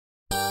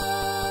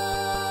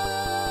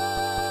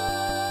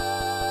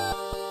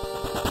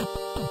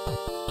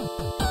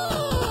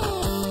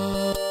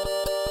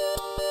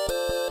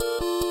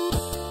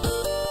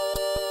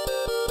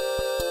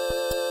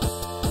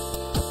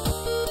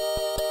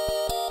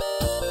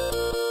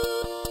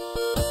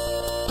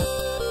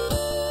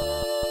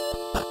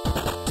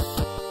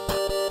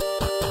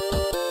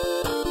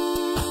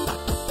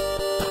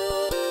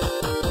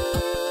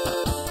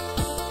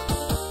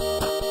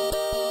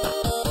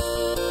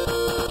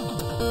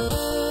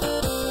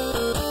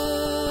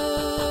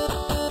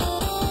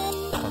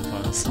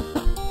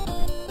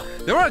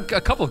There were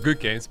a couple of good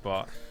games,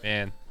 but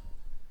man,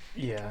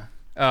 Yeah.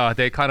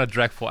 they kind of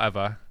drag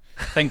forever.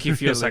 Thank you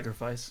for your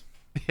sacrifice.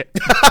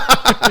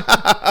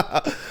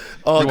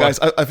 Oh, guys,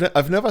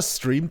 I've never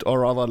streamed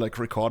or rather like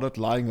recorded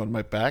lying on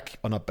my back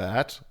on a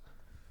bed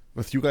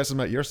with you guys in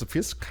my ears. It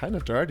feels kind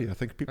of dirty. I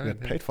think people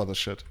get paid for this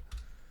shit.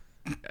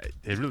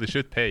 They really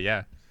should pay,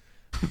 yeah.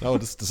 No,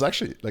 this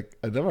actually, like,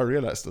 I never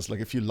realized this. Like,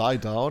 if you lie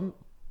down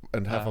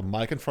and have a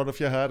mic in front of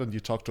your head and you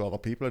talk to other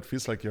people, it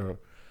feels like you're,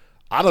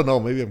 I don't know,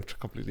 maybe I'm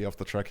completely off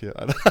the track here.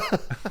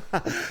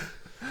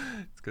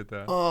 It's good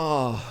though.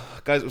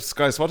 Oh,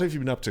 guys, what have you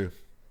been up to?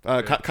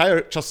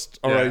 Kai just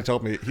already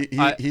told me he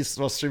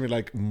was streaming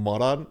like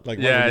modern. Like,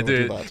 why did you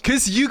do that?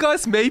 Because you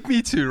guys made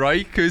me to,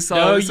 right? Because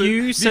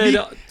you said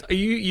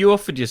you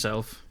offered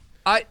yourself.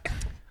 I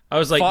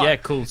was like, yeah,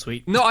 cool,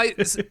 sweet. No, I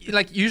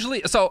like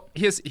usually. So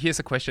here's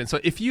a question. So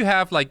if you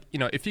have like, you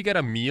know, if you get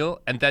a meal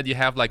and then you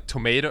have like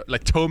potatoes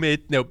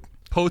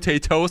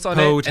on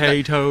it,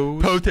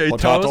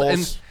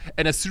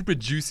 and a super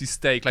juicy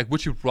steak, like,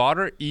 would you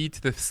rather eat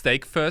the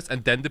steak first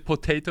and then the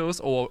potatoes,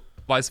 or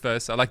vice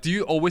versa? Like, do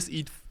you always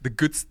eat the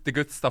good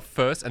stuff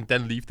first and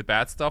then leave the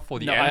bad stuff for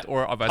the end,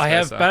 or vice versa? I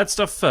have bad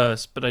stuff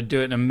first, but I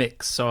do it in a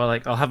mix. So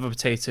I'll have a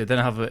potato, then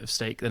I'll have a bit of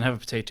steak, then have a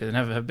potato, then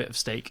have a bit of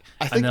steak,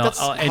 and then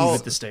I'll end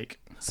with the steak.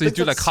 So you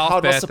do like half how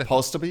it was bad.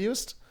 supposed to be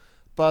used,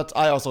 but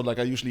I also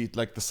I usually eat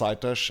like the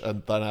side dish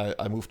and then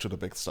I move to the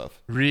big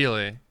stuff.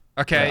 Really?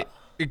 Okay. Yeah.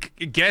 I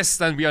guess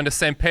then we're on the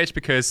same page,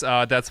 because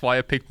that's why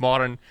I picked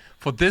modern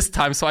for this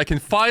time, so I can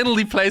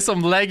finally play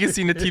some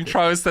legacy in the team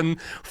trials. And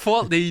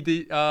for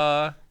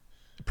the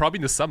probably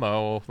in the summer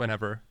or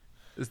whenever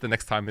is the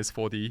next time is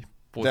for the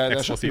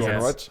next should be season,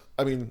 one, right?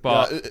 I mean,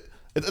 but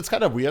it's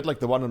kind of weird. Like,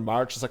 the one in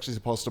March is actually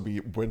supposed to be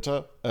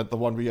winter, and the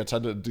one we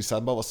attended in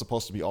December was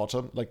supposed to be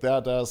autumn. Like,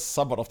 there's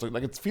somewhat of the,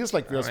 like, it feels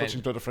like we're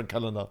switching to a different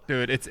calendar.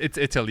 Dude, it's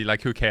Italy.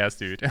 Like, who cares,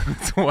 dude?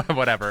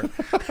 Whatever.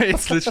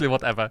 It's literally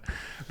whatever.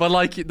 But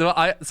like,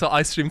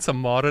 I streamed some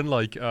modern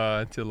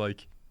until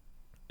like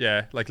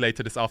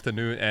later this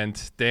afternoon,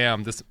 and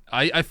damn,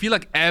 I feel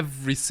like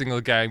every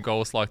single game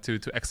goes like to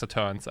extra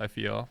turns. I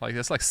feel like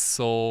there's like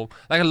so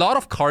like a lot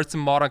of cards in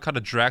modern kind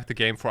of drag the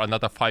game for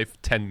another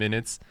 5-10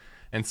 minutes.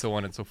 And so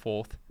on and so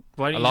forth.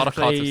 Why don't you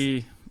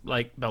play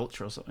like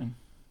Belcher or something?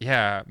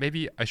 Yeah,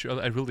 maybe I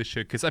really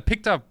should, because I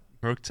picked up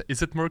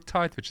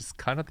Murktide, which is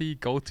kind of the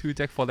go-to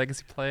deck for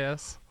legacy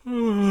players.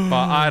 But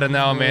I don't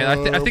know, man.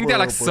 I think there are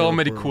like so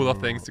many cooler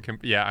things to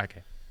compare. Yeah,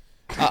 okay.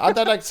 Aren't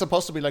there like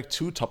supposed to be like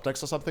 2 top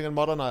decks or something in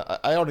modern?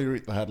 I only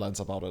read the headlines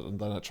about it, and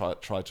then I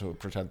try to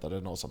pretend that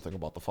I know something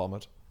about the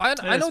format.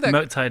 I know that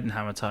Murktide and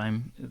Hammer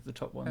Time is the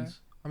top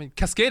ones. I mean,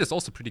 Cascade is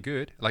also pretty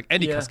good. Like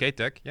any Cascade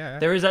deck. Yeah.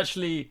 There is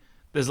actually.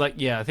 There's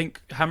like, I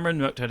think Hammer and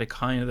Murktide are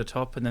kind of the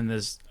top, and then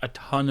there's a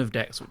ton of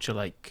decks which are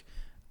like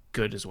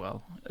good as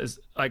well. As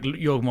like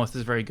Yawgmoth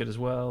is very good as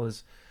well.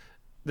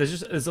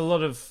 There's a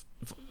lot of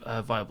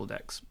viable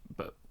decks,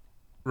 but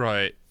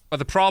right. But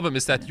the problem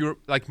is that you're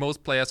like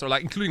most players, or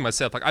like including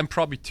myself, like I'm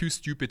probably too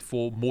stupid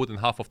for more than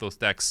half of those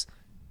decks.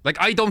 Like,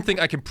 I don't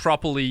think I can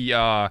properly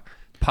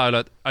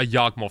pilot a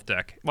Yawgmoth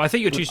deck. Well, I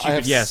think you're too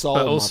stupid, yes,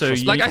 but also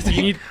you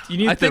need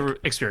the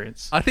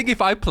experience. I think if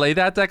I play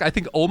that deck, I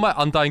think all my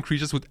undying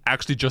creatures would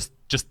actually just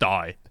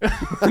die. Dude,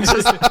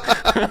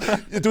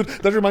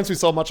 that reminds me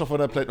so much of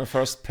when I played my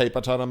first paper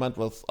tournament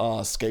with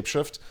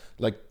Scapeshift.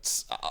 Like,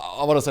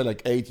 I want to say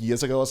like 8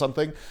 years ago or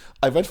something.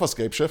 I went for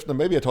Scapeshift, and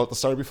maybe I told the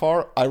story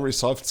before. I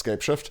resolved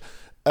Scapeshift.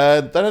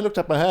 And then I looked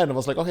at my hand and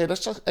was like, okay,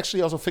 let's just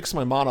actually also fix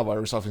my mana by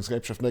resolving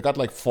Scapeshift. And I got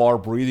like 4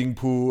 breeding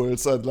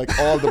pools and like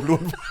all the blue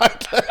and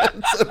white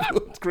lands and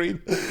blue and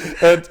green.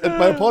 And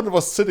my opponent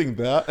was sitting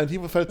there, and he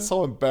felt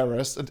so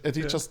embarrassed. And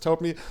he just told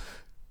me,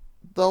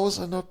 those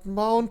are not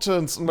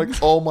mountains. I'm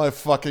like, oh my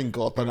fucking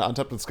god. Then I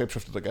untapped and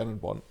Scapeshifted again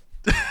and won.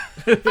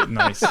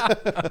 Nice.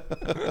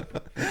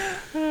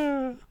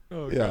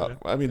 Yeah,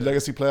 I mean,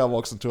 legacy player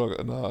walks into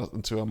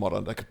a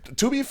modern deck.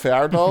 To be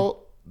fair,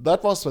 though,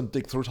 that was when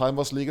Dig Through Time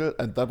was legal,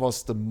 and that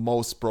was the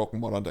most broken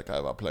modern deck I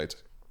ever played.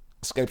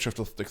 Scapeshift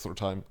with Dig Through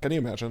Time. Can you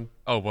imagine?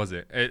 Oh, was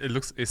it?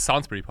 It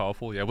sounds pretty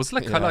powerful. Yeah, was it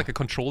like kind of like a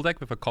control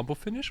deck with a combo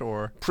finish,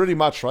 or? Pretty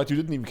much, right? You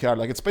didn't even care.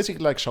 Like, it's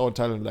basically like Show and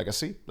Tell in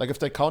Legacy. Like, if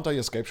they counter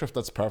your Scapeshift,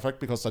 that's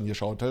perfect, because then your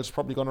Show and Tell is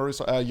probably gonna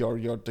resolve.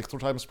 Your Dig Through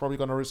Time is probably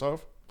gonna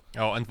resolve.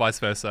 Oh, and vice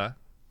versa.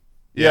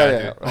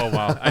 Yeah. Oh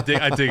wow, I dig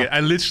it.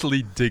 I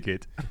literally dig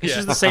it. It's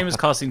just the same as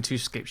casting 2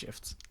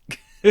 Scapeshifts.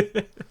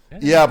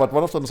 Yeah, but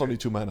one of them is only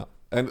 2 mana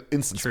and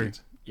instant speed.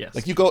 Yes.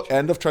 Like, you go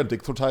end of turn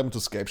Dig Through Time into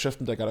Scapeshift,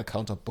 and they gotta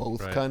counter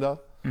both, kinda.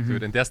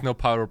 Dude, and there's no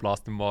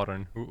Pyroblast in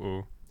modern.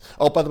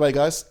 Oh, by the way,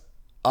 guys,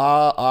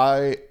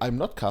 I'm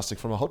not casting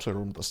from a hotel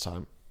room this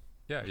time.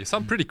 Yeah, you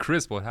sound pretty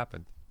crisp. What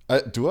happened?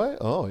 Do I?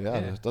 Oh,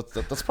 yeah.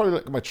 That's probably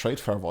like my trade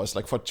fair voice.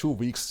 Like, for 2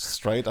 weeks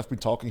straight, I've been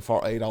talking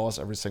for 8 hours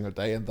every single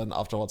day, and then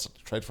afterwards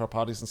at trade fair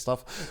parties and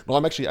stuff. No,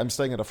 I'm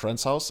staying at a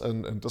friend's house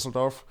in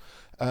Düsseldorf,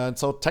 and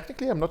so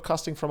technically I'm not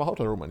casting from a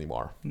hotel room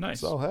anymore. Nice.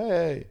 So,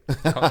 hey.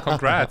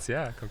 Congrats,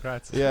 yeah,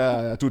 congrats.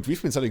 Yeah, dude,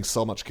 we've been selling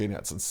so much Kenya.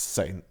 It's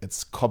insane.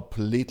 It's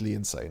completely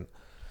insane.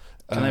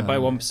 Can I buy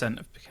 1%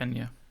 of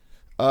Kenya?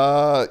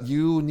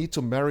 You need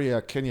to marry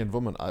a Kenyan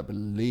woman, I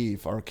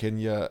believe, or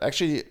Kenya.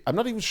 Actually, I'm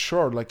not even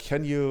sure. Like,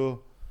 can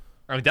you?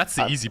 I mean, that's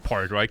the easy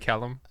part, right,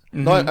 Callum?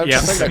 No, I'm Yeah.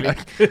 just saying,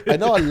 like, I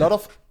know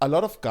a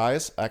lot of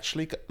guys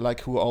actually,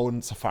 like, who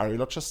own safari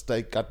lodges.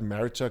 They got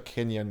married to a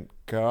Kenyan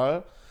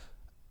girl.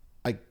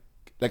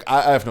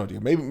 I have no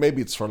idea.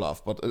 Maybe it's for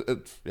love, but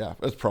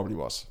it probably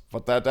was.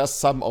 But there's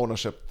some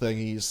ownership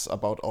thingies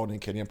about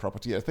owning Kenyan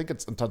property. I think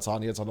it's in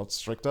Tanzania. It's a lot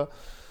stricter.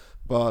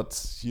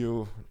 But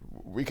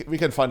we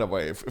can find a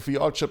way. If we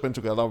all chip in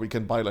together, we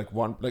can buy like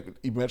one. Like,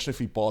 imagine if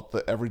we bought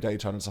the Everyday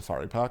Tunnel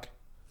Safari Park.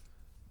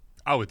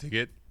 I would take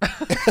it.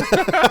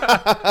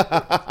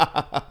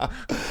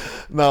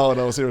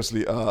 No,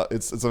 seriously.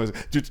 It's amazing,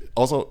 dude.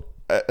 Also,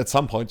 at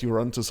some point, you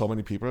run into so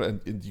many people,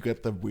 and you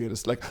get the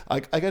weirdest. Like, I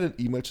get an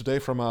email today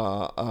from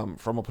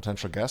a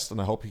potential guest,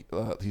 and I hope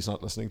he's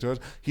not listening to it.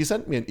 He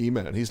sent me an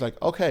email, and he's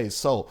like, "Okay,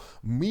 so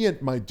me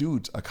and my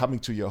dude are coming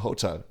to your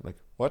hotel." I'm like,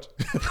 what?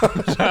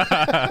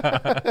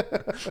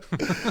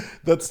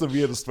 That's the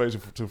weirdest way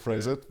to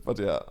phrase it. But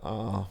yeah,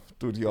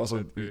 dude,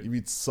 you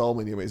meet so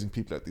many amazing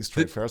people at these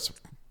trade fairs.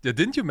 Yeah,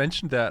 didn't you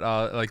mention that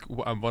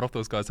one of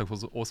those guys that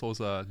was also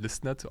a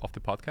listener of the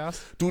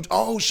podcast? Dude,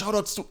 shout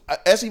outs to...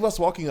 As he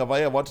was walking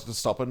away, I wanted to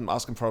stop and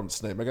ask him for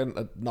his name again.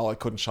 And now I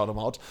couldn't shout him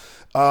out.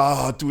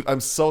 Dude, I'm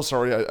so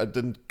sorry I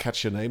didn't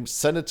catch your name.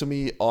 Send it to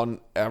me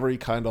on every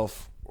kind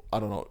of, I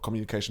don't know,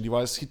 communication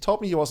device. He told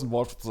me he was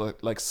involved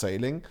with like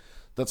sailing.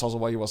 That's also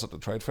why he was at the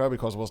trade fair,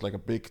 because it was like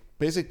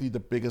basically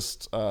the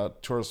biggest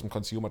tourism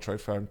consumer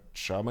trade fair in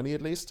Germany,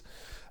 at least.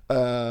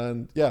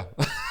 And yeah,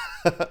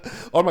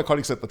 all my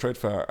colleagues at the trade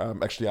fair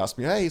actually asked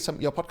me, "Hey, send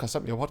me your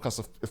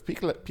podcast. If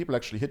people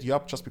actually hit you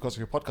up just because of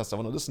your podcast, I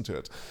want to listen to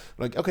it."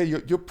 Like, okay,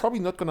 you're probably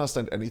not going to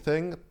understand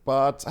anything,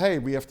 but hey,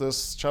 we have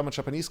this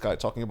German-Japanese guy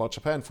talking about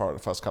Japan for the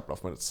first couple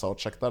of minutes, so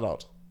check that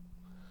out.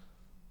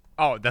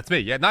 Oh, that's me.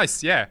 Yeah,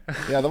 nice. Yeah.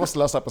 Yeah, that was the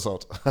last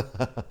episode.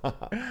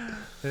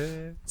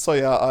 So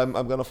yeah, I'm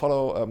gonna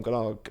follow. I'm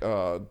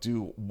gonna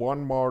do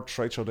one more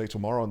trade show day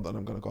tomorrow, and then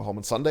I'm gonna go home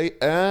on Sunday.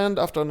 And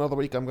after another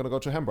week, I'm gonna go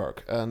to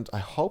Hamburg. And I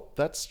hope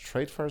that's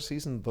trade fair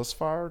season this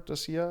far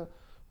this year.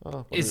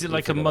 Is it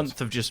like a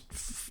month of just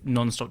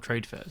non-stop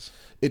trade fairs?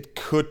 It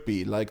could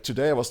be. Like,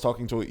 today I was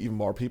talking to even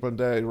more people, and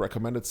they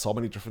recommended so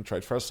many different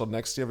trade fairs. So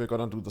next year we're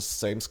going to do the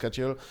same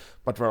schedule,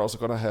 but we're also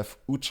going to have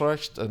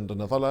Utrecht in the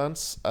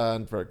Netherlands,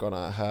 and we're going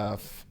to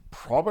have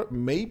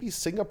maybe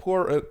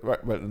Singapore,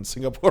 in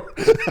Singapore.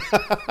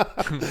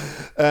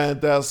 And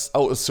there's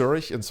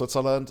Zurich in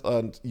Switzerland,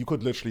 and you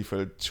could literally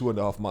fill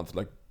 2.5 months,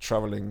 like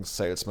traveling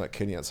salesman,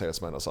 Kenyan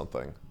salesman or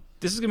something.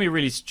 This is going to be a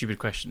really stupid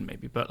question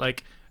maybe, but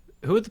like,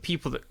 who are the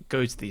people that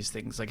go to these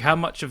things? Like, how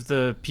much of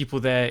the people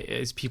there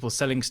is people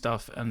selling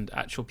stuff and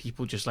actual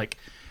people just like...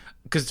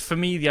 Because for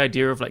me, the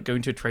idea of like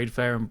going to a trade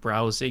fair and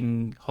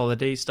browsing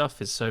holiday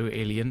stuff is so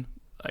alien.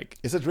 Like,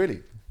 is it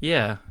really?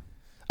 Yeah.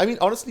 I mean,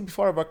 honestly,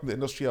 before I worked in the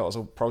industry, I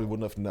also probably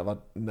wouldn't have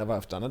never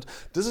have done it.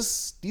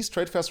 These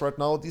trade fairs right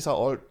now, these are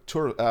all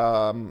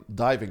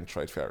diving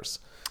trade fairs.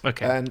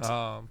 Okay. And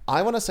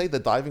I want to say the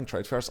diving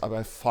trade fairs are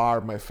by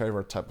far my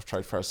favorite type of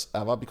trade fairs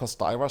ever, because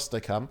divers, they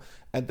come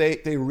and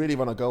they really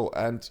want to go.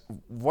 And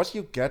what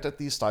you get at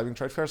these diving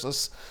trade fairs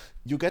is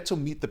you get to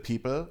meet the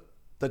people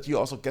that you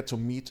also get to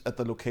meet at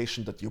the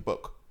location that you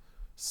book.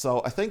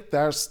 So I think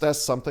there's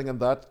something in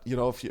that. You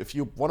know, if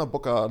you want to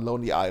book a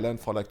lonely island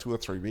for like 2 or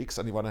 3 weeks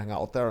and you want to hang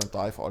out there and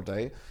dive all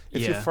day,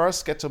 if you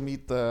first get to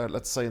meet the,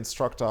 let's say,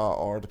 instructor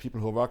or the people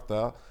who work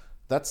there,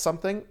 that's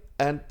something.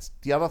 And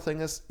the other thing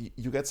is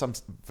you get some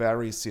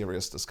very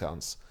serious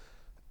discounts,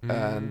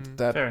 and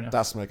that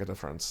does make a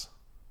difference.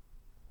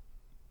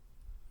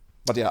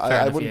 But yeah,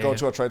 I wouldn't go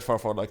to a trade fair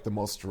for like the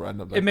most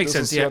random. Like, it makes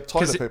sense, yeah.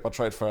 Toilet paper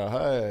trade fair,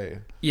 hey.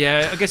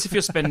 Yeah, I guess if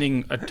you're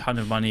spending a ton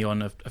of money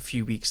on a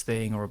few weeks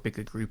thing or a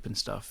bigger group and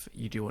stuff,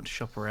 you do want to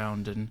shop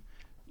around and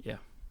yeah.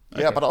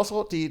 Okay. Yeah, but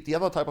also the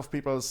other type of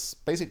people is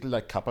basically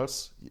like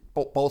couples,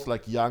 both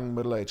like young,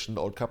 middle-aged, and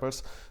old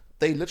couples.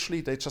 They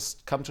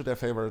just come to their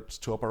favorite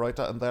tour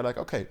operator and they're like,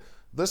 okay,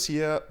 this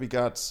year we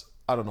got,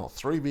 I don't know,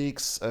 3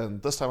 weeks,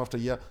 and this time of the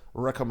year,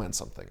 recommend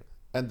something.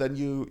 And then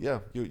you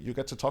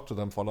get to talk to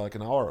them for like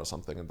an hour or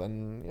something, and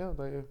then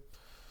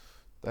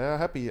they are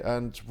happy.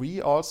 And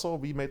we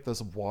made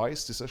this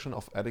wise decision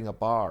of adding a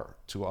bar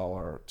to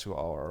our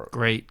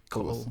great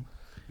call. booth.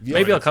 Yeah,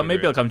 maybe I'll come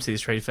to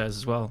these trade fairs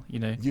as well, you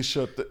know. You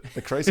should.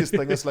 The craziest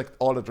thing is like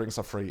all the drinks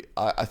are free.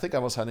 I think I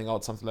was handing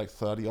out something like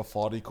 30 or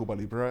 40 Cuba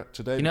Libre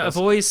today. You know, I've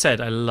always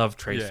said I love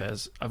trade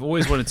fairs. I've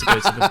always wanted to go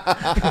to them.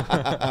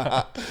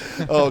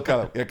 Oh,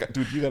 God. Yeah,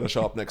 dude, you got to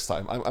show up next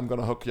time. I'm going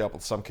to hook you up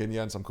with some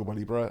Kenya and some Cuba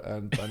Libre,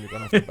 and then you're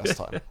going to have the best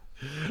time.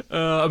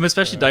 I'm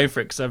especially dying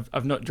for it because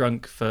I've not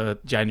drunk for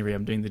January.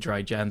 I'm doing the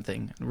dry Jan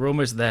thing. And we're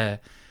almost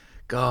there.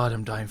 God,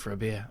 I'm dying for a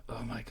beer.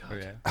 Oh my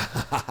God.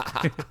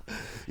 Oh,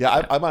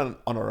 yeah. I'm an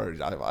honorary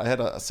diver. I had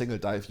a single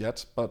dive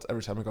yet, but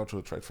every time I go to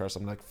the trade fairs,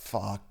 I'm like,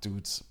 fuck,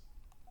 dudes.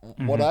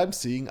 What I'm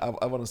seeing,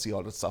 I want to see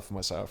all that stuff for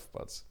myself.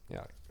 But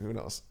yeah, who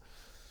knows?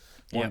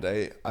 One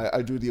day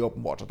I do the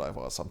open water dive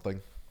or something.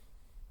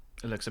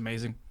 It looks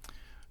amazing.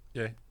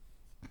 Yeah.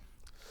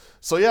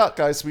 So yeah,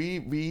 guys,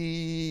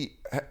 we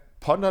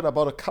pondered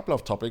about a couple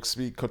of topics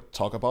we could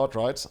talk about,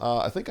 right?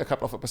 I think a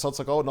couple of episodes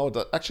ago. No,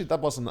 that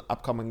was an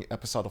upcoming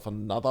episode of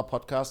another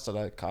podcast that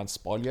I can't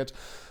spoil yet.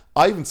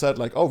 I even said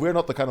like, oh, we're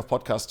not the kind of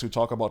podcast to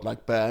talk about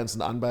like bands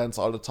and unbands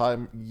all the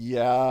time.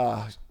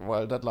 Yeah,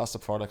 well, that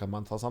lasted for like a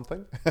month or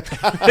something. But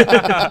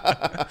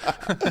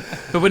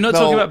we're not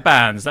talking about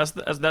bands. That's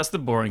the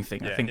boring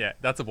thing. Yeah, I think. Yeah,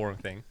 that's a boring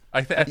thing.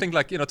 I think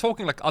like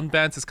talking like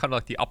unbands is kind of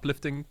like the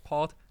uplifting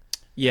part.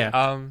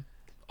 Yeah.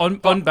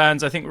 On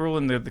bands, I think we're all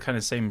in the kind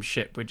of same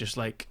ship. We're just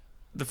like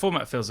the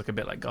format feels like a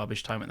bit like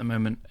garbage time at the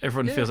moment.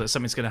 Everyone feels like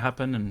something's going to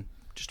happen, and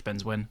just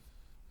depends when.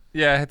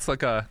 Yeah, it's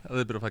like a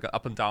little bit of like an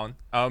up and down.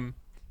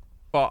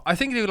 But I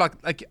think like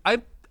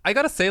I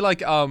gotta say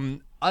like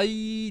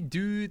I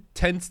do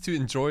tend to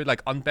enjoy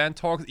like unbanned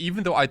talks,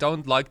 even though I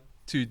don't like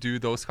to do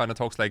those kind of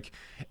talks like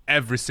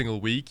every single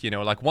week.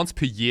 Like once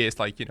per year is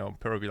like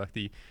probably like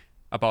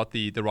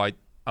the right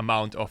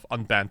amount of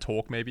unbanned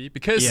talk maybe,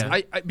 because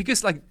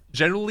because like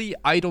generally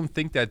I don't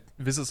think that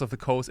Wizards of the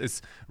Coast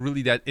is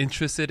really that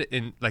interested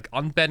in like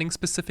unbanning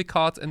specific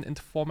cards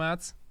into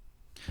formats.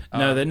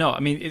 No, they're not. I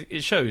mean,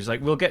 it shows.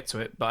 Like, we'll get to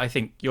it, but I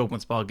think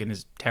Jorgmund's Bargain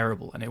is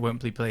terrible, and it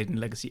won't be played in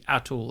Legacy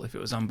at all if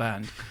it was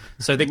unbanned.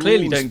 So they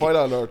clearly don't.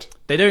 Spoiler alert.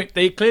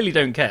 They clearly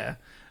don't care.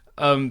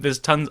 There's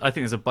tons. I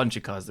think there's a bunch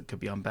of cards that could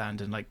be unbanned,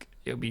 and like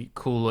it'll be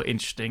cool or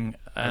interesting.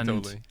 And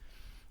totally.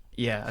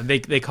 Yeah, and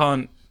they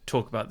can't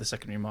talk about the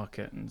secondary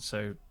market, and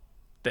so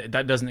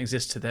that doesn't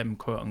exist to them,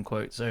 quote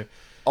unquote. So.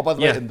 Oh, by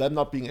the way, and them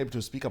not being able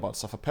to speak about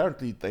stuff,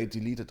 apparently they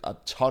deleted a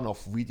ton of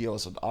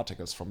videos and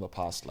articles from the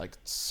past, like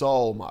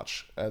so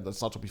much, and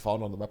that's not to be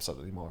found on the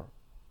website anymore.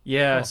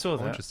 Yeah, I saw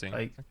that. Interesting.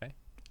 Like, okay.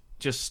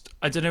 Just,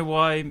 I don't know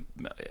why.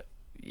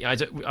 Yeah,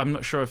 I'm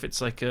not sure if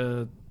it's like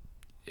a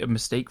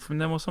mistake from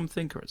them or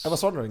something. Or I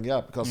was wondering,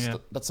 because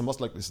that's the most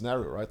likely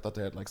scenario, right? That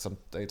they had like some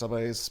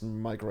database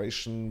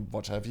migration,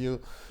 what have you.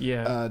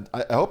 Yeah. And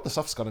I hope the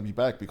stuff's gonna be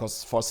back,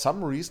 because for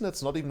some reason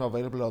it's not even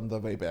available on the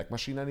Wayback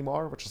Machine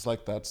anymore, which is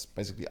like that's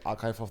basically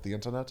archive of the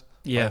internet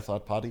by a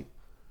third party.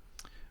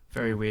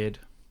 Very weird.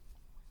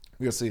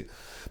 We'll see.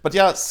 But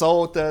yeah,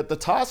 so the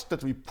task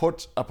that we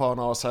put upon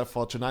ourselves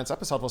for tonight's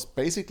episode was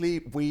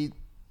basically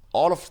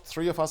all of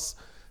three of us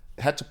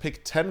had to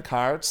pick 10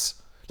 cards.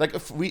 Like,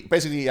 if we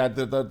basically,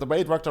 the way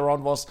it worked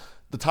around was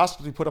the task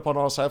that we put upon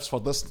ourselves for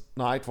this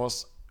night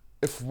was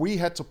if we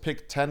had to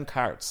pick 10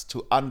 cards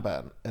to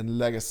unban in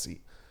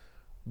Legacy,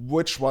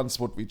 which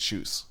ones would we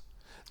choose?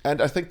 And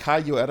I think, Kai,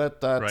 you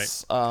added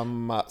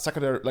that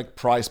secondary, like,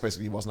 price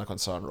basically wasn't a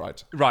concern,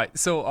 right? Right.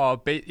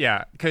 So,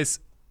 because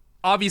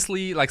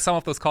obviously, like, some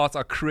of those cards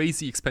are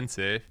crazy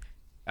expensive.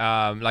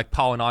 Like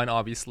Power 9,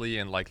 obviously,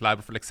 and like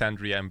Library of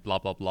Alexandria and blah,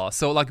 blah, blah.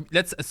 So, like,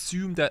 let's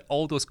assume that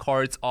all those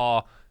cards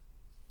are,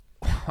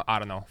 I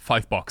don't know,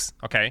 $5.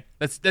 Okay,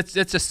 let's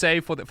just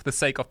say for the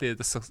sake of the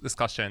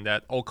discussion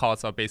that all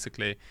cards are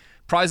basically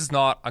price is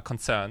not a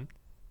concern.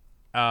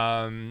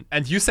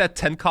 And you said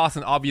 10 cards,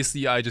 and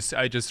obviously I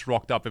just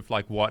rocked up with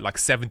like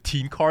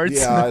 17 cards.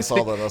 Yeah, I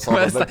saw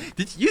that. Like,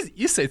 did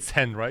you say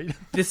 10, right?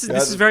 This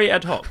is very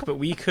ad hoc, but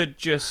we could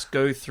just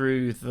go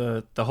through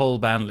the whole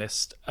ban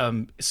list,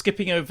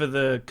 skipping over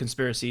the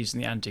conspiracies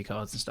and the anti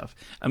cards and stuff,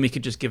 and we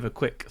could just give a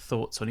quick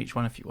thoughts on each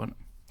one if you want.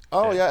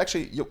 Oh yeah,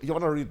 actually, you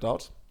want to read it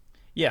out?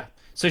 Yeah.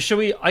 So shall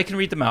we? I can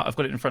read them out. I've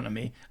got it in front of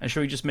me. And shall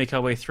we just make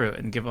our way through it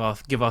and give our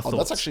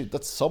thoughts?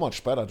 That's so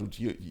much better, dude.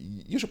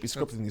 You should be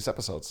scripting these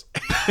episodes.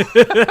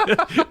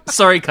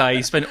 Sorry, Kai.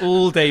 You spent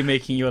all day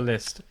making your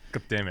list.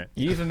 God damn it!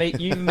 You even made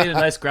a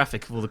nice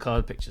graphic of all the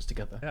card pictures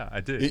together. Yeah,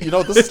 I did.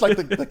 This is like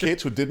the kid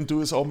who didn't do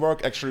his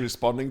homework, actually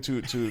responding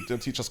to the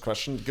teacher's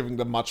question, giving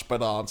them much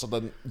better answer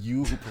than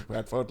you who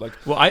prepared for it. Like,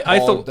 well,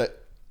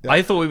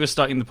 I thought we were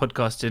starting the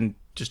podcast in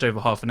just over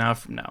half an hour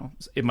from now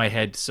in my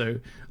head. So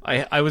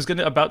I was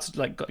about to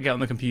like get on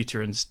the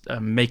computer and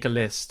make a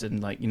list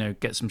and like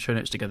get some show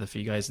notes together for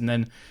you guys. And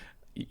then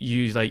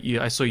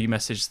I saw you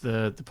message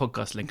the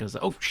podcast link. And I was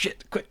like, oh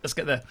shit, quick, let's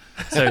get there.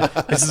 So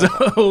this is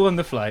all on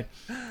the fly.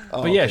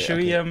 But yeah, shall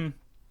we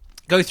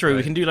go through? Right.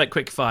 We can do like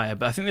quick fire,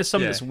 but I think there's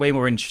some that's way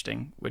more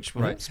interesting, which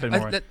we'll spend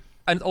more on.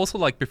 And also,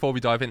 like, before we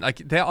dive in,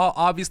 like, there are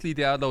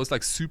those,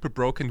 like, super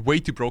broken, way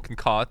too broken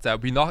cards that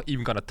we're not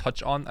even going to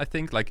touch on, I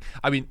think. Like,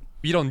 I mean,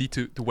 we don't need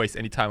to waste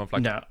any time of,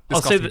 like,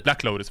 discussing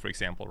Black Lotus, for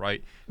example,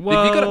 right?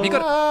 Well, we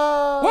gotta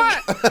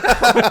what?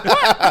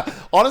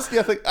 Honestly,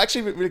 I think,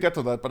 actually, we'll get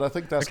to that, but I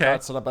think there's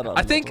cards that are better.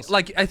 I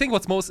think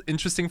what's most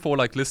interesting for,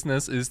 like,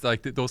 listeners is,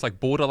 like, those, like,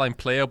 borderline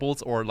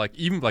playables or, like,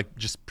 even, like,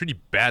 just pretty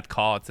bad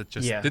cards that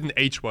just didn't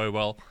age very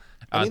well.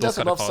 I mean, there's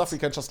a lot of stuff we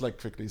can just,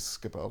 like, quickly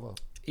skip over.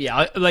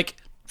 Yeah,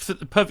 for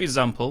the perfect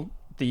example,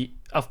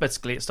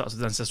 alphabetically it starts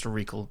with Ancestral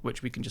Recall,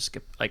 which we can just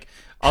skip. Like,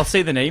 I'll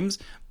say the names,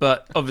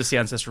 but obviously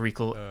Ancestral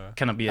Recall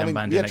cannot be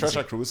unbanned. Yeah,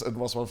 Treasure Cruise, it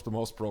was one of the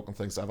most broken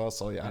things ever,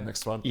 so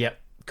next one. Yeah,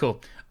 cool.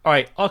 All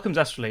right, Arkham's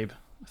Astrolabe.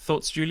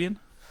 Thoughts, Julian?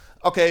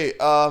 Okay,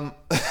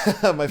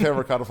 my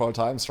favorite card of all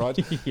times, right?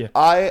 Yeah.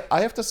 I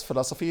have this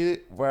philosophy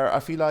where I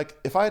feel like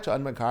if I had to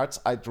unban cards,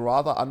 I'd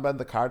rather unban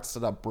the cards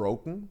that are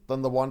broken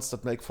than the ones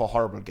that make for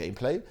horrible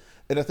gameplay.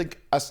 And I think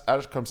as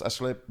Outcomes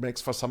actually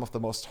makes for some of the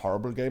most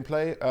horrible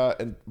gameplay,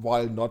 and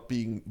while not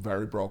being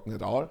very broken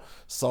at all.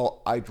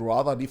 So I'd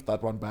rather leave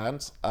that one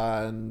banned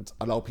and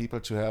allow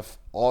people to have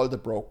all the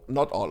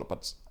not all,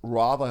 but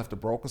rather have the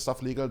broken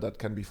stuff legal that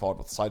can be fought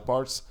with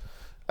sideboards,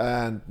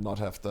 and not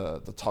have the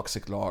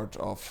toxic lord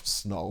of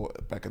snow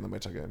back in the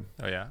metagame.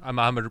 Oh yeah, I'm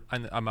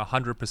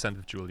 100%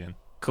 with Julian.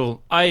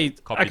 Cool. I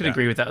Copy can that.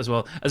 agree with that as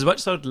well. As much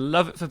as I would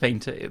love it for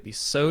Painter, it would be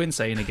so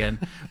insane again.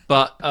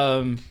 But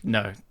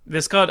no,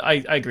 this card,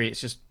 I agree. It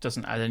just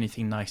doesn't add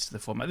anything nice to the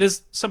format.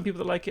 There's some people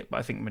that like it, but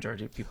I think the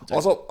majority of people don't.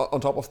 Also,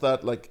 on top of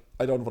that, like,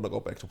 I don't want to go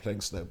back to playing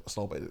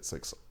Snowbait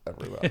 6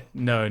 everywhere.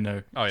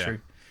 No. Oh, yeah. True.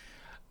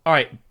 All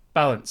right,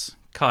 balance.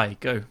 Kai,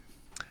 go.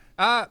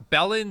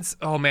 Balance.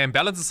 Oh man,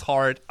 balance is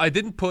hard. I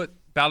didn't put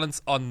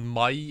balance on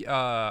my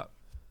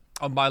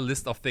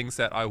list of things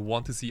that I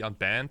want to see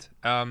unbanned.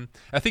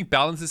 I think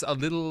balance is a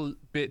little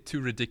bit too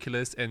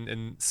ridiculous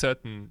in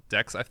certain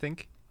decks, I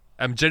think.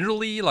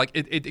 Generally, like,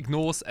 it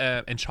ignores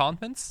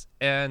enchantments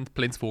and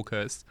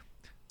planeswalkers.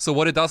 So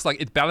what it does, like,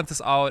 it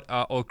balances out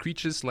all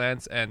creatures,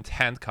 lands, and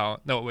hand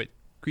count. No, wait.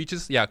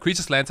 Creatures,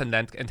 lands, and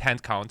land and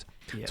hand count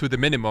to the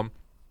minimum.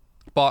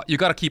 But you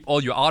gotta keep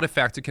all your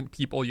artifacts, you can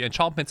keep all your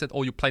enchantments and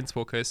all your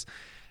planeswalkers.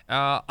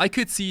 I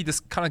could see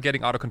this kind of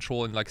getting out of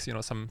control in, like, you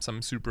know,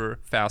 some super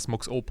fast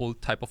Mox Opal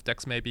type of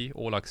decks maybe,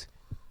 or like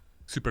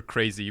super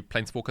crazy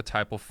planeswalker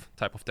type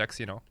of decks,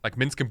 you know, like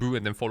Minsk and Boo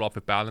and then follow up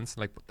with balance,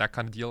 like that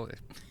kind of deal.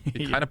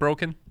 It's kind of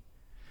broken.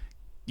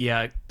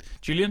 Yeah,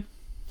 Julian.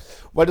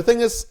 Well, the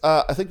thing is,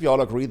 I think we all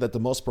agree that the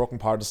most broken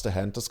part is the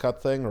hand discard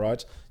thing,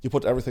 right? You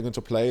put everything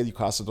into play, you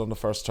cast it on the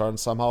first turn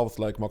somehow with,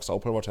 like, Mox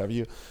Opal, what have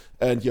you,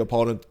 and your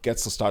opponent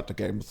gets to start the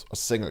game with a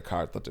single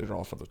card that they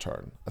draw for the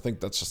turn. I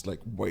think that's just, like,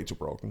 way too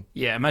broken.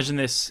 Yeah, imagine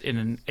this in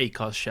an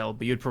 8-cast shell,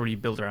 but you'd probably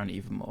build around it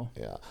even more.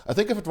 Yeah. I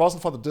think if it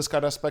wasn't for the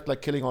discard aspect,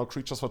 like, killing all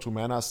creatures for 2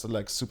 mana is still,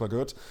 like, super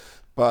good,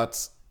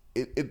 but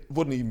it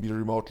wouldn't even be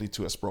remotely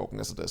too as broken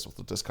as it is with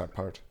the discard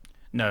part.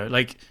 No,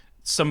 like...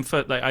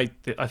 I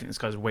think this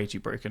guy's way too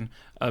broken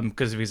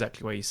because of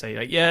exactly what you say.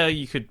 Like, yeah,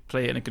 you could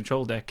play it in a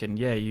control deck and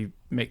yeah, you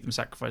make them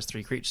sacrifice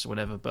 3 creatures or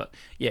whatever, but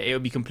yeah, it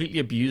would be completely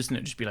abused and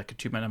it'd just be like a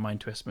 2-mana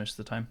mind twist most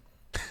of the time.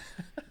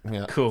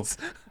 Yeah. Cool.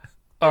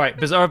 All right,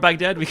 Bazaar of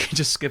Baghdad, we can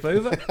just skip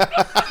over. But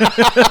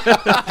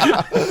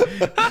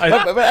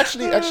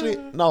actually,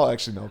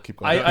 no, keep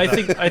going. I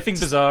think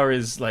Bazaar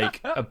is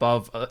like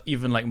above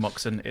even like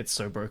Moxen. It's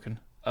so broken.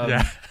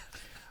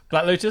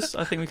 Black Lotus,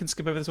 I think we can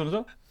skip over this one as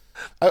well.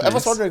 I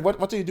was wondering,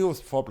 what do you do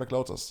for Black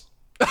Lotus?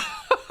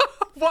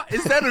 What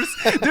is that?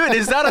 Dude,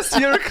 is that a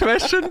serious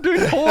question,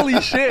 dude?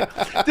 Holy shit!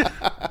 Dude,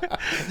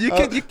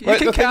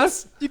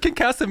 you can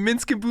cast a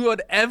Minsk and Boo on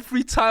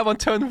every time on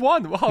turn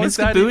 1. How is Minsk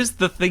and that? Boo is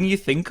the thing you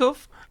think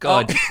of?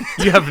 God,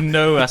 you have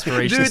no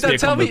aspirations. Dude,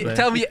 to be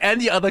tell me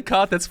any other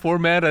card that's 4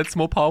 mana that's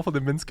more powerful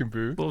than Minsk and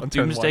Boo. Well, on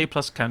turn Doomsday 1.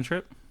 plus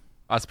Cantrip.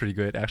 That's pretty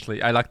good,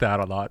 actually. I like that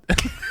a lot.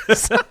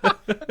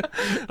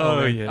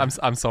 Yeah.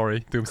 I'm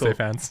sorry, Doomsday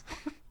fans.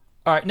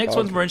 All right, next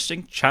one's more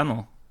interesting.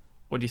 Channel.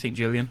 What do you think,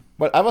 Julian?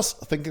 Well, I was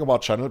thinking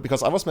about Channel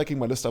because I was making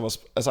my list. I was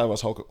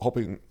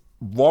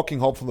walking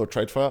home from the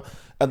trade fair,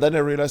 and then I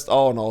realized,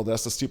 oh no,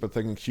 there's this stupid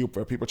thing in Cube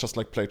where people just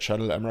like play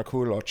Channel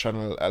Emrakul or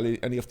Channel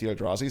any of the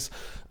Eldrazi's.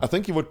 I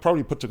think you would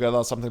probably put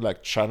together something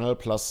like Channel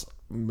plus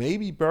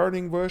maybe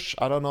Burning Wish.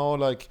 I don't know,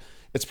 like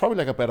it's probably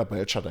like a better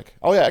Belcher deck.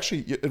 Oh yeah,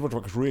 actually, it would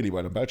work really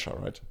well in Belcher,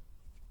 right?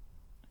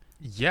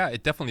 Yeah,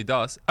 it definitely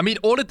does. I mean,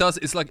 all it does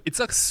is like it's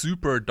like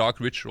super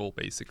dark ritual,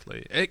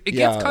 basically. It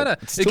gets kind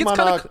of. It's 2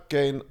 mana,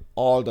 gain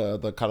all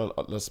the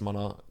colorless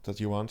mana that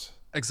you want.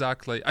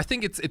 Exactly. I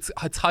think it's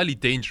highly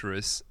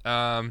dangerous.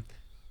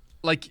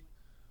 Like,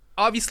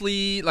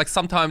 obviously, like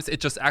sometimes it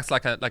just acts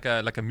like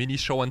a mini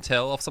show and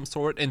tell of some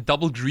sort. And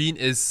double green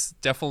is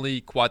definitely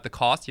quite the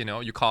cost. You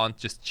know, you can't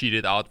just cheat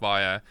it out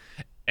via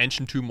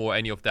Ancient Tomb or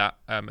any of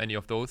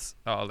those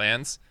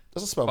lands.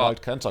 This is where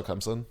Wild Cantor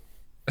comes in.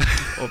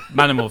 Or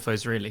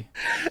Manamorphose, really.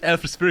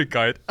 Elf Spirit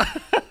Guide.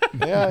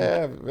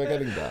 yeah, we're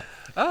getting there.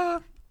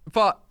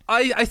 But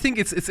I think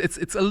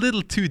it's a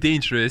little too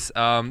dangerous.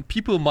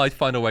 People might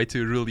find a way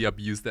to really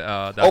abuse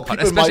that card,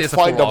 People especially might as a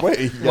find a four-off.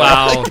 way.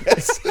 Wow.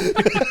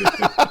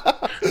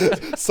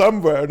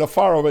 Somewhere in a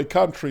faraway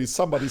country,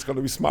 somebody's going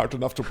to be smart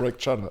enough to break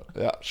Channel.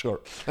 Yeah,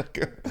 sure.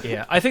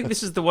 Yeah, I think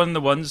this is the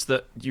ones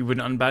that you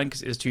wouldn't unban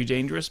because it is too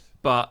dangerous.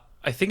 But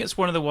I think it's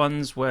one of the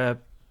ones where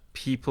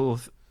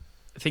people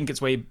think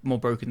it's way more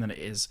broken than it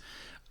is.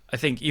 I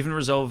think even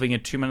resolving a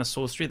 2-mana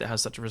sorcery that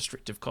has such a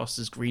restrictive cost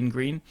as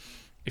green,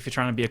 if you're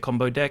trying to be a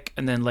combo deck,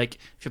 and then like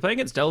if you're playing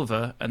against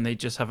Delver and they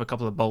just have a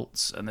couple of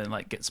bolts and then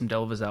like get some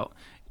Delvers out,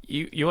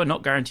 you are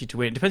not guaranteed to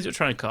win. It depends what you're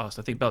trying to cast.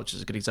 I think Belcher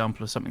is a good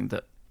example of something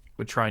that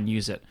would try and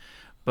use it,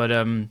 but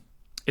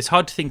it's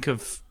hard to think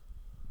of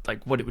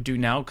like what it would do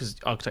now because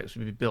archetypes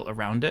would be built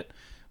around it.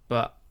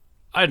 But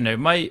I don't know.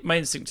 My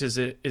instinct is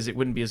it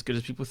wouldn't be as good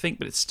as people think,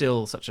 but it's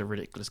still such a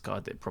ridiculous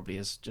card that it probably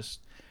is just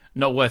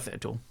not worth it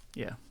at all.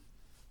 Yeah.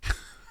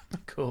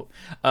 Cool.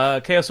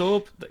 Chaos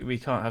Orb. We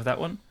can't have that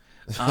one.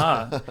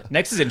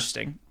 Next is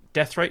interesting.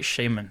 Deathrite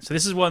Shaman. So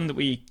this is one that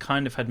we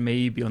kind of had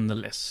maybe on the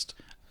list.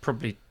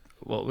 Probably.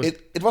 Well,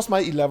 it was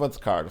my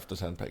 11th card of the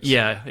 10 picks.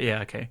 Yeah.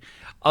 Okay.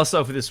 I'll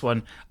start with this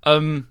one.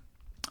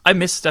 I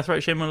miss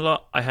Deathrite Shaman a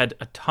lot. I had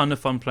a ton of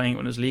fun playing it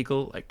when it was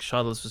legal. Like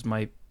Shardless was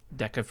my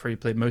deck I've probably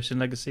played most in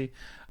Legacy.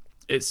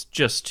 It's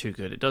just too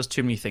good. It does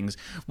too many things.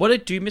 What I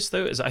do miss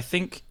though is I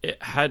think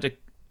it had a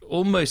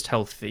almost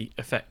healthy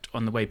effect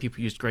on the way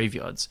people used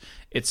graveyards.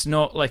 It's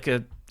not like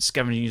a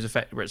scavenging use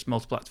effect where it's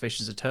multiple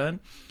activations a turn,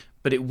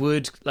 but it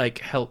would like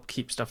help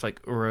keep stuff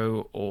like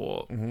Uro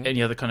or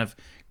any other kind of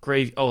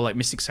like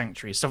Mystic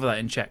Sanctuary, stuff like that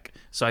in check.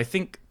 So I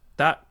think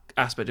that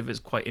aspect of it is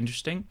quite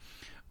interesting,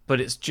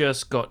 but it's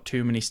just got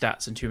too many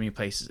stats in too many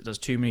places. It does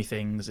too many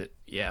things.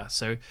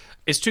 So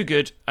it's too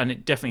good, and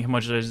it definitely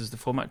homogenizes the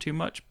format too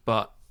much,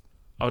 but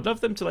I would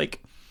love them to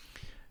like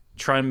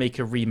try and make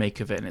a remake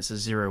of it, and it's a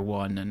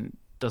 0/1 and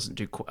doesn't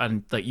do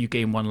and like you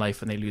gain 1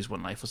 life and they lose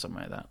 1 life or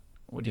something like that.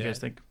 What do you guys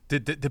think?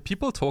 Did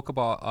people talk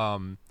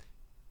about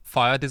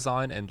fire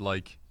design and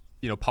like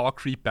power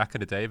creep back in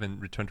the day when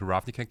Return to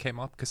Ravnica came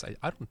out? Because I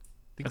don't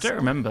think I don't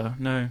remember.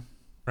 No.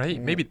 Right?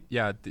 Maybe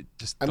they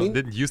just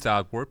didn't use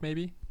that word.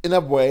 Maybe. In a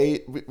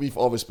way, we've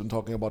always been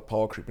talking about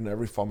power creep in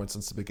every format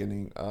since the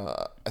beginning.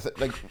 I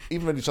like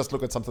even when you just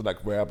look at something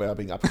like Werebear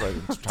being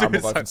upgraded to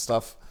Tarmogoyf and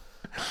stuff.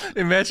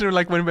 Imagine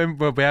like when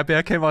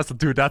Werebear came out, I was like,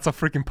 dude, that's a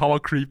freaking power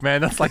creep,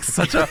 man. That's like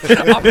such a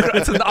upgrade.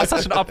 It's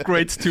such an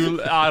upgrade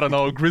to I don't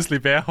know, Grizzly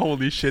Bear.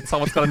 Holy shit!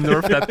 Someone's gonna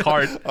nerf that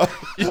card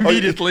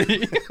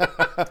immediately.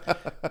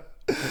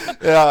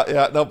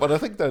 No, but I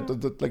think that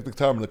the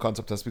term and the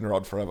concept has been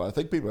around forever. I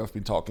think people have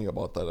been talking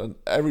about that, and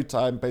every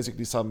time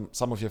basically some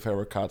of your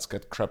favorite cards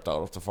get crapped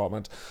out of the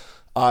format.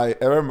 I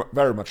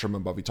very much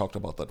remember we talked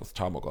about that with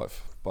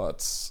Tarmogoyf,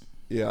 but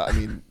yeah, I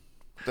mean.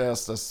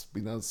 There's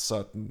been a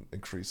certain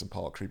increase in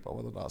power creep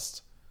over the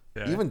last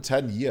even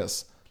 10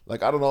 years.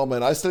 Like, I don't know,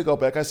 man. I still go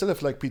back. I still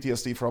have like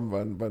PTSD from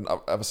when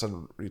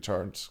Everson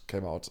Returned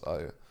came out.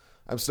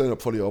 I'm still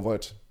not fully over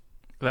it.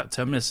 That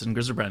Terminus and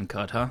Grizzlebrand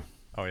card, huh?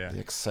 Oh, yeah.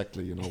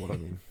 Exactly. You know what I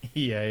mean.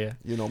 Yeah.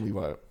 You know me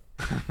well.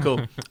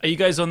 Cool. Are you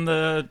guys on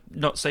the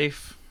not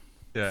safe?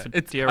 Yeah.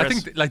 I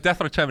think like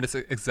Deathrite Shaman is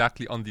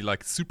exactly on the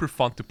like super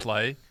fun to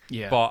play,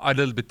 but a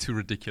little bit too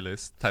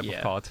ridiculous type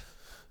of card.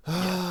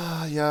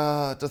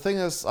 Yeah, the thing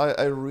is,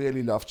 I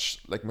really loved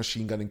like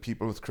machine gunning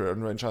people with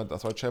Quirion Ranger and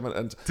Deathrite Shaman,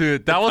 and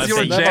dude, that was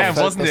your jam,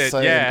 wasn't it?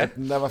 Yeah, it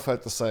never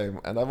felt the same.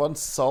 And I won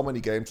so many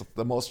games with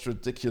the most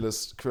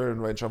ridiculous Quirion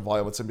Ranger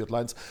via with symbiote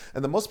lines.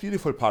 And the most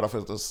beautiful part of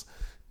it is,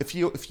 if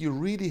you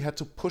really had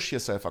to push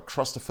yourself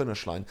across the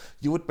finish line,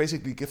 you would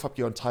basically give up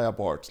your entire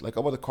board. Like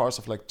over the course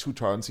of like 2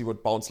 turns, you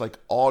would bounce like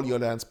all your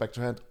lands back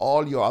to hand,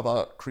 all your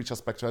other creatures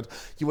back to hand.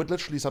 You would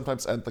literally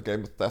sometimes end the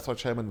game with Deathrite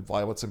Shaman,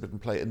 Violet Symbiote in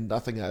play, and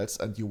nothing else,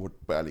 and you would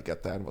barely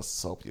get there, and it was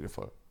so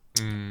beautiful.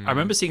 I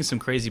remember seeing some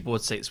crazy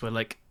board states where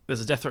like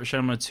there's a Deathrite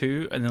Shaman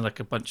 2, and then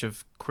like a bunch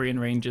of Quirion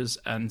Rangers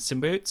and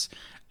Symbiotes,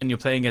 and you're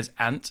playing as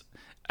Ant,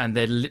 and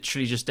they're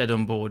literally just dead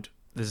on board.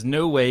 There's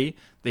no way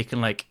they can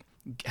like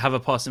have a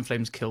Pass in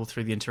Flames kill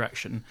through the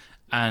interaction,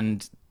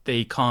 and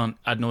they can't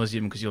ad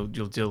nauseum because you'll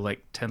deal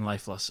like 10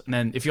 life loss, and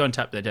then if you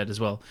untap they're dead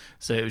as well.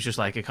 So it was just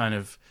like a kind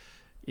of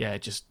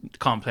just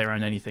can't play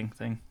around anything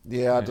thing.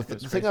 The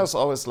thing I was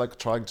always like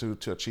trying to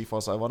achieve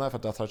was I want to have a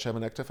Deathrite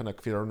Shaman active and a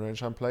Quirion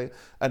Ranger in play,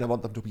 and I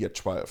want them to be at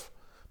 12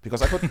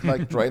 because I could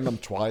like drain them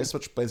twice,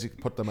 which basically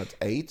put them at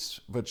 8,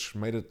 which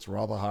made it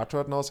rather hard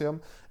to ad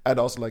nauseum, and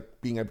also like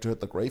being able to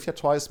hit the graveyard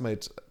twice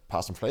made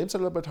Pass in Flames a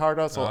little bit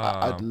harder. So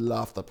I'd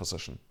love that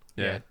position.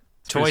 Yeah.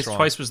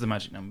 Twice was the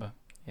magic number.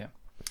 Yeah.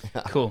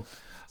 Cool.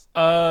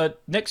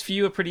 Next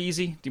few are pretty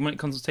easy. Demonic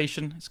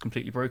Consultation is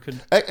completely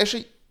broken.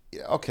 Actually,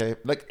 okay.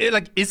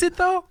 Is it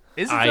though?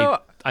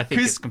 I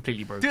think it's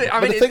completely broken. Dude,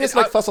 the thing is,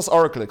 like, Thassa's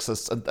Oracle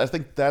exists, and I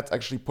think that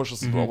actually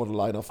pushes it over the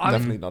line of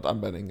definitely not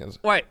unbanning it.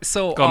 Right,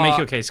 so... Go on, make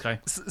your case, Kai.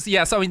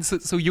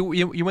 So you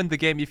win the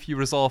game if you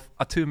resolve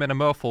a 2-mana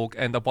Merfolk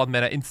and a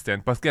 1-mana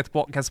instant, but guess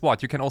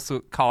what? You can also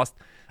cast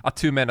a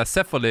 2-mana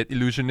Cephalid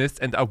Illusionist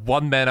and a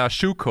 1-mana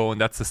Shuko,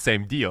 and that's the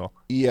same deal.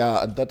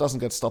 Yeah, and that doesn't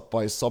get stopped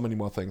by so many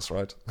more things,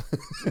 right?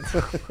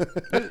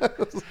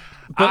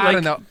 But I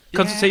don't know.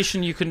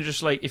 Consultation, you can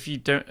just, like, if you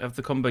don't have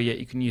the combo yet,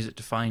 you can use it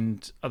to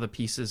find other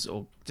pieces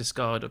or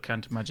discard or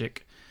counter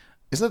magic.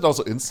 Isn't it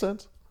also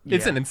instant?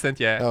 It's an instant,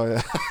 yeah. Oh,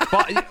 yeah.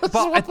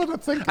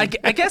 But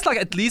I guess, like,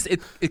 at least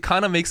it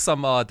kind of makes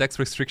some dex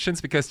restrictions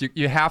because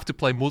you have to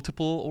play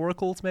multiple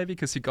oracles, maybe,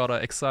 because you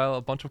gotta exile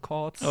a bunch of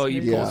cards. Oh,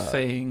 you poor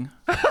thing.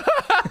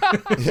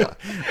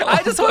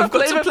 I just want to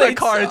play with my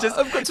card.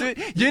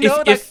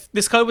 If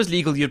this card was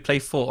legal, you'd play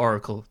 4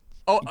 oracle.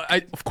 Oh,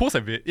 of course I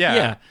would.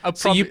 Yeah.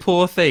 So you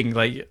poor thing,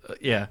 like,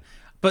 yeah.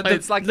 But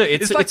It's like- look,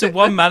 it's it's like a the-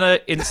 1 mana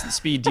instant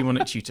speed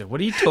demonic tutor. What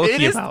are you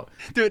talking about?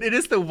 Dude, it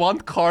is the one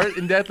card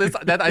in that list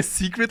that I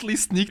secretly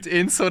sneaked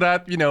in so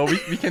that, you know,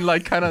 we can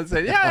like kind of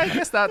say, yeah, I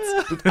guess that's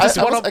just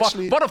I one, was of,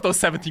 actually- one of those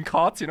 17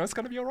 cards, you know, it's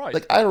going to be all right.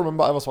 Like, I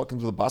remember I was walking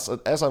to the bus, and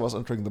as I was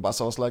entering the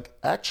bus, I was like,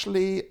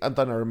 actually, and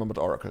then I remembered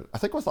Oracle. I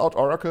think without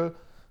Oracle,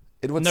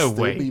 it would No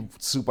still way. be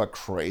super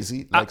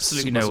crazy. Like,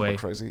 Absolutely super, no super way.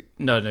 crazy.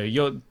 No,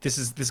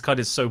 this card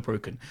is so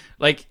broken.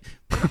 Like,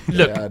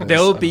 look, Yeah, it is,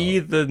 there'll I be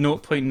the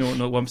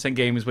 0.001%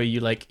 games where you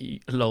like,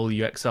 lol,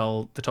 you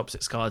exile the top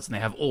 6 cards and they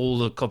have all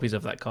the copies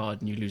of that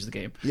card and you lose the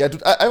game. Yeah,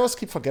 dude, I always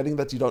keep forgetting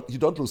that you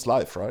don't lose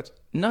life, right?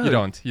 No, You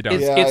don't. It's, Yeah,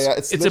 it's,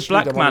 it's it's a literally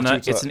black demonic mana.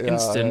 tutor. It's an Yeah,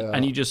 instant, yeah.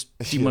 and you just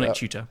demonic Yeah.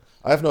 tutor.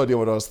 I have no idea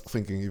what I was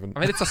thinking even.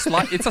 I mean, it's a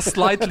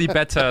slightly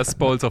better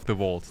Spoils of the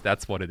Vault.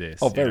 That's what it is.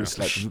 Oh, you very know?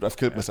 slightly. Dude, I've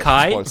killed myself.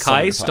 Kai, with spoils so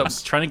many stop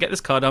times. trying to get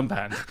this card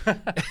unbanned.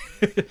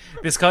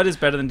 This card is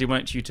better than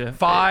demonic tutor.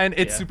 Fine,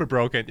 it's Yeah. super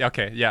broken. Yeah,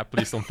 okay, yeah,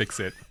 please don't fix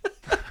it.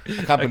 I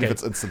can't believe Okay.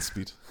 it's instant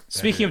speed.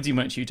 Speaking of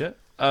demonic tutor,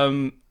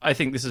 I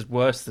think this is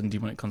worse than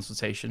demonic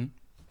consultation,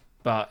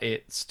 but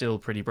it's still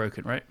pretty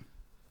broken, right?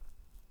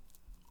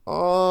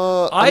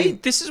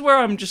 This is where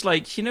I'm just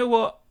like, you know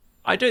what?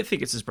 I don't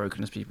think it's as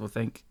broken as people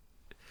think.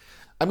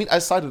 I mean, I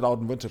side it out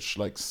in Vintage,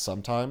 like,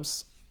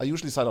 sometimes. I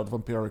usually side out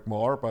Vampiric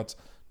more, but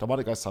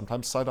Demonic I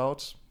sometimes side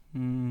out.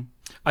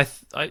 I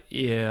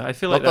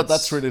feel like Not that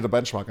that's really the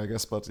benchmark, I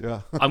guess, but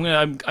yeah.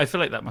 I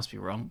feel like that must be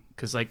wrong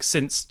because like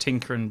since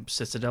Tinker and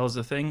Citadel is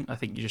a thing, I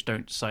think you just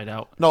don't side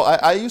out. No,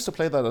 I used to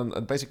play that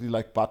in basically,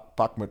 like,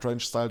 bug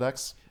mid-range style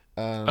decks.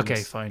 And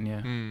Okay, fine,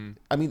 yeah.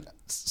 I mean,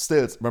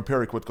 still,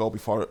 Vampiric would go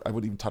before I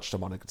would even touch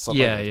Demonic. It's not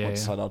Yeah, like I yeah, would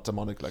yeah. side out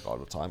Demonic, like, all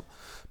the time.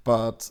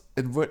 But,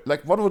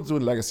 like, what would do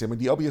in Legacy? I mean,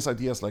 the obvious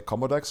idea is, like,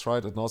 combo decks,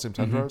 right? Ad nauseam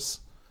tenders.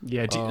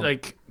 Yeah,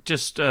 like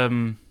just I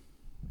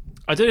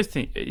don't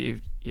think I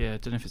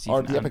don't know if it's even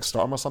Or the Epic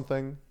Storm or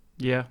something.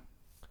 Yeah.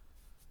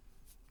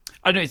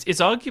 I know it's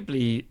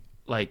arguably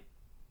like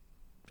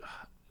the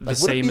Like, would it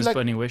same be as like-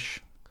 Burning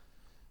Wish.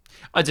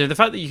 I don't know. The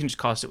fact that you can just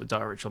cast it with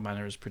Dire Ritual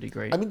Mana is pretty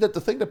great. I mean, the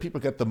thing that people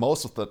get the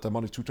most of the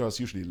Demonic Tutor is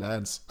usually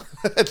lands.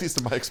 At least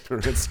in my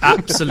experience.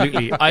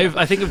 Absolutely.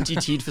 I think I've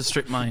DT'd for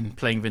Strip Mine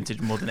playing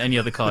Vintage more than any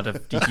other card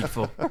I've DT'd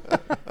for.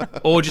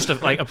 Or just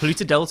like a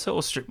Polluted Delta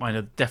or Strip Mine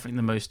are definitely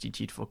the most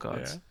DT'd for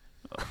cards.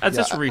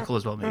 That's Recall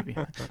as well, maybe.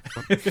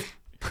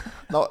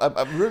 No,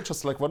 I'm really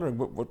just like wondering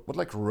what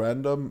like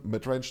random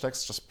mid-range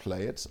decks just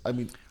play it. I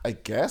mean, I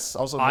guess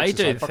also I makes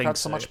the don't sidebar think cards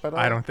so. much better.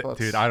 I don't think, but-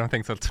 dude. I don't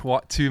think so.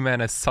 2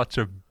 mana is such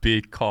a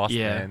big cost,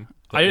 Yeah. man.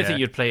 I don't Yeah. think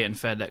you'd play it in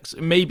fair decks.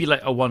 Maybe like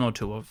a 1 or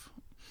 2 of.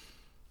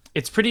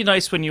 It's pretty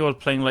nice when you're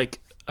playing like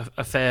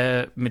a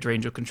fair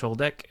mid-range or control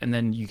deck, and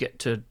then you get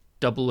to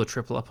double or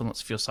triple up on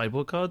lots of your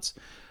sideboard cards.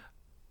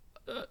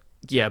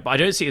 Yeah, but I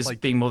don't see it as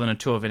Like- being more than a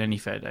 2 of in any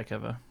fair deck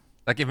ever.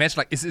 Like imagine,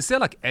 like is there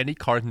like any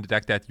card in the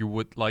deck that you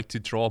would like to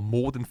draw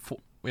more than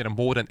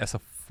more than as a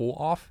 4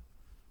 off,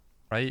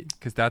 right?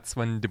 Because that's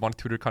when Demonic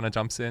Tutor kind of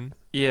jumps in.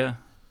 Yeah.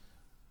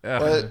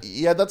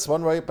 Yeah, that's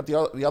one way, but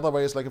the other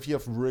way is like if you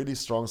have really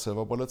strong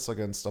silver bullets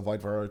against a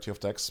wide variety of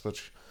decks,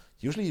 which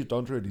usually you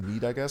don't really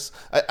need, I guess.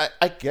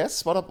 I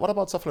guess, what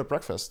about Cephalid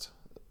Breakfast?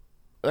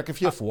 Like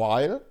if you have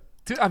Wile,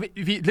 Dude, I mean,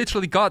 we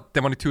literally got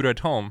Demonic Tutor at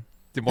home.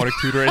 Demonic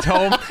Tutor at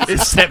home.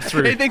 It's step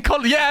through.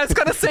 Yeah, it's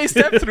gonna say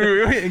step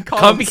through. In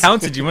Can't be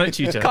counted, you want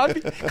to tutor.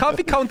 Can't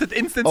be counted.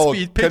 Instant oh,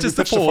 speed. can Pitches you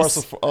the pitch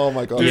force. Oh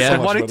my god, Dude, it's so much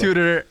Demonic better.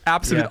 Tutor,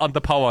 absolute Yeah. Dude,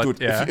 underpowered.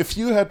 Yeah. if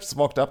you had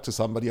walked up to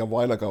somebody a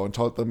while ago and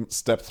told them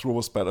step through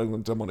was better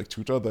than Demonic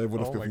Tutor, they would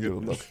have Oh my given you a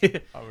goodness.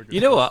 look.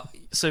 You know what?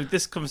 So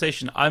this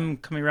conversation, I'm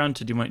coming around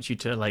to Demonic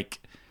Tutor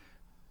like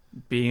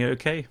being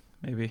okay,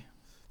 maybe.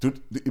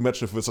 Dude,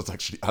 imagine if Wizards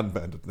actually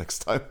unbanned it next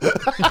time.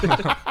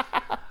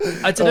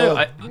 I don't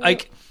know.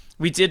 Like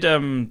we did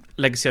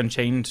Legacy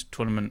Unchained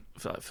tournament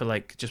for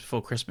like just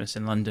before Christmas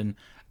in London,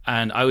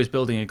 and I was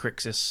building a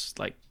Grixis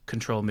like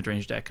control mid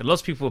range deck, and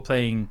lots of people were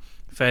playing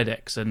fair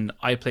decks, and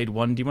I played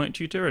one Demonic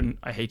Tutor, and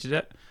I hated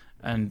it,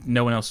 and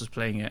no one else was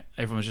playing it.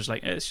 Everyone was just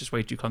like, it's just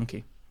way too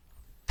clunky.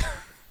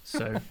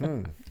 So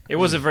it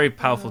was a very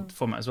powerful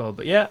format as well.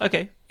 But yeah,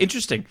 okay,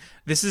 interesting.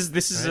 This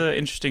is an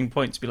interesting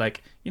point to be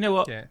like, you know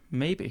what? Yeah.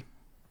 Maybe.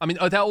 I mean,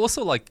 there are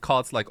also like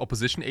cards like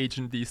Opposition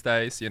Agent these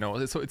days, you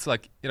know. So it's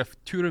like, you know,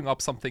 tutoring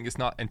up something is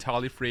not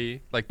entirely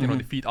free. Like, you know,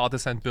 defeat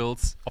artisan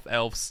builds of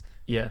elves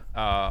Yeah.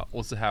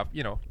 also have,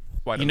 you know,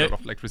 quite a You know- lot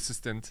of like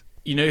resistant.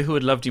 You know who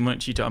would love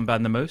Demonic Tutor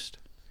unban the most?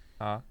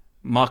 Uh,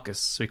 Marcus,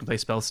 so he can play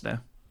Spell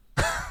Snare.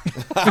 dude,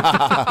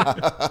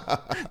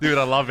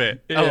 I love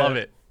it. I Yeah. love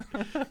it.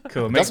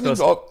 Cool. Make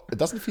Spell It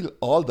doesn't feel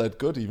all that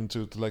good even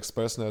to like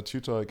Spell Snare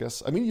Tutor, I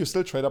guess. I mean, you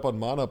still trade up on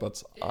mana,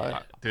 but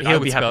Dude, He'll I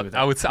would be happy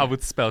spell, with I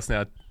would spell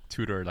snare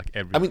tutor like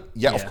every. I mean,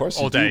 yeah, of Yeah. course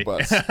All you day. do,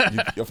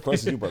 but of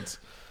course you do, but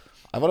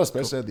I want to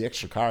Spell Snare the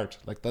extra card.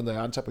 Like then they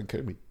untap and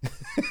kill me.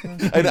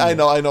 And I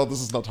know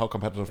this is not how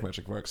competitive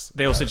Magic works.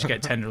 They also just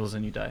get tendrils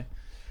and you die.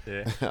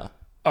 yeah. Yeah.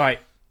 All right.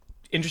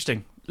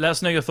 Interesting. Let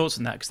us know your thoughts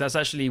on that, because that's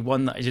actually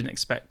one that I didn't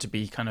expect to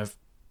be kind of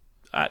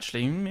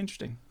actually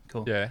interesting.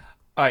 Cool. Yeah.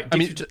 All right. I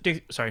mean,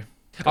 sorry.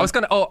 I was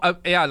gonna.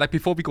 Yeah. Like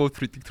before we go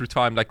through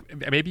time, like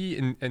maybe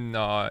in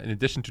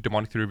addition to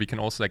demonic theory, we can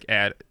also like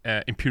add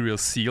Imperial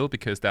Seal,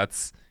 because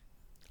that's.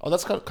 Oh,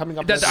 that's coming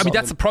up.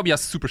 That's probably a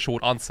super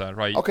short answer,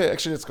 right? Okay,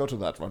 actually, let's go to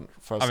that one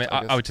first. I mean,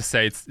 I would just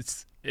say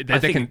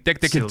they can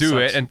do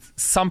it, and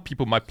some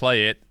people might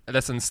play it.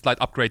 That's a slight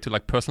upgrade to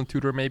like Personal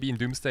Tutor maybe in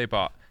Doomsday,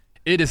 but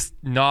it is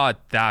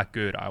not that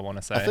good, I want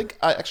to say. I think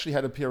I actually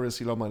had Imperial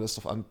Seal on my list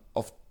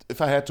of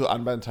if I had to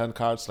unban 10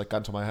 cards, like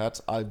gun to my head,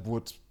 I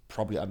would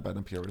probably unban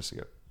Imperial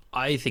Seal.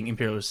 I think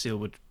Imperial Seal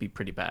would be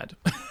pretty bad.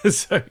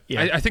 So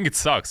yeah, I think it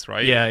sucks,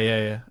 right?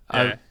 Yeah.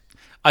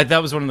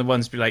 That was one of the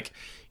ones to be like,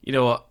 you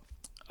know what?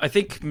 I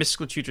think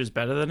Mystical Tutor is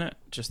better than it.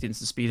 Just the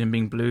instant speed and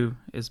being blue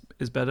is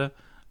better.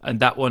 And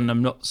that one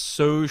I'm not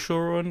so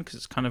sure on, because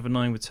it's kind of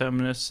annoying with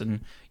Terminus,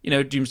 and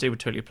Doomsday would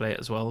totally play it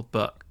as well.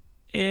 But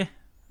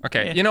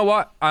Okay, you know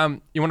what?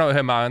 You want to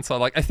hear my answer?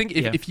 Like, I think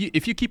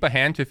if you keep a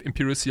hand with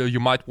Imperial Seal, you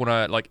might want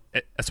to like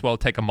as well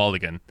take a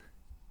mulligan.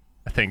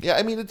 I think. Yeah,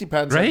 I mean it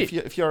depends. Right?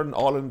 Like, if you're an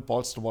all-in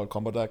balls-to-wall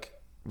combo deck,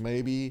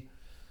 maybe.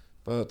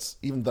 But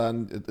even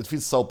then, it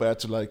feels so bad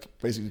to like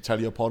basically tell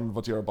your opponent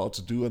what you're about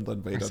to do and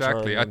then wait.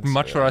 Exactly. I'd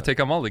much rather take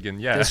a mulligan.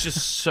 Yeah. There's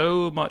just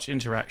so much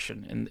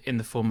interaction in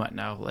the format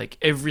now. Like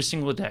every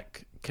single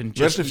deck can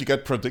just. Especially if you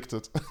get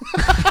predicted.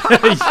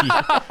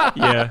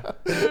 Yeah.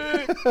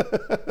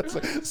 It's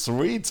like,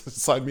 sweet,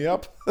 sign me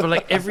up. But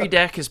like every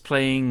deck is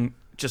playing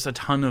just a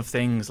ton of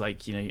things.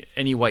 Like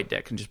any white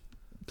deck can just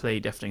play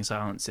Deafening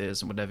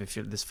Silences and whatever. If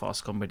you're this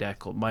fast combo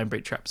deck, or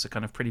Mindbreak Traps are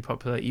kind of pretty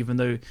popular, even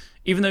though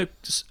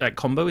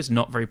combo is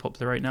not very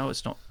popular right now.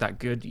 It's not that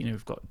good.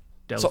 We've got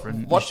Delver So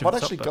and what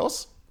actually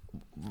goes?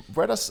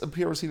 Where does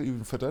Imperial Seal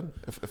even fit in?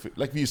 If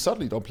like we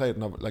certainly don't play it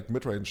in a like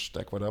mid-range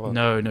deck, whatever.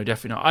 No,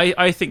 definitely not.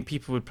 I think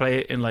people would play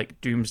it in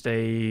like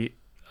Doomsday,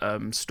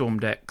 Storm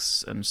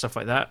decks and stuff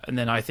like that, and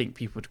then I think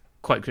people would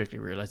quite quickly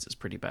realize it's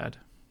pretty bad.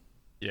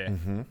 Yeah,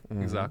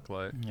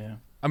 exactly. Yeah.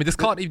 I mean, this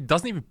card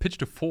doesn't even pitch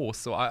to force,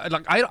 so I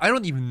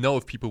don't even know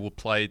if people will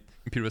play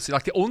Imperial Seal.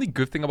 Like the only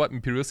good thing about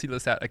Imperial Seal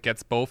is that it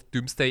gets both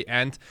Doomsday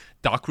and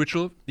Dark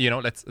Ritual.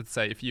 Let's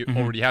say if you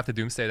already have the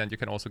Doomsday, then you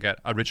can also get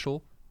a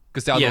Ritual,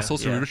 because there are no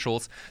sorcery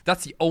rituals.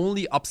 That's the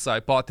only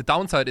upside. But the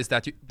downside is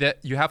that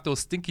you have those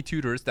stinky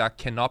tutors that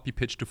cannot be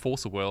pitched to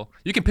Force of Will.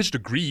 You can pitch to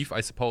Grief,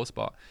 I suppose,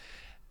 but.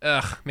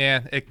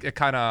 Man, it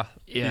kind of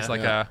is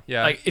like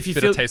like if you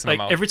bit feel of taste in the like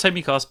mouth. every time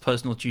you cast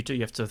Personal Tutor,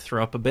 you have to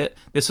throw up a bit.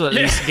 This will at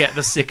least get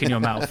the sick in your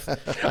mouth.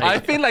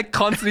 I've been like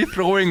constantly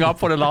throwing up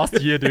for the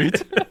last year,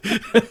 dude.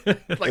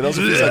 It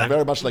also feels like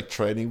very much like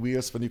training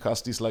wheels when you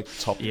cast these like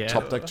top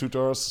deck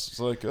tutors. It's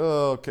like,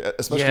 oh, okay,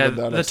 especially when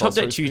they're the like top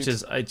deck sorcery tutors.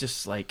 speed. I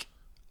just like.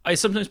 I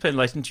sometimes play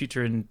Enlightened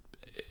Tutor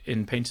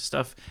in Painter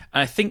stuff,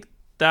 and I think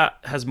that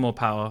has more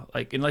power.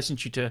 Like Enlightened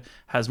Tutor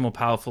has more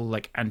powerful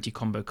like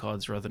anti-combo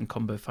cards rather than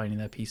combo finding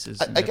their pieces.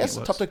 I guess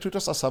the top deck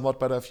tutors are somewhat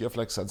better if you have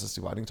like Senses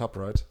Dividing Top,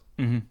 right?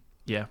 Mm-hmm.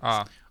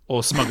 Yeah.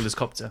 Or Smuggler's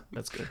Copter.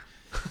 That's good.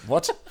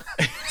 What?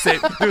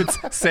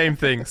 Same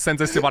thing.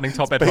 Senses Dividing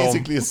Top at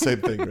Basically home. the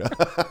same thing. Yeah.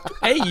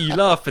 Hey, you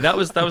laugh, but that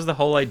was the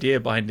whole idea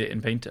behind it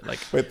in Painter. Like,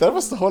 Wait, that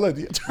was the whole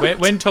idea.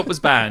 when Top was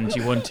banned,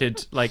 you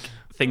wanted like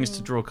things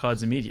to draw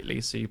cards immediately,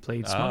 so you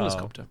played Smuggler's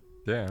Copter.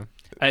 Yeah.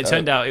 And it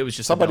turned out it was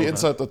just somebody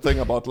insert the thing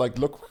about like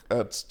look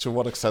at to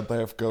what extent they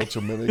have go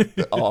to mimic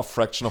our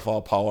fraction of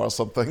our power or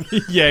something.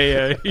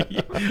 yeah.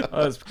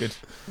 Oh, that's good.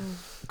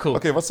 Cool.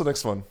 Okay, what's the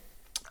next one?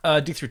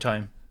 Dig Through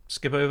Time.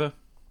 Skip over.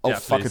 Oh Yeah,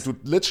 fuck please.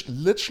 it, dude!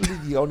 Literally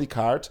the only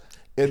card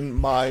in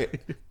my,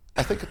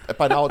 I think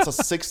by now it's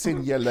a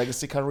 16-year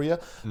legacy career.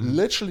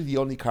 Literally the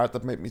only card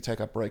that made me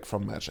take a break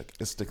from Magic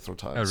is Dig Through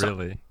Time. Oh,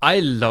 really? I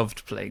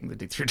loved playing the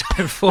Dig Through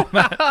Time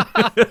format.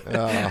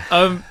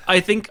 I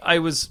think I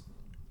was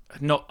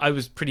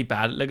pretty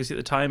bad at Legacy at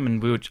the time,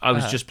 and I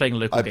was just playing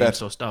local game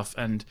store stuff,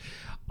 and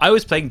I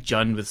was playing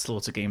Jund with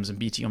Slaughter Games and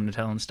beating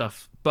Omnitel and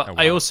stuff. But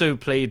I also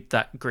played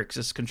that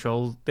Grixis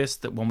Control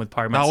that one with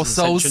Pyromancer's That was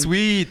so Ascension.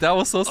 sweet. You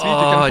can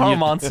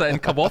Pyromancer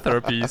and Cabal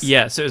therapies.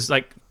 Yeah, so it was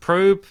like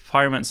Probe,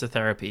 Pyromancer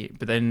Therapy,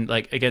 but then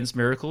like against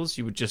Miracles,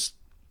 you just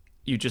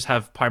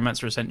have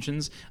Pyromancer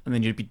Ascensions, and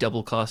then you'd be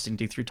double casting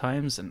Dig Through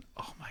Times, and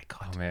oh my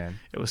god, Oh man,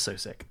 it was so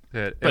sick.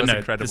 it But was no,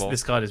 incredible.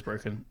 this card is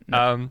broken.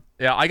 No.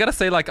 Yeah, I gotta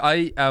say, like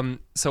I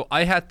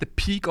had the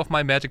peak of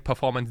my Magic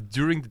performance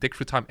during the Dig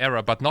Through Time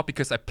era, but not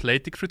because I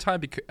played Dig Through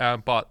Time,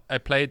 but I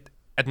played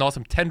Ad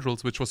Nauseam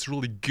Tendrils, which was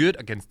really good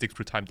against Dig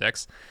Through Time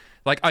decks.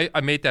 Like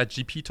I made that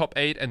GP top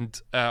 8,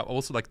 and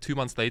also like 2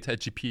 months later at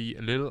GP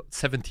a little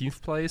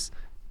 17th place,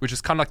 which is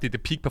kind of like the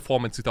peak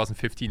performance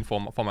 2015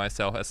 for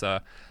myself as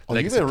a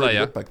legacy you were really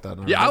player. good back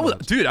then. Yeah, it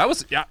was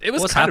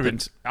What's kind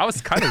happened? I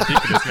was kind of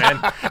ridiculous,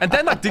 man. And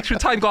then like Dig Through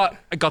Time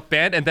got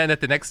banned, and then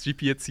at the next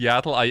GP at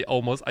Seattle, I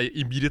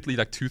immediately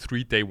like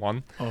 2-3 day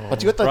one.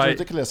 But you had that Right.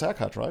 ridiculous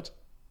haircut, right?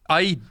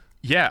 I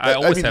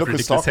always have look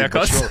who's ridiculous talking,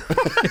 but haircuts.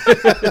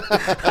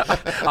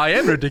 sure. I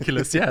am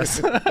ridiculous, yes.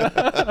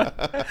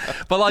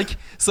 But like,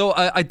 so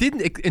I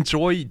didn't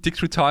enjoy Dig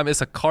Through Time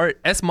as a card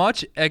as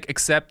much,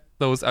 except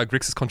those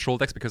Grixis control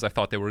decks, because I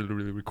thought they were really,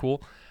 really, really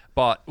cool.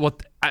 But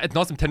what Ad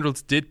Nauseam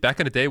Tendrils did back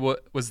in the day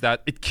was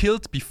that it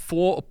killed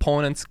before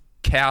opponents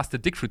cast the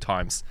dig through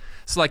times.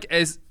 So like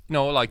as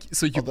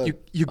so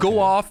you go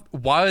off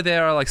while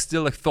they're like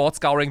still like thought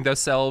scouring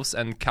themselves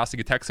and casting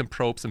attacks and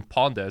probes and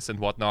ponders and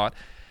whatnot.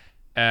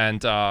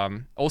 And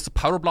also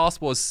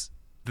Pyroblast was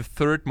the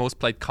third most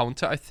played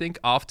counter, I think,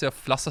 after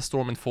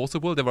Flusterstorm and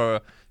Forcible. There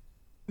were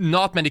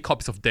not many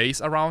copies of Daze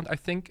around, I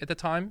think, at the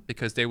time,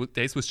 because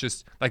Daze was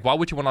just like, why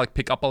would you want to like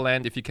pick up a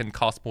land if you can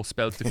cast more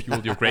spells to fuel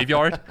your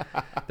graveyard?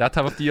 That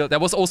type of deal. There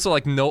was also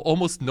like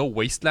almost no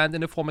wasteland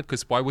in the format,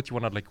 because why would you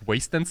want to like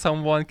wasteland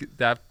someone?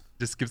 That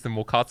just gives them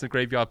more cards in the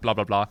graveyard, blah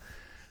blah blah.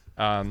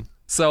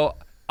 So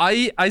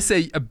I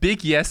say a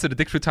big yes to the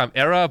Dig Through Time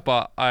era,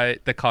 but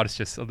the card is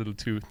just a little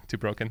too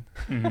broken.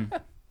 Mm-hmm.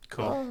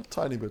 Cool.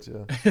 Tiny bit,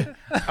 yeah.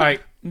 All right,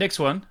 next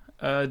one,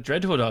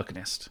 Dreadhorde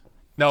Arcanist.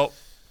 No.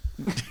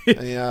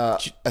 Yeah,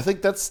 I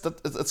think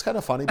it's kind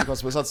of funny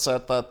because Wizards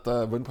said that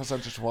the win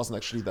percentage wasn't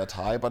actually that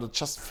high, but it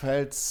just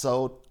felt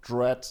so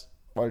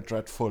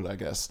dreadful, I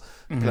guess,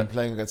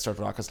 playing against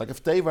Dreadhorde Arcanist. Like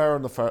if they were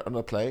on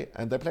the play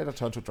and they played a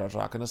turn to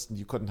Dreadhorde Arcanist and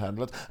you couldn't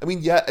handle it. I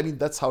mean,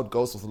 that's how it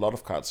goes with a lot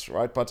of cards,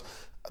 right? But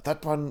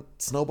that one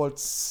snowballed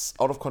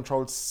out of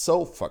control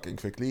so fucking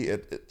quickly.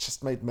 It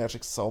just made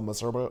Magic so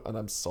miserable, and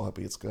I'm so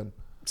happy it's gone.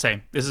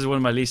 Same. This is one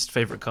of my least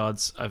favorite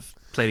cards I've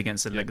played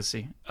against in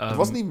Legacy. It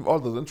wasn't even all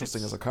that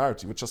interesting as a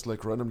card. You would just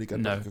like randomly get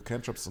your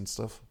cantrips and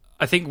stuff.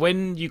 I think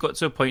when you got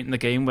to a point in the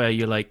game where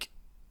you're like,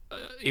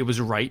 it was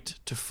right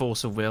to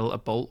force a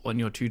bolt on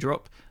your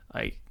 2-drop,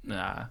 like,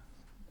 nah,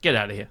 get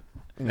out of here.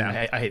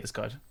 Nah. I hate this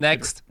card.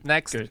 Next.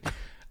 Good.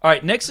 All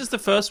right, next is the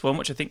first one,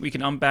 which I think we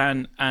can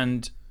unban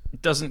and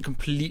doesn't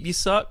completely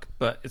suck,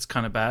 but it's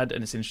kind of bad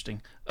and it's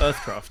interesting.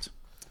 Earthcraft.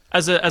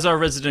 As our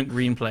resident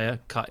green player,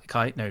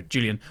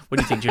 Julian. What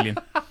do you think, Julian?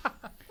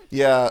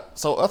 Yeah,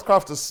 so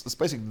Earthcraft is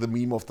basically the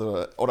meme of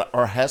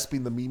or has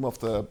been the meme of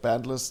the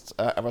banned list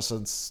ever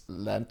since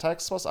land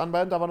tax was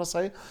unbanned, I want to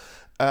say.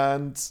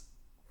 And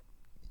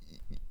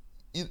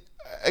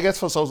I guess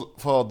for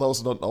those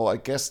who don't know, I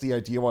guess the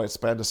idea why it's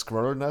banned is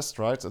Squirrel Nest,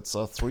 right? It's a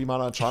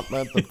 3-mana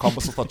enchantment that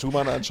combos with a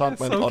 2-mana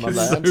enchantment on a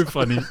land. It's so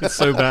funny. It's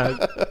so bad.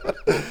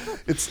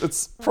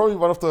 It's probably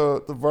one of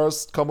the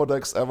worst combo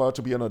decks ever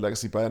to be on a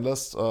Legacy ban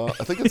list. I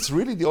think that's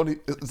really the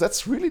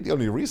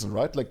only reason,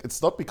 right? Like,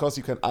 it's not because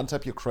you can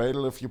untap your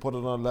Cradle if you put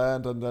it on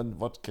land, and then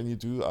what can you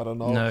do? I don't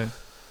know. No.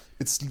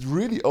 It's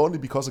really only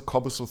because it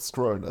combos with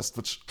Squirrel Nest,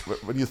 which,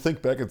 when you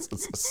think back, it's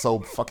so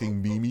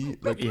fucking memey.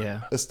 Like,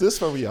 is this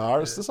where we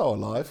are? Is this our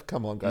life?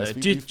 Come on, guys.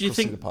 No. Do you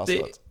think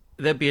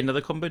there'd be another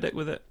combo deck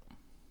with it?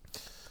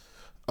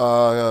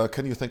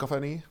 Can you think of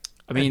any?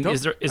 I mean,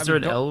 is there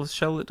an Elf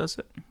shell that does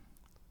it?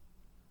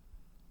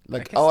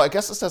 Like, I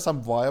guess is there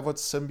some Wirewood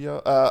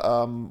symbiote,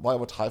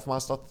 Wirewood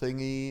Hivemaster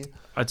thingy?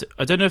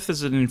 I don't know if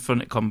there's an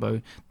Infinite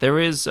combo. There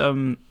is,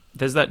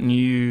 there's that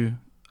new,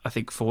 I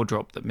think,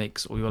 4-drop that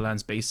makes all your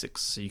lands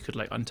basics, so you could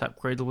like untap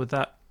Cradle with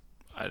that.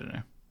 I don't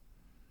know.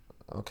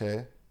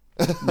 Okay.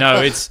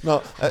 No, it's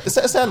no. Is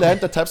there a land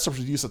that taps to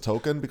produce a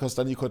token? Because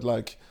then you could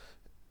like,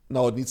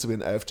 no, it needs to be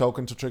an Elf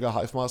token to trigger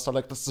Hivemaster.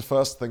 Like that's the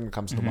first thing that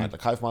comes to mind.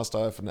 Like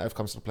Hivemaster, if an Elf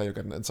comes to play, you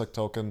get an Insect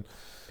token.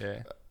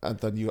 Yeah. And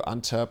then you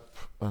untap.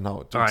 No.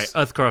 All right,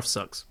 Earthcraft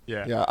sucks.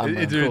 Yeah.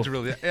 It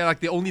really. Yeah, like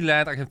the only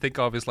land I can think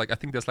of is like, I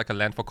think there's like a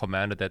land for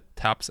Commander that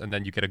taps and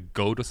then you get a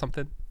goat or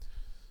something.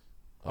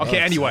 Okay,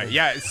 anyway,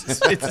 yeah, it's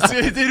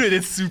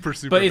super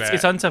but bad.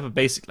 it's untap a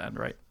basic land,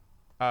 right?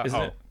 Isn't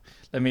it?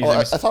 Let me.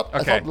 I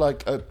thought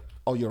like.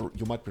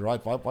 You might be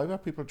right. Why were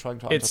people trying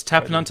to? It's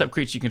tap an untap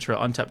creature you control,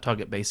 untap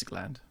target basic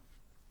land.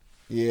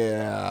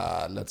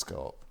 Yeah, let's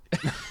go.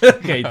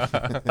 Okay,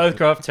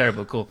 Earthcraft,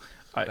 terrible, cool.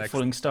 All right,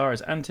 Falling Star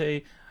is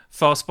anti.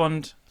 Fast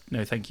Bond,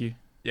 no, thank you.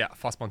 Yeah,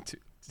 Fast Bond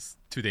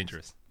too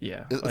dangerous.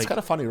 Yeah, it's kind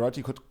of funny, right?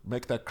 You could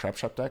make that Crab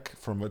Shop deck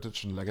from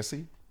Vintage and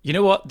Legacy. You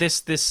know what?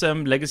 This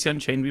Legacy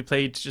Unchained we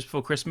played just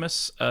before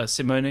Christmas.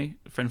 Simone,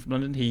 a friend from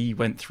London, he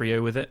went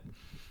 3-0 with it.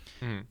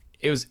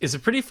 It's a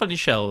pretty funny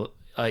shell.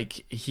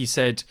 Like he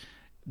said,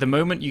 the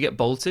moment you get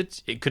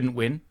bolted, it couldn't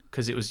win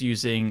because it was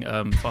using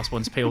Fast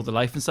Ones to pay all the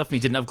life and stuff. And he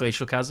didn't have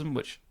Glacial Chasm,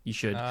 which you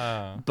should.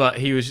 But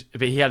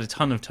he had a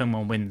ton of turn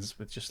 1 wins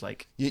with just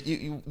like.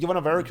 You want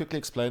to very quickly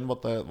explain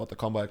what the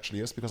combo actually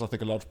is, because I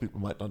think a lot of people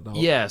might not know.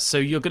 Yeah, so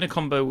you're going to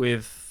combo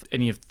with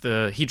any of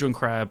the Hedron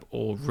Crab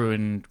or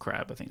Ruined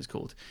Crab, I think it's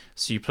called.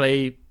 So you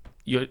play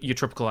your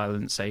Tropical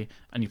Island, say,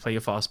 and you play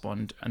your Fast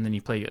Bond, and then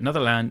you play another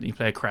land and you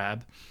play a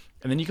Crab,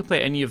 and then you can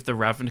play any of the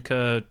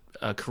Ravnica,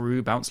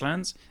 Karoo bounce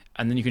lands,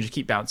 and then you can just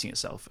keep bouncing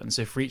itself. And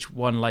so for each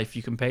 1 life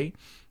you can pay,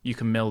 you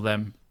can mill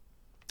them.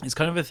 It's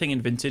kind of a thing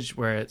in Vintage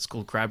where it's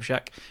called Crab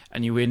Shack,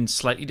 and you win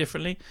slightly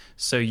differently.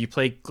 So you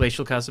play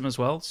Glacial Chasm as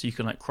well, so you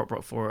can like crop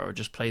rot for it or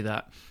just play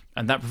that,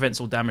 and that prevents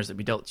all damage that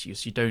we dealt to you.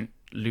 So you don't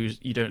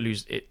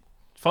lose it.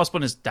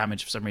 Fastbond is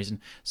damage for some reason,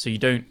 so you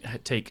don't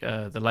take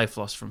the life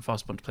loss from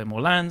Fastbond to play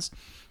more lands.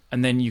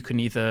 And then you can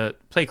either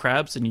play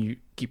Crabs and you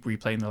keep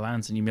replaying the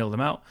lands and you mill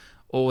them out,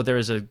 or there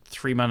is a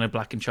 3-mana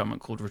black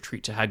enchantment called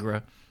Retreat to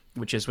Hagra,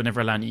 which is whenever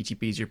a land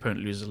ETBs, your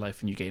opponent loses a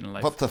life and you gain a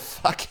life. What the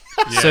fuck?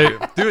 So,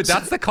 dude,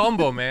 that's the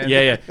combo, man.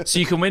 yeah. So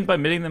you can win by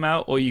milling them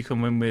out, or you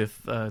can win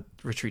with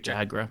retreat to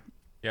aggro.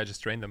 Yeah,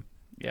 just drain them.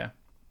 Yeah.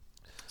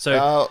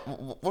 So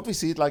what we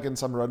see it like in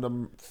some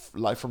random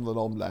life from the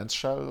gnome land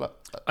shell.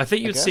 I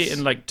think you'd see it guess?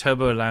 in like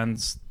Turbo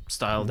Lands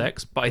style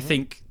decks, but I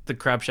think the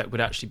Crab Shack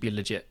would actually be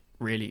legit,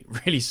 really,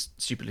 really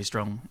stupidly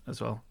strong as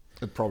well.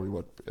 It probably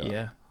would.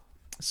 Yeah.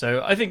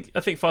 So I think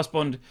Fast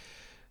Bond,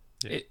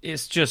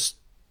 it's just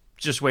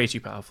way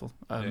too powerful.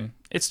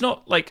 It's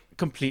not like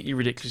completely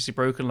ridiculously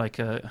broken like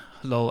a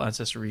LOL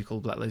Ancestor Recall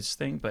Black Lotus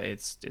thing, but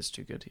it's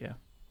too good. Yeah.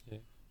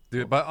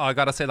 Dude, but I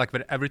gotta say, like,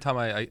 every time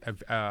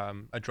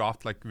I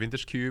draft like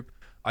Vintage Cube,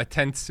 I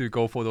tend to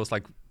go for those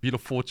like Wheel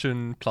of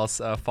Fortune plus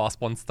Fast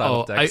Bond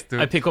style of decks.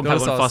 I pick on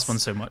Fast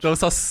Bond so much.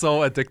 Those are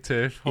so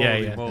addictive.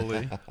 Holy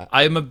moly!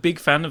 I am a big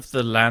fan of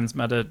the lands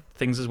matter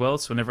things as well.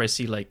 So whenever I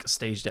see like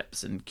stage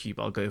depths in Cube,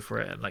 I'll go for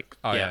it. Like,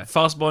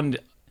 Fast Bond,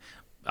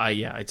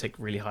 I take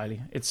really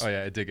highly. It's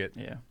I dig it.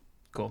 Yeah,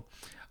 cool.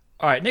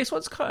 All right, next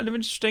one's kind of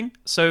interesting.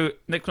 So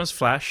next one's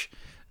Flash.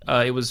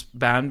 It was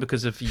banned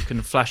because of you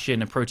can flash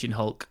in a Protein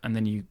Hulk and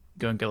then you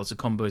go and get lots of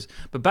combos.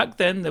 But back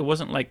then there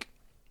wasn't like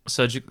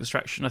surgical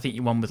extraction. I think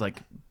you won with like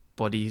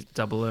body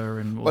doubler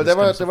and all there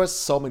were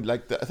so many.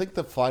 Like I think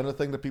the final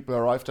thing that people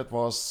arrived at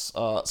was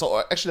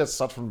so actually let's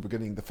start from the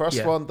beginning. The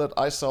first one that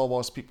I saw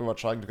was people were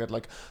trying to get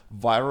like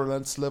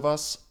virulent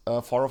slivers,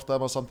 4 of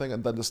them or something,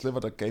 and then the sliver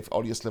that gave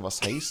all your slivers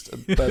haste,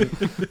 and then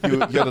you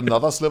had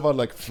another sliver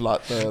like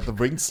the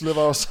winged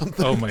sliver or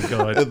something. Oh my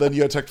god! And then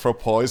you attacked for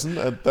poison,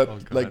 and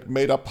that like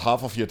made up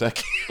half of your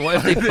deck.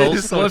 What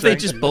if they they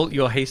just bolt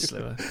your haste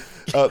sliver?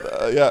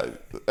 Yeah,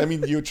 I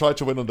mean, you tried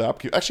to win on the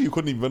upkeep. Actually, you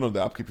couldn't even win on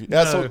the upkeep.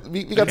 Yeah, so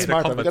we got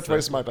smarter. We got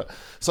very smarter.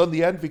 So in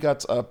the end, we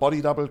got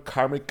Body Double,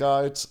 Karmic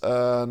Guide,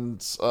 and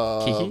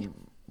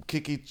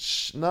Kiki.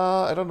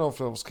 Nah, I don't know if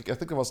it was Kiki. I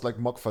think it was like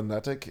Mock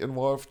Fanatic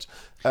involved,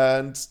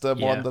 and the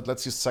one that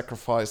lets you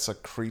sacrifice a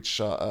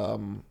creature.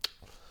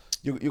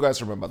 You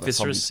guys remember that?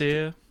 Viscerous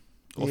Seer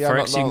or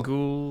Phyrexian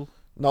Ghoul.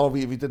 No,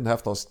 we didn't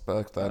have those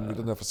back then. We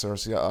didn't have a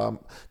series. Yeah,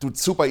 dude,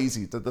 super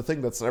easy. The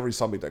thing that's in every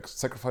zombie deck: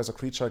 sacrifice a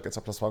creature, gets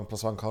a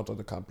 +1/+1 counter, and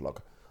it can't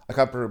block. I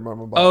can't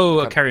remember.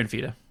 A Carrion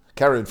Feeder.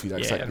 Carrion Feeder,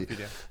 exactly.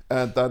 Yeah.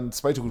 And then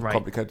it's way too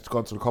complicated to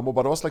go through the combo,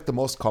 but it was like the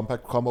most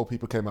compact combo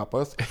people came up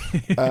with.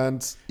 And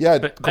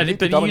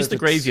but you used the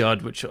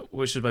graveyard, which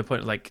is my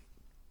point. Like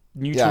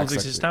neutrals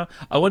exist now.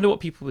 I wonder what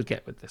people would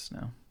get with this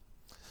now.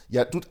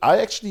 Yeah, dude, I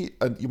actually,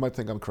 and you might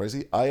think I'm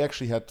crazy, I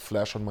actually had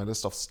Flash on my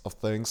list of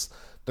things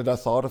that I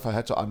thought if I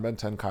had to unban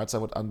 10 cards, I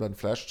would unban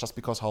Flash just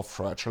because how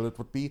fragile it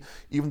would be.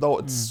 Even though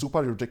it's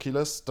super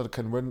ridiculous that it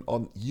can win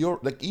on your,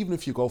 like, even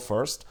if you go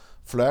first,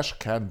 Flash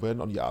can win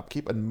on your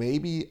upkeep. And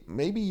maybe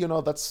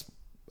that's,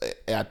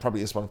 it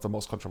probably is one of the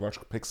most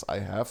controversial picks I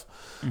have,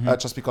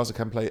 just because it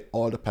can play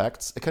all the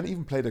pacts. It can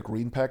even play the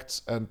green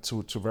pact, and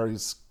to very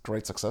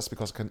great success,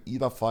 because it can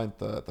either find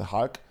the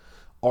Hulk,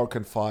 or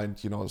can find,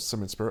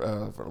 Simian Spirit,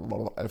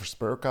 Elvish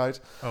Spirit Guide.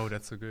 Oh,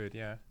 that's so good,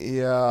 yeah.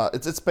 Yeah,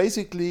 it's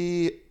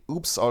basically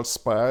oops all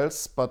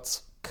spells,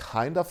 but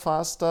kind of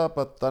faster.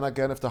 But then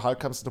again, if the Hulk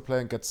comes into play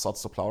and gets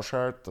Swords to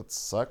Plowshare, that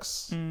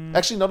sucks.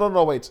 Actually,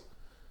 no, wait.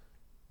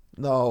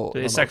 No.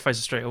 It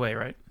sacrifices straight away,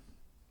 right?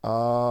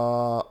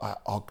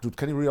 Dude,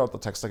 can you read out the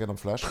text again on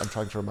Flash? I'm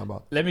trying to remember.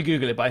 Let me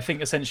Google it, but I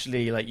think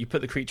essentially, like, you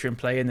put the creature in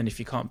play, and then if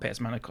you can't pay its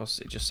mana cost,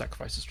 it just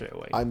sacrifices straight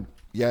away. I'm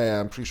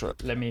pretty sure.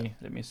 Let me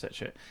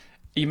search it.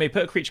 You may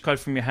put a creature card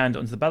from your hand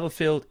onto the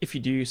battlefield. If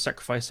you do,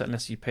 sacrifice it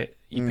unless you pay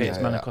its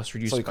mana cost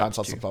reduced. So you can't to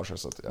Swords to Plowshare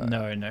it.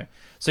 Yeah. No.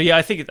 So yeah,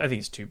 I think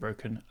it's too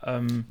broken.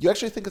 You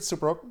actually think it's too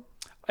broken?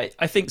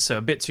 I think so,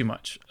 a bit too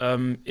much.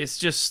 It's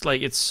just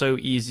like it's so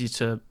easy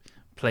to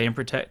play and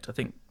protect. I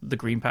think the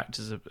Green Pact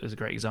is a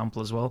great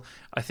example as well.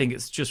 I think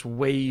it's just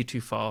way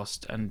too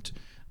fast, and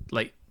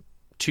like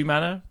 2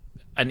 mana,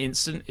 an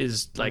instant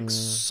is like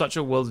such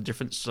a world of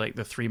difference to like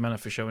the 3 mana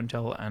for Show and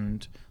Tell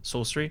and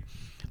Sorcery.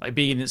 Like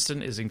being an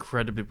instant is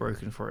incredibly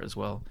broken for it as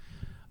well.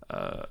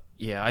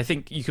 I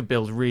think you could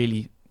build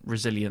really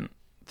resilient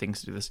things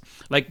to do this.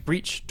 Like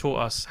Breach taught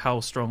us how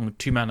strong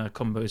 2 mana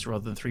combos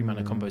rather than 3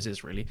 mana combos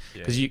is really,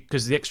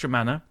 because the extra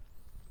mana,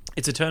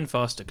 it's a turn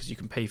faster because you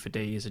can pay for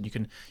days, and you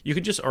can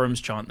just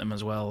Orum's Chant them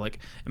as well. Like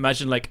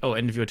imagine like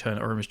end of your turn,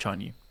 Orum's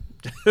Chant you.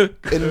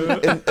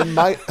 in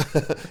my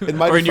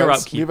or in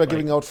defense, we were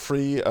giving out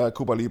free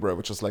Cuba Libre,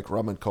 which is like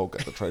rum and coke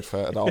at the trade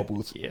fair at our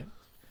booth. Yeah.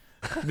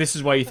 This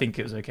is why you think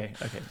it was okay.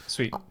 Okay,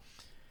 sweet.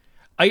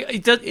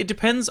 It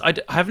depends. I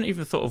haven't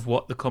even thought of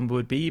what the combo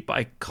would be, but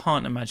I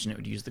can't imagine it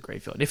would use the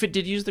graveyard. If it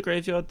did use the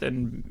graveyard,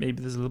 then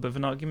maybe there's a little bit of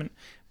an argument.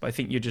 But I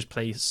think you just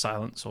play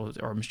Silence or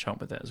Orum's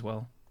Chant with it as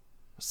well.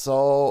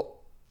 So,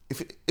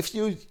 if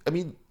you, I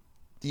mean,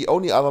 the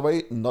only other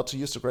way not to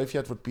use the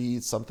graveyard would be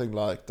something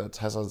like that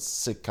has a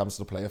sick comes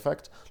to play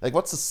effect. Like,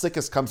 what's the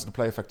sickest comes to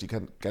play effect you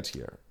can get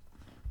here?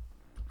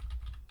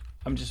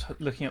 I'm just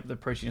looking up the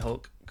Protein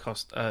Hulk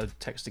cost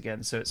text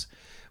again. So it's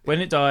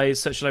when it dies,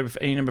 search the library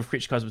for any number of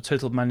creature cards with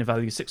total mana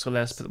value 6 or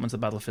less, put them onto the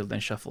battlefield, then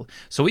shuffle.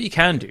 So what you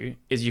can do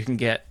is you can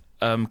get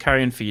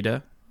Carrion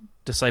Feeder,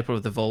 Disciple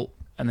of the Vault,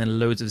 and then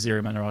loads of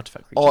 0 mana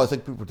artifact creatures. Oh, I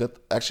think people did.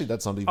 Actually,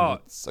 that's not even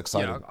that's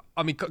exciting. Yeah,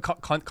 I mean,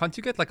 can't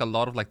you get like a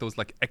lot of like those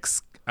like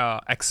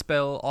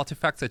expel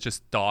artifacts that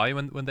just die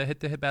when they hit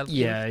the battlefield?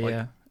 Yeah, like,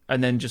 yeah.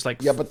 And then just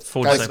like but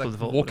full guys, cycle like the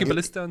vault. walking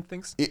ballista and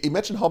things.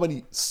 Imagine how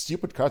many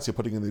stupid cards you're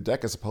putting in the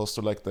deck as opposed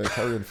to like the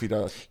carrion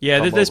feeder. Yeah,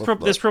 combo there's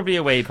with probably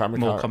a way Karmic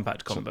more Heart.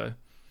 compact combo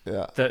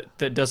Yeah.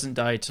 that doesn't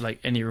die to like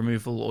any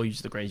removal or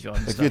use the graveyard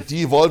and Like stuff. we're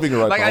de-evolving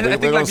right Like now. I We're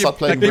think gonna like start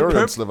playing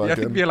Miriam Sliver I think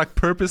again. we're like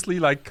purposely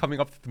like coming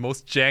up with the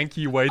most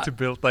janky way to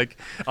build like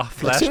a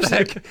flash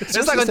seriously, deck. It's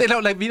like when they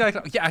don't like be like,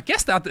 yeah, I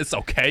guess that it's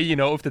okay, you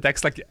know, if the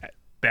deck's like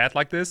bad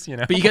like this, you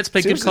know. But you get to play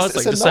good Seriously, cards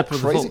like is there no Disciple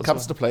of the crazy Vault as comes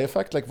well. to play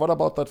effect? Like what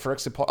about that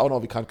Phyrexia Portal? Oh no,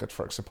 we can't get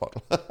Phyrexia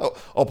Portal.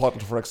 Or Portal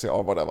to Phyrexia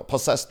or whatever.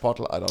 Possessed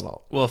Portal, I don't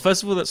know. Well,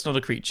 first of all, that's not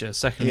a creature.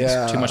 Secondly,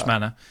 Yeah. it's too much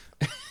mana.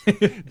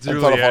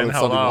 Julian,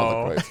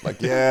 hello.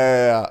 Like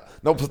yeah.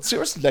 No, but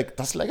seriously, like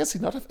does Legacy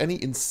not have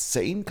any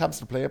insane comes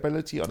to play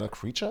ability on a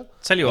creature?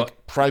 Tell you Like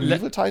what,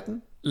 Primeval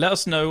Titan? let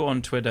us know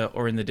on Twitter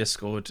or in the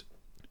Discord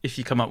if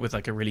you come up with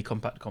like a really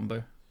compact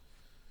combo.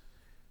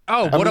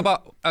 Oh, what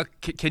about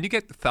can you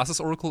get Thassa's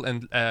Oracle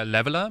and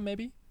Leveler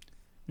maybe?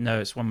 No,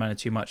 it's 1 mana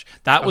too much.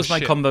 That was my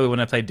shit. combo when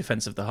I played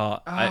Defense of the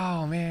Heart.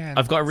 Oh man,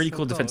 I've got a really so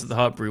cool Defense close. of the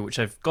Heart brew, which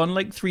I've gone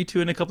like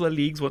 3-2 in a couple of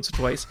leagues once or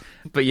twice.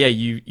 But yeah,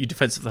 you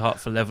Defense of the Heart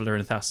for Leveler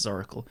and Thassa's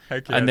Oracle.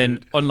 Heck yeah, and then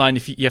dude. online,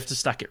 if you have to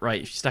stack it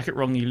right. If you stack it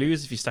wrong, you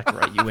lose. If you stack it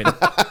right, you win.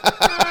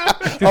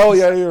 Oh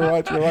yeah, you're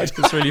right.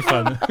 It's really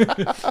fun.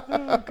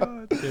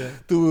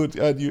 Dude,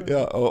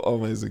 oh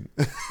amazing.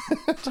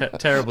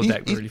 Terrible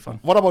deck, but really fun.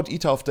 What about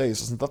Eater of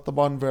Days? Isn't that the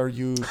one where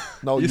you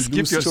skip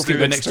lose your two of Skip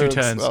your next two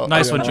turns.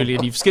 Nice one,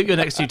 Julian. You've skipped your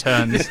next 2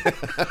 turns.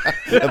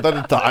 And then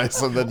it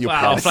dies, and then you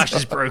Wow, press. Flash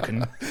is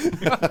broken.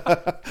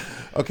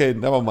 Okay,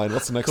 never mind.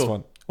 What's the next Cool.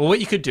 one? Well, what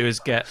you could do is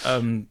get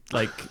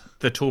like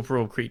the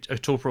torporal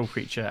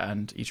creature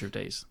and Eater of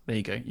Days. There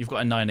you go. You've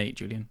got a 9/8,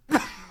 Julian.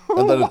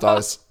 And then it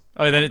dies.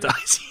 Oh, then it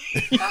dies.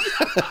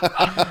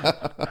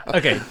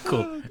 Okay,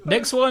 cool.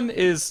 Next one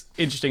is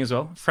interesting as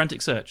well.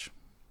 Frantic Search.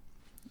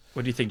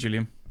 What do you think,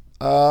 Julian?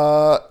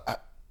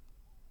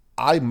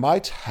 I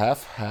might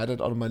have had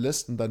it on my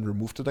list and then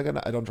removed it again.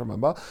 I don't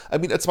remember. I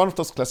mean, it's one of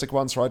those classic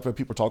ones, right, where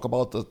people talk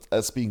about it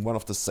as being one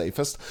of the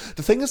safest.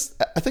 The thing is,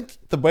 I think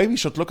the way we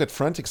should look at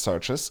Frantic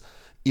Searches,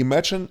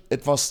 imagine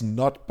it was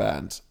not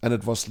banned and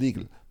it was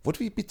legal. Would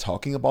we be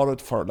talking about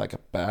it for like a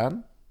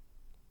ban?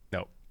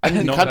 No, I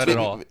mean, no, not at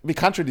all. we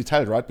can't really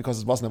tell, right?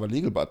 Because it was never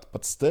legal, but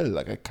still,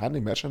 like, I can't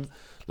imagine,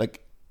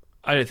 like,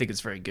 I don't think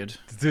it's very good.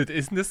 Dude,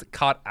 isn't this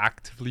card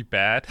actively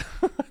bad?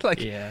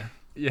 Like, Yeah.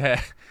 yeah.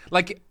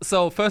 Like,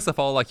 so first of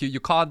all, like you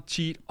can't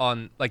cheat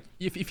on like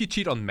if you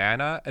cheat on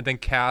mana and then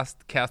cast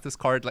this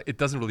card, like it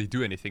doesn't really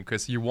do anything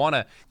because you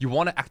wanna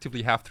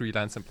actively have 3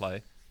 lands in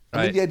play. I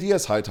mean, Right? the idea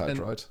is high tide,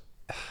 right?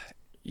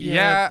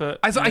 Yeah, but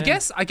I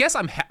guess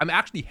I'm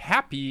actually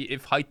happy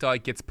if High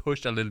Tide gets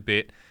pushed a little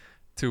bit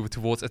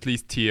towards at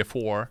least tier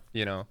 4.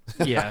 You know.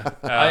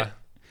 Yeah.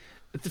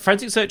 The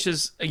Frantic Search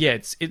is, yeah,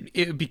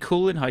 it would be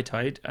cool in High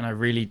Tide, and I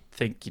really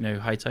think,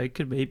 High Tide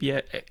could maybe,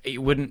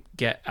 it wouldn't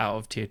get out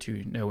of tier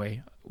 2, no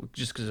way,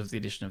 just because of the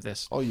addition of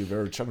this. Oh, you're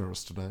very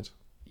generous tonight.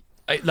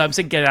 I'm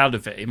saying get out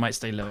of it, it might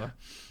stay lower.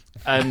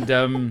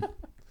 And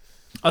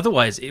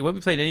otherwise, it won't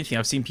be playing anything.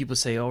 I've seen people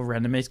say, oh,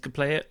 Randomates could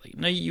play it. Like,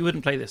 no, you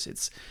wouldn't play this.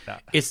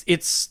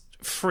 It's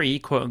free,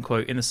 quote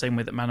unquote, in the same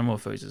way that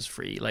Manamorphose is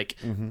free. Like,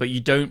 but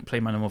you don't play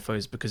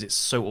Manamorphose because it's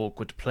so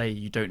awkward to play.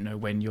 You don't know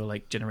when you're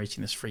like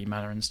generating this free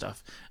mana and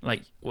stuff.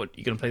 Like, what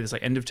you're gonna play this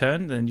like end of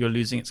turn, then you're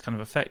losing its kind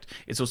of effect.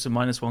 It's also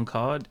 -1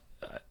 card,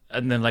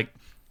 and then like,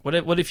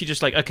 what if you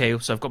just like, okay,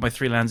 so I've got my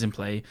 3 lands in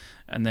play,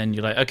 and then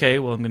you're like, okay,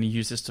 well I'm gonna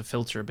use this to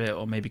filter a bit,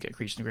 or maybe get a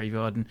creature in the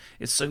graveyard, and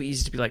it's so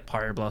easy to be like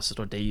Pyroblasted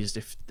or Dazed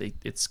if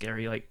it's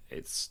scary. Like,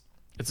 it's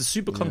a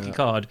super clunky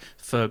card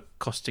for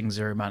costing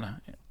 0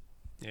 mana.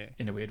 Yeah.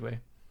 In a weird way.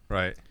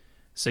 Right.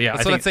 So yeah,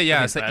 So let's say I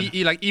think so it's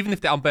bad. like even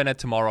if they unban it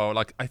tomorrow,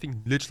 like I think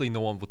literally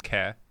no one would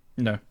care,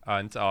 No,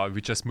 and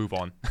we just move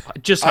on.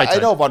 just High I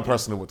Tide. know one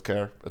person who would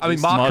care. at I mean,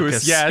 least. Marcus,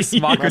 Marcus. yes,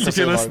 Marcus, if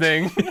you're Marcus,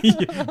 listening,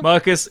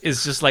 Marcus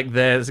is just like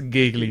there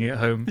giggling at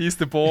home. he's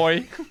the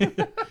boy.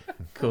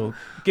 Cool.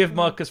 Give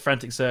Marcus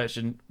Frantic Search,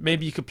 and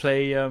maybe you could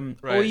play. Or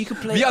Right. you could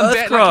play We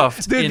unban,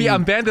 Earthcraft. dude, we in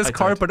unbanned this High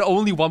card, Tide. but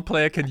only one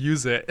player can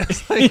use it.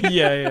 It's like,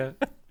 yeah.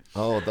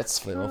 Oh, that's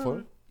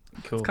flavorful.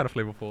 Cool. kind of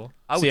flavorful.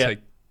 I So would yeah, take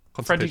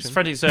Consultation.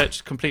 Frantic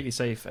Search completely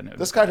safe. And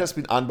This card has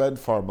been unbanned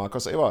for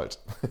Marcus Ewald.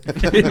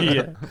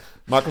 yeah.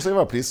 Marcus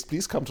Ewald,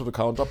 please come to the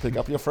counter, pick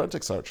up your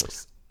Frantic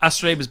Searches.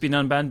 Astrolabe has been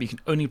unbanned, but you can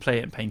only play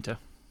it in Painter.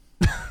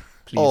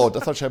 Please. Oh,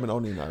 Death Touch Shaman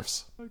only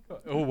knives.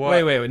 Oh,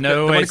 what? Wait,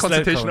 no, the wait, one slow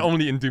consultation count.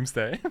 only in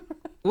Doomsday.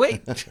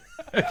 Wait.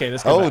 Okay,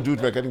 let's go Oh, back.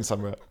 dude, we're getting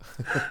somewhere.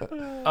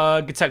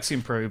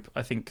 Gitaxian Probe.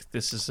 I think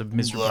this is a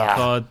miserable Blah.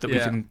 card that we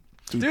Yeah. can.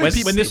 Dude, Dude, When,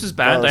 people- when this was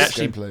banned, Worst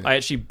I gameplay.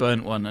 actually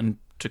burnt one and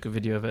took a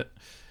video of it.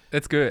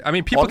 It's good. I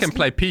mean, people Honestly- can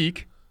play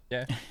Peak.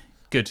 Yeah.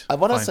 Good. I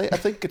want to fine. say, I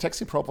think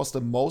Getaxi Prop was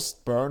the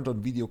most burned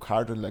on video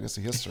card in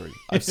Legacy history.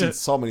 I've seen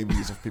so many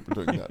videos of people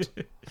doing that.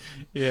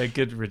 Yeah,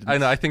 good riddance. I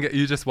know. I think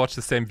you just watched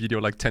the same video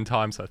like 10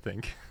 times. I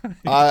think.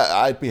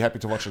 I'd be happy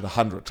to watch it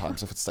 100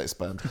 times if it stays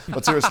banned.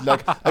 But seriously,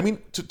 like, I mean,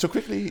 to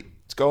quickly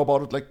go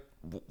about it, like,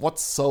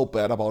 what's so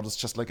bad about it is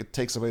just like it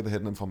takes away the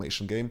hidden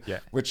information game,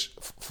 which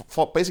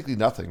for basically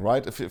nothing,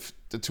 right? If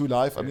the 2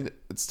 life, I mean,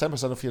 it's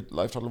 10% of your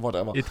life total,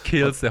 whatever. It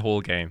kills the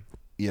whole game.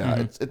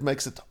 Yeah, it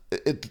makes it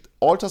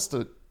alters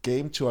the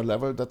game to a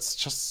level that's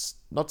just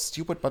not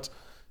stupid, but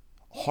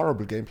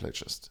horrible gameplay.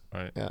 Just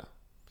yeah.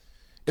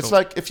 It's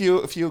like if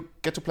you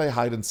get to play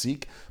hide and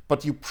seek,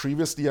 but you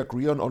previously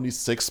agree on only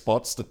 6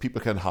 spots that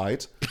people can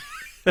hide.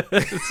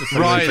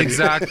 Right,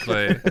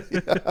 exactly.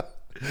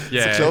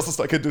 It's the closest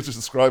I can do to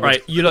describe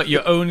right, it.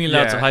 you're only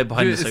allowed to hide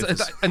behind the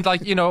sofas. And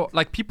like, you know,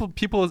 like people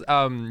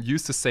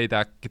used to say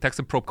that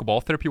Getaxi Probe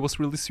Cabal Therapy was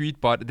really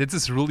sweet, but this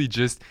is really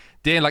just,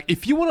 Dan, like,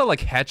 if you want to like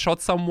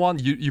headshot someone,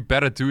 you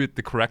better do it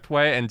the correct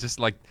way and just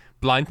like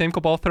blind name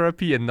Cabal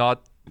Therapy and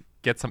not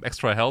get some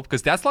extra help,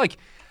 because that's like,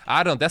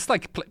 I don't know, that's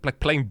like like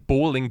playing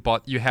bowling,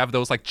 but you have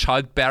those like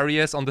child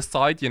barriers on the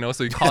side, you know,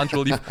 so you can't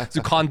really,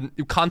 so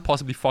you can't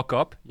possibly fuck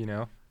up, you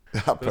know.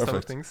 Yeah, those perfect. type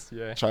of things.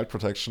 Yeah. Child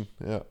protection.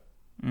 Yeah.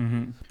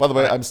 By the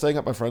way, I'm staying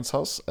at my friend's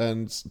house,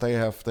 and they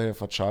have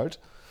a child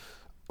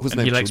whose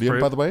name is Julian,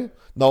 by the way.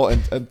 No,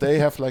 and they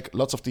have like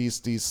lots of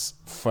these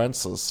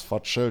Frances for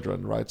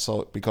children, right?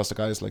 So because the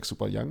guy is like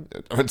super young,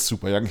 he's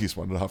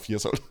 1.5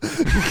 years old,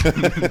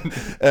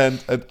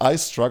 and I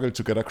struggle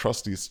to get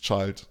across these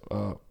child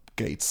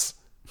gates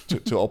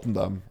to open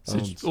them.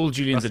 So all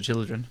Julians are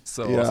children.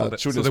 So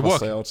Julians so they must work.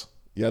 stay out.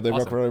 Yeah, they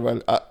work very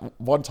well.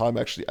 One time,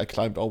 actually, I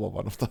climbed over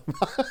one of them.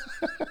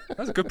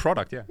 That's a good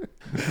product, yeah.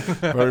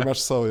 Very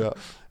much so, yeah.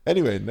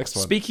 Anyway, next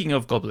one. Speaking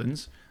of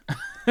goblins,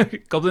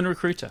 Goblin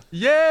Recruiter.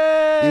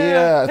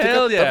 Yeah, I think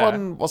Hell that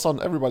one was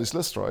on everybody's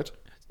list, right?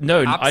 No,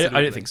 I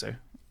Absolutely. don't think so.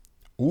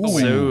 Ooh.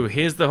 So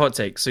here's the hot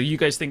take. So you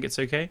guys think it's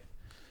okay?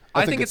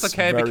 I think it's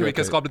okay very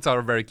because okay. goblins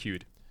are very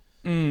cute.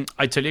 I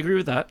totally agree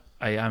with that.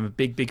 I am a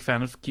big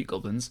fan of cute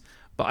goblins,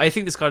 but I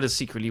think this card is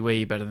secretly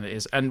way better than it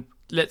is. And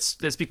let's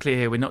be clear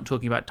here: we're not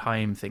talking about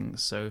time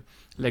things. So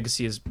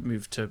Legacy has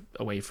moved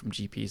away from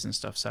GPs and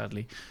stuff.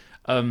 Sadly,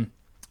 we're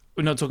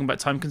not talking about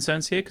time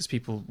concerns here because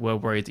people were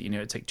worried that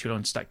it'd take too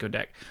long to stack your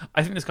deck.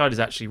 I think this card is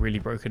actually really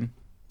broken.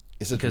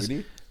 Is it because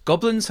really?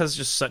 Goblins has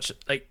just such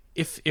like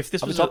if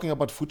this Are we was talking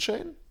about food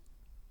chain?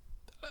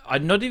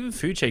 not even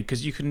food chain,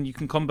 because you can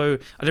combo.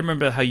 I don't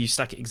remember how you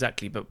stack it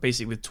exactly, but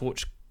basically with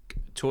Torch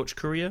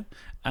Courier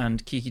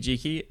and Kiki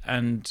Jiki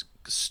and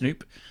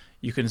Snoop,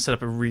 you can set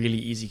up a really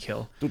easy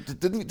kill.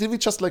 Did we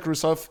just like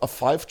resolve a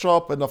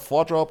 5-drop and a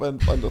 4-drop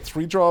and a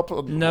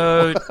 3-drop?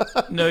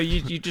 No,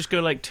 you just go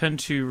like turn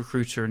 2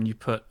 Recruiter and you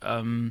put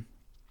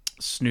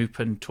Snoop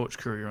and Torch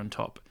Courier on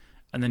top,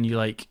 and then you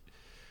like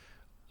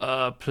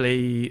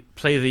play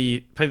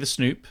the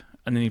Snoop,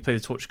 and then you play the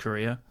Torch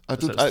Courier. I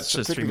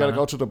quickly gotta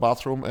go to the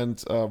bathroom,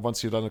 and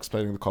once you're done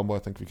explaining the combo, I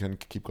think we can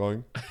keep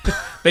going.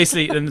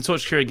 Basically, then the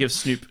Torch Courier gives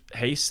Snoop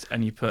haste,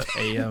 and you put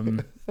a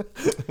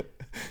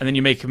and then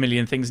you make a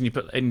million things,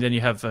 and then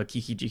you have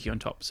Kiki Jiki on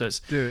top. So it's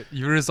Dude,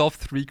 you resolve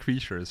 3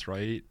 creatures,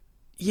 right?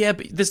 yeah,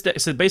 but this deck.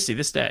 So basically,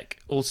 this deck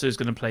also is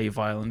going to play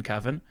Vial and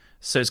Cavern,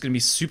 so it's going to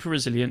be super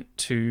resilient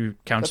to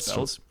counter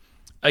spells.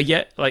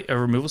 Yet, like a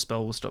removal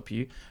spell will stop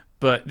you.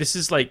 But this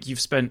is like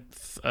you've spent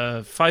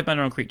 5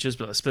 mana on creatures,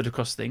 but split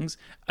across things.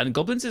 And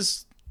goblins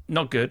is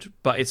not good,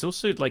 but it's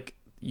also like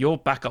your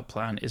backup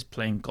plan is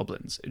playing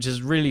goblins, which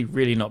is really,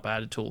 really not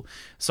bad at all.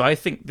 So I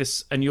think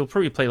this, and you'll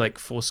probably play like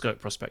 4 Skirk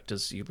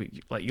Prospectors.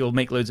 You'll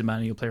make loads of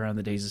mana. You'll play around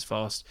the daisies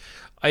fast.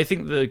 I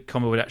think the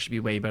combo would actually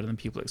be way better than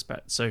people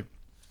expect. So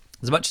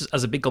as much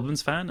as a big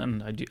goblins fan,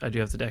 and I do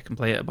have the deck and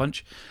play it a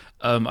bunch,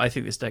 I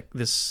think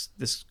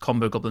this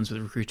combo goblins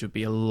with Recruiter would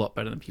be a lot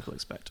better than people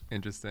expect.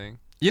 Interesting.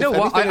 You know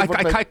what?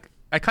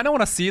 I kind of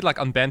want to see it like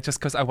unbanned just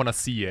because I want to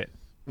see it.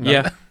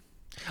 Yeah.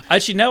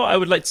 Actually, no, I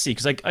would like to see,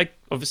 because I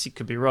obviously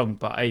could be wrong,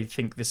 but I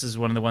think this is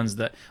one of the ones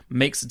that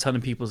makes a ton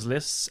of people's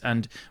lists.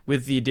 And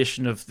with the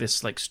addition of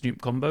this like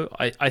Snoop combo,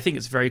 I think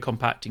it's very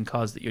compact in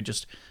cards that you're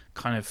just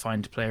kind of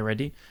fine to play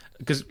already.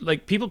 Because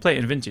like people play it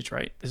in Vintage,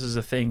 right? This is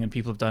a thing, and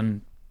people have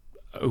done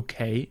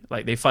okay.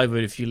 Like they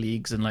 5-0'd a few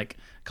leagues and like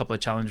a couple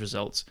of challenge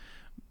results.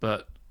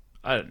 But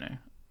I don't know.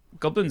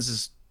 Goblins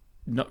is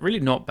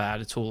not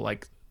bad at all.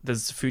 Like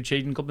there's food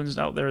chain goblins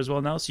out there as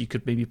well now, so you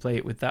could maybe play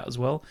it with that as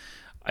well.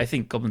 I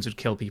think goblins would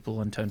kill people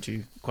on turn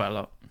 2 quite a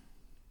lot.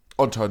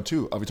 On turn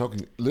 2, are we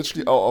talking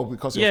literally? Oh,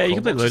 because you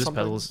can play Lotus Lotus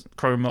Petals,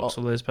 Chrome Mox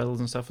or Lotus Petals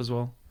and stuff as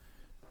well.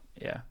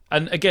 Yeah,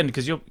 and again,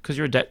 because you're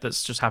a deck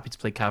that's just happy to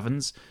play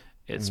Caverns,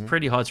 it's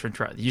pretty hard to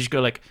interact. You just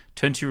go like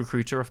turn 2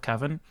 Recruiter off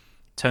Cavern,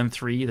 turn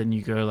 3, then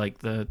you go like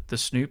the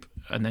Snoop,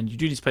 and then you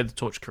do need to play the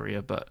Torch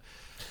Courier. But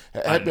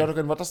help me out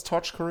again. What does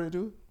Torch Courier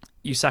do?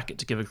 You sack it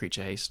to give a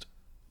creature haste.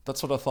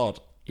 That's what I thought.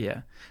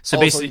 Yeah. So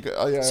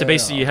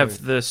basically, you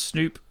have the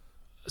Snoop.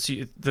 So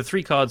the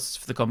 3 cards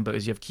for the combo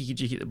is you have Kiki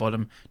Jiki at the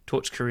bottom,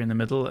 Torch Courier in the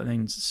middle, and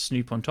then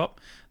Snoop on top.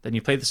 Then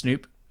you play the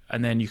Snoop,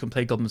 and then you can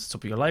play goblins at the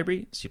top of your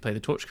library. So you play the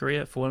Torch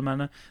Courier for 1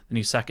 mana, then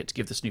you sack it to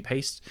give the Snoop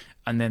haste,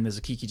 and then there's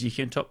a Kiki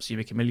Jiki on top, so you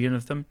make 1 million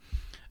of them.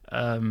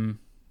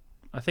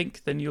 I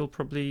think then you'll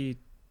probably...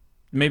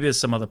 Maybe there's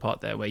some other part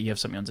there where you have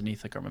something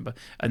underneath, I can't remember.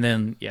 And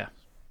then, yeah.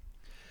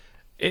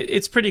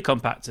 It's pretty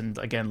compact, and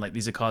again, like,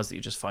 these are cards that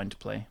you just find to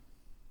play.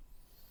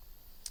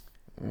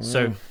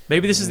 So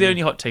maybe this is the only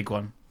hot take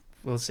one.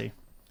 We'll see.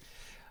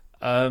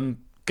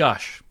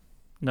 Gush.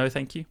 No,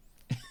 thank you.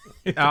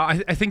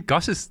 I think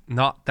Gush is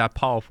not that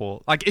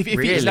powerful. Like if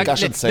Really? you, like,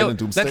 Gush insane in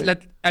Doomsday?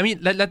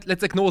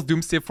 Let's ignore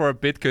Doomsday for a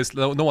bit because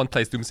no one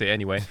plays Doomsday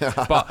anyway.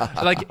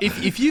 But like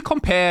if you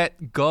compare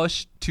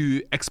Gush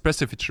to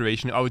expressive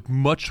iteration, I would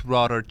much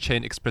rather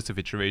chain expressive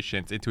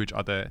iterations into each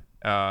other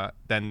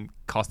than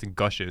casting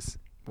Gushes.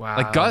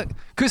 Wow. Like,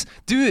 because,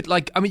 dude,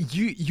 like, I mean,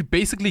 you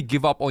basically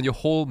give up on your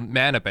whole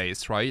mana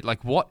base, right?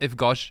 Like, what if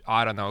Gush,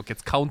 I don't know,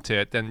 gets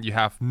countered, then you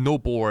have no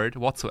board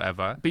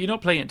whatsoever. But you're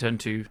not playing it turn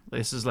 2.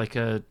 This is like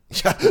a...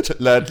 Yeah,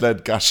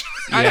 let Gush.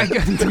 I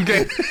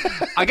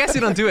guess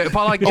you don't do it,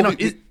 but like, you know...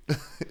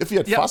 If you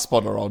had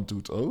Fuzzbot around,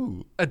 dude,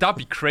 that'd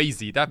be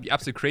crazy. That'd be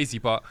absolutely crazy,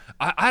 but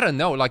I don't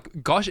know.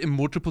 Like, Gush in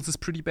multiples is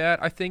pretty bad,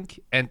 I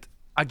think. And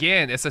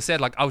again, as I said,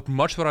 like, I would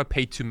much rather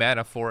pay 2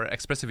 mana for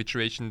expressive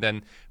iteration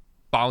than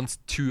bounce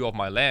 2 of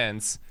my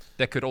lands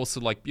that could also,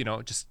 like, you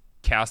know, just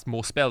cast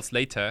more spells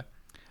later.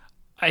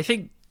 I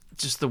think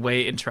just the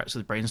way it interacts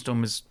with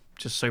Brainstorm is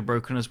just so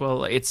broken as well.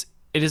 Like, it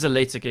is a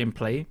later game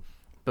play,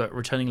 but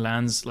returning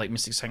lands like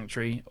Mystic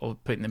Sanctuary or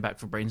putting them back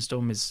for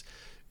Brainstorm is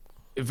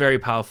very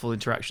powerful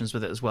interactions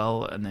with it as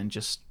well, and then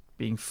just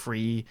being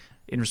free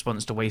in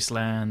response to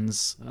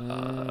Wastelands.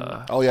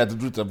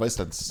 The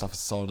Wastelands stuff is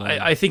so nice.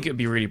 I think it would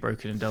be really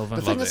broken in Delver.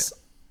 The thing Love is,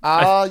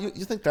 it.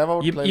 you think Delver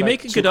would play You like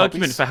make a 2 good copies?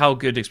 argument for how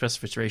good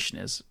expressive iteration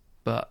is,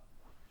 but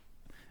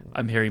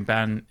I'm hearing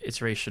ban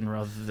iteration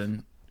rather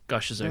than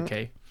Gush is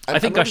okay. I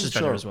think Gush is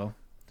better as well.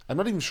 I'm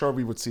not even sure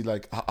we would see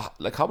like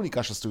how many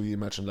Gushes do you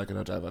imagine like in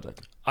a Delver deck?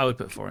 I would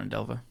put 4 in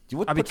Delver. You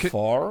would put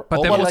 4,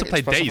 but then over, also like, play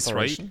expressive Daze,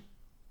 right? iteration?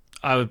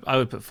 I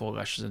would put 4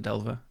 Gushes in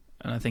Delver,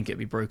 and I think it'd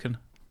be broken.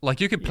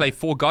 Like, you could play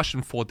 4 Gush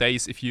in 4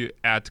 days if you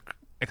add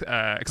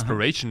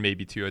exploration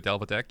maybe to your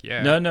Delver deck.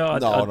 Yeah.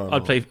 No.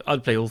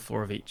 I'd play all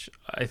 4 of each.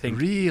 I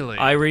think. Really?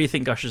 I really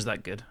think Gush is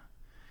that good.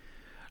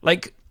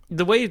 Like,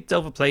 the way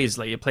Delver plays,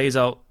 like, it plays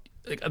out.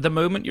 Like, at the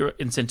moment, you're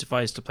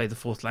incentivized to play the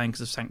 4th land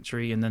because of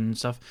Sanctuary and then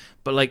stuff.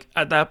 But like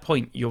at that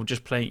point, you're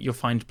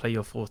fine to play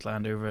your 4th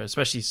land over,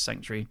 especially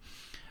Sanctuary.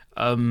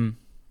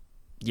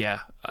 Yeah,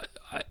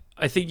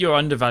 I think you're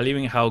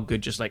undervaluing how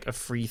good just like a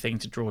free thing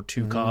to draw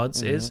 2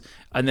 cards is.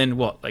 And then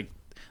what? Like,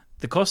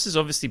 the cost is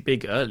obviously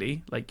big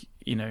early. Like,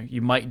 you know,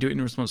 you might do it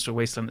in response to a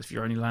Wasteland if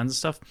you're only lands and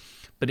stuff.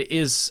 But it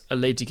is a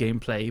later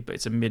game play, but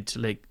it's a mid to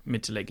late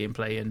game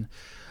play. And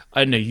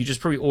I don't know, you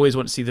just probably always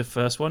want to see the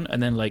first one,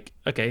 and then like,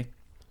 okay,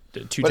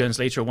 2 turns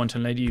later or 1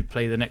 turn later, you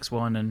play the next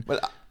one. And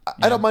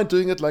I don't mind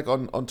doing it like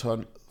on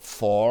turn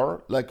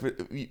 4. Like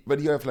when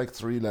you have like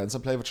 3 lands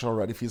in play, which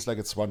already feels like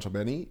it's one too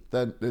many.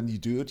 Then you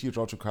do it. You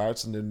draw 2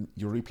 cards, and then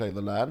you replay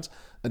the land,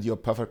 and you're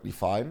perfectly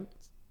fine.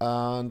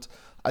 And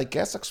I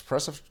guess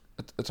expressive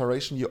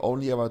iteration you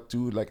only ever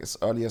do like as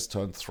early as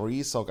turn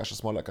 3. So Gush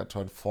is more like a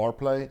turn 4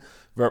 play.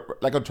 Where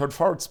like on turn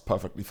 4 it's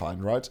perfectly fine,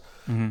 right?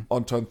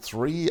 On turn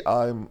 3,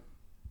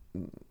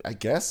 I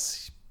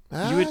guess.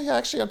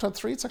 Actually, on turn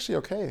 3, it's actually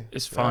okay.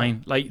 It's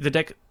fine. Like, the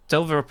deck,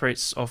 Delver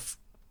operates off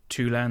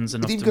 2 lands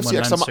and it often even gives 1 you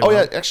land. extra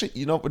yeah, actually,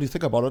 you know, when you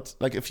think about it,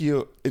 like if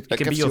it can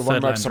gives be your you 1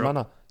 third more extra land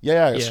mana.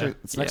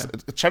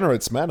 drop. It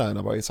generates mana in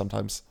a way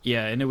sometimes.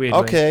 Yeah, in a weird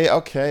way.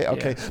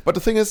 Okay. But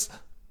the thing is,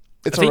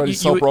 it's already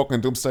so broken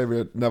in Doomsday,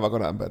 we're never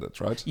going to embed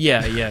it, right?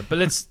 Yeah. But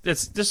let's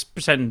just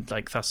pretend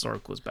like Thassa's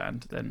Oracle is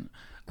banned then.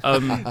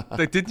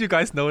 Like, didn't you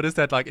guys notice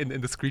that, like, in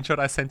the screenshot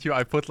I sent you,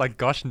 I put like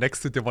Gush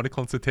next to Demonic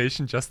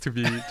Consultation just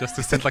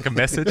to send like a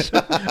message?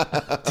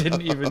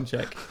 Didn't even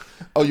check.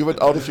 Oh, you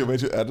went out of your way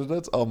to edit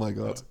it? Oh my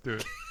god.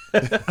 Dude.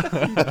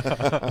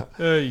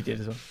 You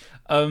did as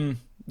well.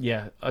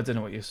 Yeah, I don't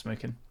know what you're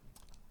smoking.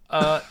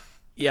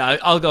 Yeah,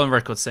 I'll go on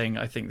record saying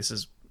I think this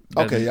is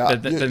better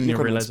than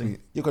you're realizing.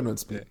 You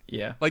convinced me.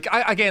 Yeah. Like,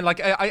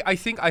 I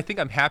think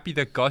I'm happy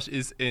that Gush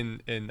is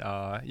in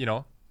you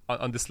know,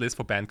 on this list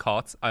for banned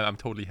cards. I'm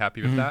totally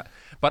happy with that.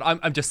 But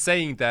I'm just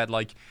saying that,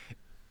 like,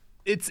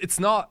 it's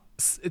not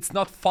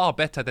far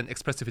better than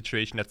expressive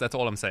iteration. That's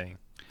all I'm saying.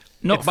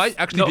 It might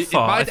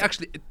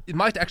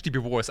actually be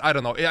worse. I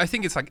don't know. I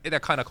think it's like they're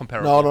kind of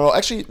comparable. No.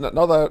 Actually,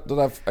 now that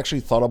I've actually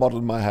thought about it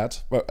in my head,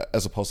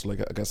 as opposed to like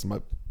I guess in my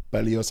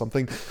belly or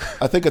something,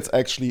 I think it's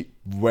actually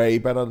way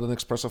better than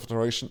expressive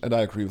iteration. And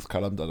I agree with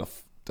Callum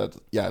that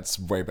it's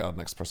way better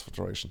than expressive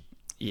iteration.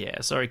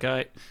 Yeah, sorry,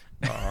 Guy.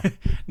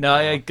 No,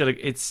 I gotta.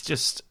 It's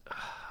just,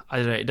 I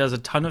don't know. It does a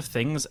ton of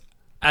things,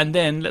 and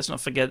then let's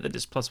not forget that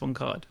it's +1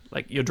 card.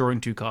 Like, you're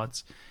drawing 2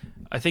 cards.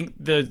 I think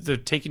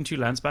the taking 2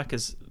 lands back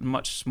is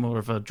much more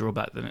of a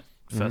drawback than it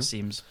first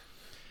seems.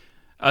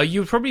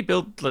 You would probably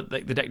build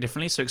like the deck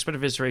differently. So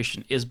Expeditive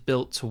Iteration is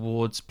built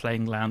towards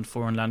playing land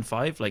 4 and land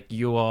 5. Like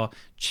you are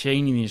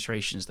chaining the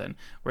iterations then.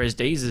 Whereas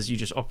Dazes, you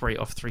just operate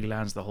off 3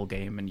 lands the whole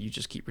game, and you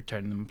just keep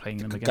returning them and playing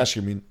them again. Gush,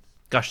 you mean?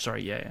 Gush,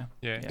 sorry, yeah.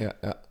 Yeah.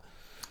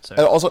 So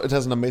And also, it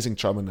has an amazing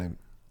German name.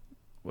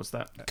 what's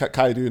that?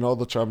 Kai, do you know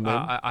the German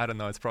name? I don't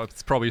know. It's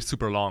probably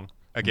super long.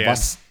 Again.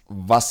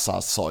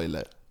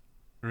 Wassersäule.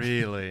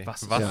 Really?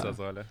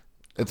 Wassersäule.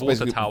 It's Water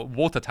basically tower.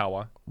 Water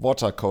tower.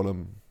 water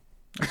column.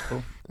 That's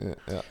cool.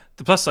 Yeah.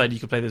 The plus side, you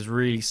could play this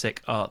really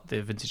sick art,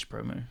 the vintage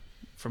promo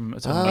from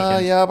Atomic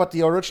Weekend. Yeah, but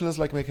the original is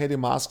like Mercadian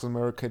Masks, and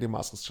Mercadian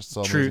Masks is just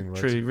so amazing, right?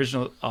 True. The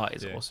original art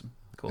is awesome.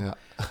 Cool.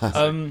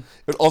 Yeah.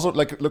 It also,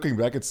 like, looking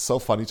back, it's so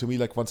funny to me.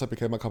 Like, once I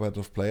became a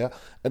competitive player,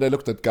 and I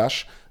looked at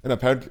Gush, and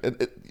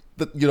apparently,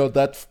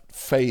 that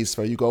phase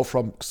where you go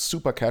from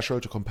super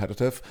casual to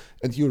competitive,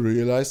 and you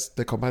realize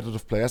the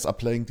competitive players are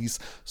playing these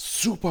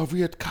super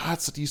weird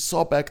cards that you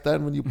saw back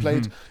then when you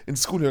played in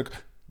school. You're like,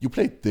 you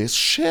played this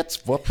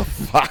shit? What the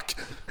fuck?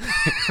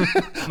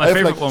 My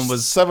favorite one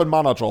was 7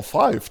 mana, draw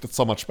 5. That's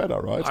so much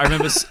better, right? I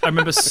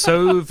remember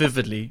so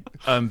vividly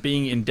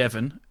being in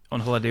Devon on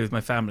holiday with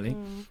my family,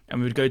 and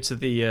we would go to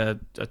the a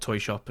toy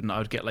shop, and I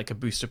would get like a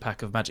booster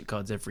pack of Magic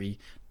cards every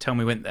time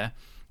we went there.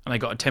 And I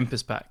got a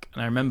Tempest pack,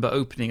 and I remember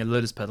opening a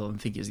Lotus Petal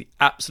and thinking it's the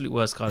absolute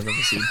worst card I've ever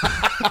seen.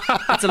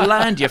 It's a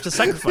land you have to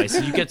sacrifice,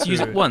 and you get to use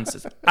it once.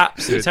 It's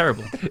absolutely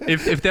terrible.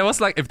 If there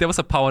was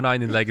a Power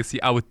 9 in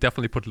Legacy, I would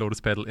definitely put Lotus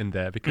Petal in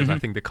there because I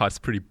think the card's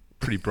pretty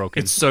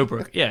broken. It's so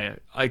broken. Yeah,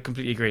 I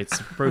completely agree. It's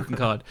a broken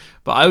card.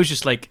 But I was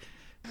just like,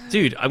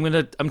 dude, I'm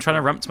trying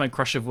to ramp to my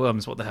Crush of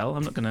Worms. What the hell?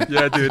 I'm not gonna.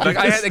 Yeah, dude. Like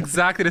I had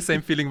exactly the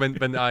same feeling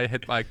when I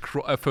had my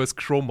first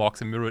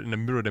Chromox in a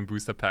Mirrored and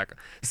Booster pack.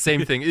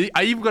 Same thing.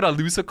 I even got a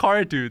loser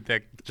card, dude.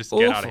 Like, just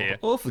get out of here.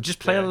 Awful. Just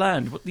play a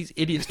land. What are these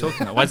idiots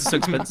talking about? Why is it so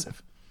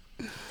expensive?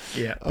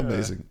 Yeah.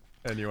 Amazing.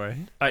 Anyway.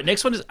 All right.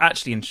 Next one is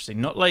actually interesting.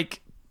 Not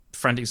like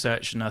Frantic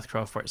Search and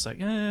Earthcraft, where it's like,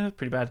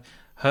 pretty bad.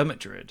 Hermit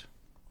Druid.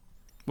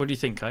 What do you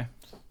think, Kai?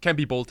 Can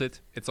be bolted.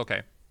 It's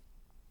okay.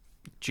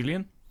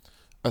 Julian?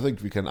 I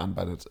think we can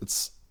unban it.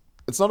 It's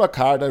not a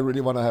card I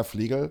really want to have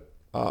legal,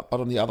 but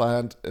on the other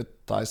hand,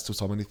 it dies to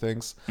so many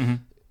things.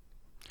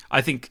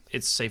 I think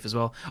it's safe as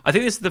well. I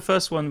think this is the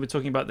first one we're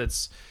talking about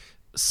that's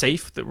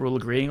safe, that we're all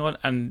agreeing on,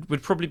 and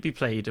would probably be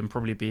played, and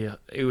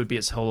it would be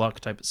its whole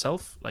archetype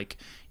itself. Like,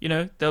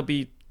 I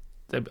think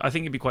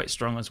it'd be quite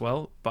strong as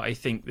well. But I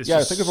think this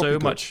is so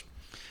much.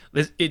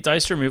 It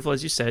dies to removal,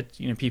 as you said.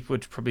 People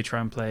would probably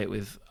try and play it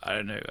with, I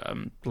don't know,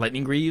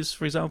 Lightning Greaves,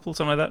 for example,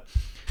 something like that.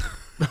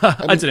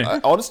 I don't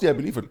know. Honestly, I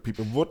believe it.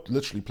 People would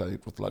literally play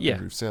it with Lightning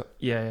Greaves.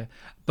 Yeah.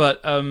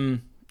 But I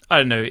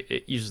don't know.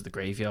 It uses the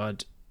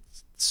graveyard.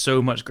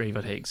 So much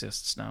graveyard hate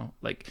exists now.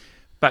 Like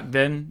back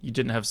then, you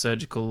didn't have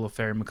Surgical or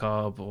Fairy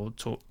Macabre or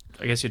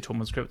I guess you had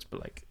Tormund Script, but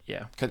like,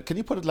 yeah. Can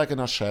you put it like in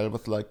a shell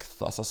with like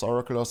Thassa's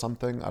Oracle or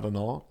something? I don't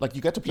know. Like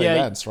you get to play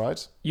lands,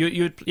 right?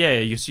 You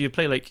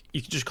play like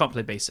you just can't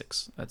play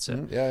basics. That's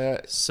it.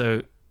 Yeah.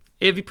 So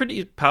it'd be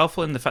pretty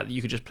powerful in the fact that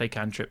you could just play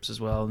cantrips as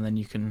well, and then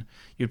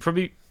you'd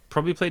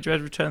probably play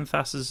Dread Return,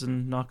 Thassa's,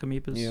 and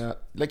Narcomoebas. Yeah,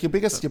 like your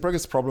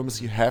biggest problem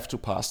is you have to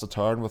pass the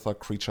turn with a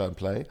creature in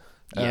play,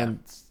 and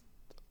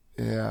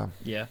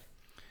yeah.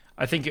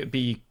 I think it'd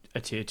be a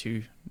tier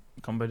 2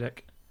 combo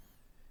deck.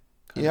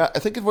 Yeah, I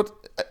think it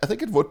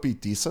would be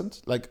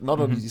decent. Like not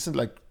only decent,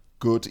 like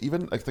good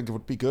even. I think it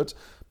would be good.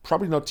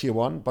 Probably not tier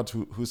 1, but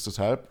who's to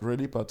tell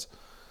really? But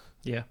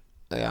yeah.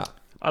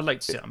 I'd like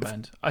to see it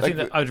unbanned. I think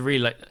that I'd really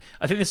like.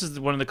 I think this is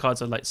one of the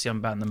cards I'd like to see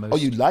unbanned the most. Oh,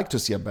 you'd like to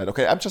see unbanned?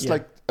 Okay,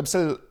 I'm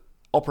still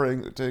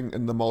operating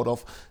in the mode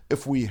of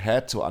if we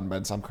had to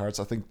unban some cards,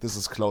 I think this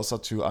is closer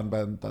to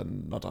unban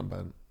than not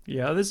unban.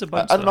 Yeah, there's a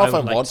bunch. I don't know if I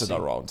want it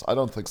around. I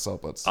don't think so,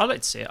 but I'd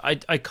like to see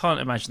it. I can't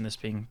imagine this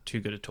being too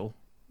good at all.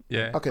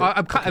 Yeah. Okay.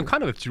 I'm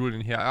kind of with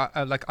Julian here.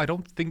 I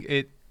don't think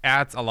it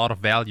adds a lot of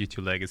value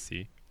to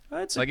Legacy.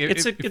 It's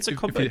a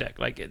combo deck.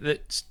 Like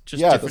it's just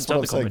Yeah, different to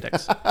other combo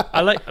decks.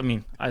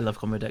 I love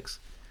combo decks,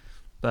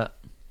 but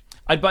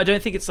I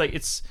don't think it's like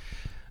it's.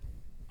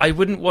 I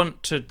wouldn't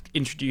want to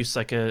introduce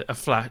like a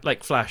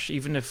Flash,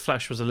 even if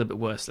Flash was a little bit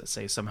worse. Let's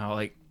say somehow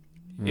like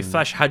if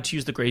Flash had to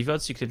use the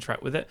graveyard so you could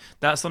interact with it.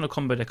 That's not a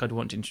combo deck I'd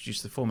want to introduce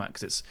to the format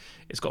because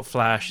it's got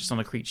Flash. It's not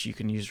a creature you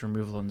can use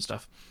removal and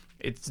stuff.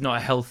 It's not a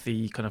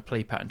healthy kind of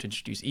play pattern to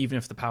introduce, even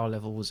if the power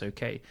level was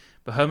okay.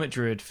 But Hermit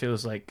Druid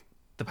feels like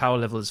the power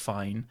level is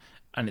fine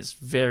and it's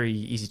very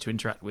easy to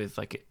interact with,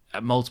 like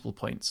at multiple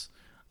points.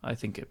 I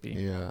think it'd be.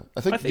 Yeah,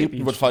 I think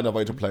you would find a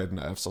way to play it in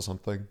Fs or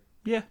something.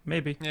 Yeah,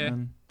 maybe. Yeah.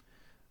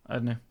 I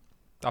don't know.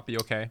 That'd be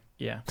okay.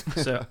 Yeah.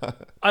 So,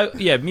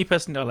 me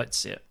personally, I like to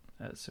see it.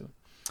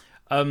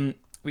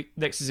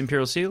 Next is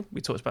Imperial Seal.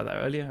 We talked about that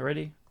earlier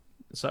already.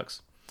 It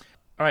sucks.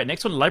 All right,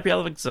 next one,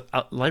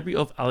 Library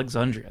of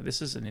Alexandria.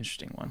 This is an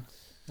interesting one.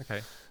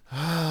 Okay.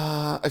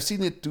 I've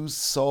seen it do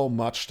so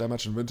much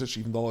damage in Vintage,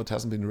 even though it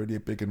hasn't been really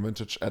big in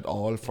Vintage at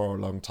all for a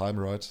long time,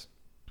 right?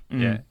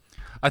 Yeah.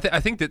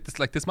 I think that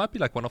this might be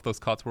like one of those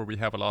cards where we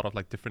have a lot of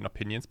like different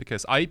opinions,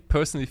 because I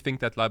personally think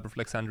that Library of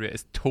Alexandria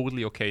is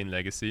totally okay in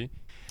Legacy,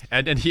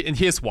 and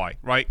here's why,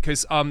 right?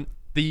 Because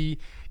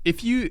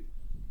if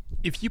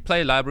you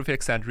play Library of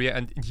Alexandria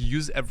and you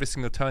use every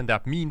single turn,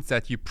 that means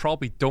that you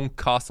probably don't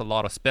cast a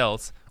lot of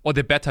spells, or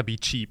they better be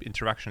cheap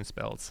interaction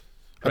spells.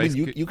 I Right?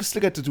 mean, you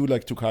still get to do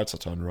like 2 cards a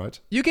turn, right?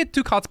 You get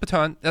 2 cards per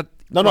turn.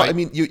 No, right. I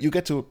mean, you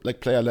get to like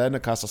play a land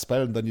and cast a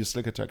spell, and then you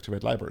still get to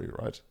activate library,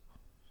 right?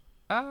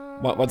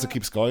 Once it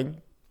keeps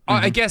going.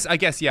 I guess,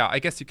 yeah. I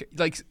guess you can,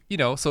 like,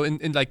 so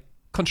in like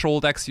control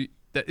decks,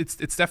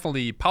 it's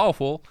definitely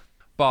powerful.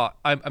 But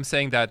I'm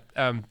saying that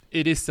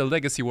it is the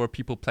Legacy where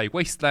people play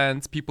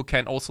Wastelands. People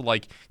can also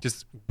like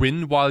just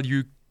win while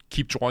you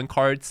keep drawing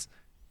cards.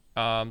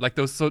 Like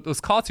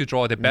those cards you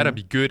draw, they better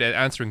be good at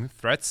answering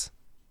threats.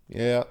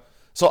 Yeah.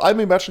 So I'm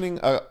imagining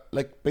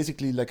like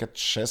basically like a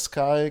chess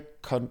guy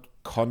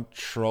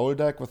control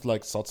deck with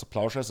like Swords of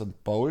Plowshares and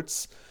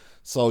Bolts.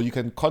 So you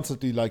can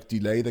constantly like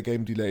delay the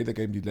game,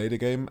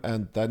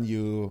 and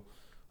then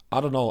I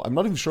don't know. I'm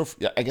not even sure.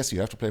 I guess you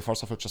have to play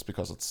Force of It just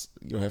because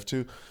you have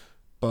to.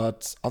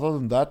 But other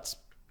than that,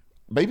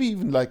 maybe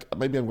I'm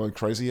going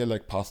crazy here,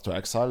 like Path to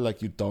Exile,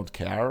 like you don't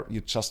care.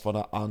 You just want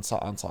to answer.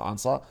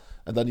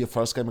 And then your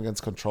first game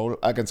against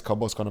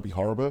combo is going to be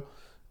horrible.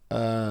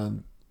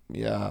 And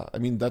yeah, I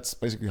mean, that's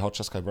basically how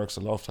Jeskai works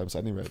a lot of times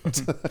anyway.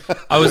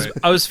 I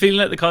was feeling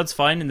like the card's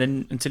fine, and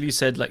then until you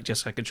said like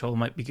Jeskai Control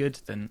might be good,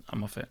 then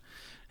I'm off it.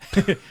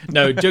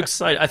 No, jokes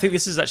aside, I think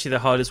this is actually the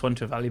hardest one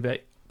to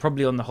evaluate,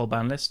 probably on the whole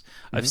ban list.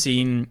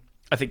 Mm-hmm.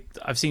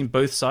 I've seen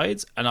both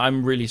sides, and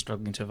I'm really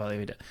struggling to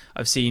evaluate it.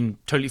 I've seen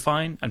totally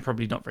fine and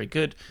probably not very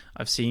good.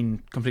 I've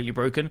seen completely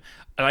broken,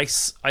 and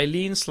I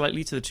lean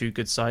slightly to the too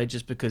good side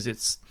just because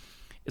it's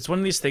one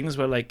of these things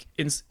where like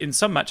in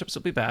some matchups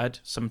it'll be bad.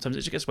 Sometimes it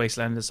just gets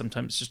Wastelanders.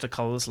 Sometimes it's just a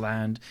colorless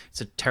land. It's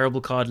a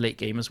terrible card late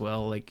game as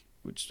well, like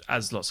which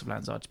as lots of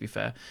lands are, to be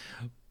fair.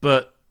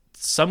 But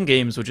some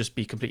games will just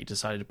be completely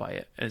decided by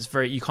it, and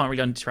you can't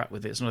really interact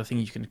with it. It's not a thing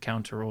you can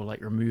counter or like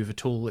remove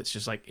at all. It's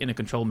just like in a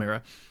control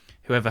mirror.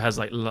 Whoever has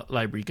like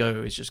Library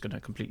Go is just going to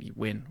completely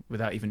win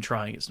without even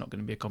trying. It's not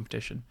going to be a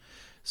competition.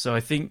 So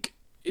I think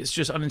it's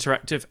just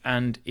uninteractive,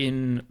 and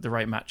in the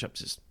right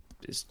matchups,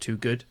 it's too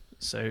good.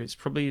 So it's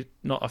probably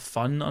not a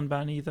fun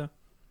unban either.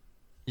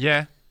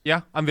 Yeah,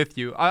 I'm with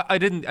you. I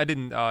didn't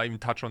even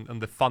touch on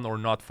the fun or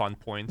not fun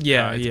point.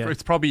 Yeah,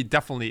 it's probably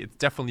definitely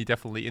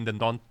in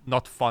the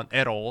not fun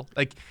at all.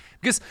 Like,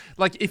 because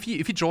like if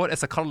you draw it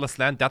as a colorless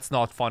land, that's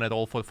not fun at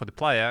all for the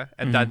player.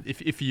 And then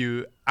if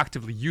you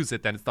actively use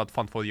it, then it's not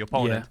fun for the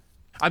opponent.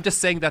 Yeah. I'm just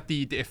saying that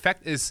the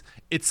effect is,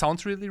 it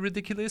sounds really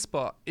ridiculous,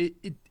 but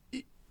it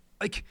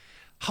like,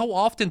 how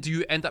often do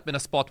you end up in a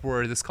spot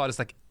where this card is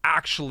like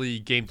actually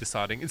game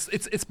deciding?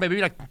 It's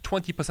maybe like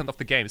 20% of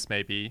the games.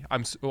 Maybe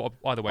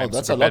by the way, I'm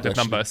that's super a lot, bad with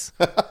actually. numbers.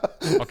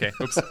 Okay,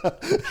 oops.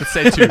 Let's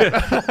say 2.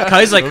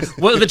 Kai's like,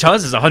 what are the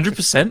chances?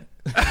 100%?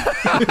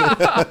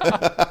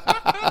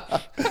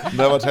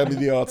 Never tell me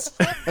the odds.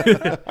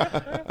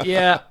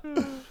 Yeah.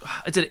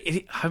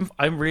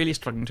 I'm really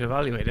struggling to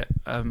evaluate it.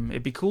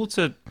 It'd be cool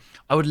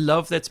I would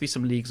love there to be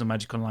some leagues on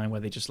Magic Online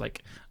where they just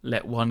like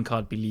let one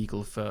card be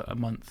legal for a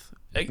month.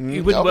 It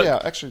wouldn't work. Yeah,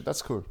 actually,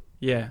 that's cool.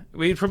 Yeah,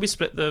 we'd probably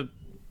split the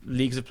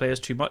leagues of players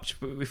too much,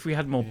 but if we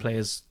had more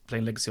players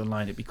playing Legacy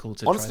Online, it'd be cool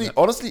to try that.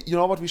 Honestly, you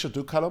know what we should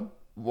do, Callum?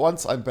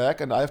 Once I'm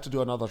back and I have to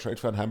do another trade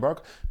fair in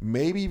Hamburg,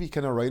 maybe we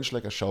can arrange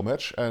like a show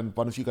match and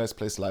one of you guys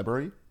plays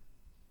Library.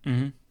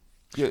 Mm-hmm.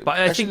 Yeah, but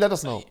I think, let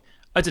us know.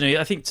 I don't know.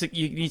 I think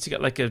you need to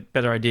get like a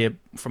better idea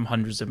from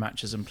hundreds of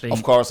matches and playing.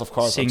 Of course.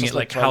 Seeing it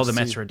like how the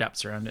meta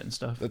adapts around it and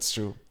stuff. That's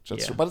true.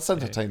 That's true. But it's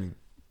entertaining.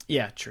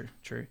 Yeah, true.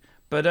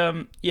 But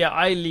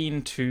I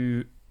lean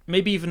to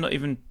maybe even not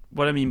even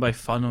what I mean by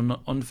fun or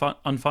not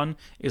unfun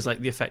is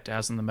like the effect it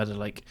has on the meta.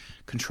 Like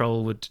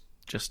Control would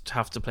just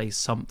have to play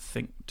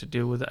something to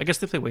deal with it. I guess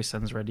they play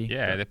Wastelands already.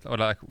 Yeah, or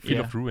like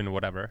Field of Ruin or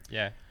whatever.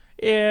 Yeah.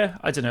 Yeah,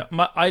 I don't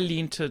know. I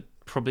lean to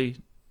probably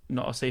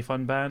not a safe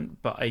unban,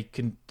 but I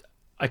can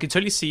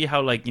totally see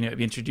how like it'd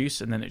be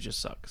introduced and then it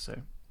just sucks.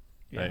 So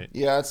yeah, right.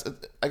 Yeah.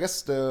 I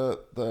guess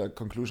the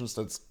conclusions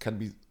that can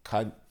be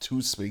kind too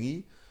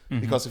swingy.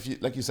 Because if you,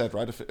 like you said,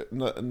 right, if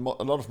in a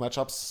lot of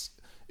matchups,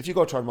 if you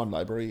go turn 1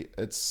 Library,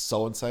 it's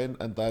so insane,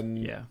 and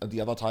then at the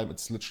other time,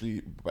 it's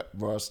literally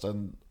worse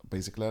than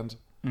basic land.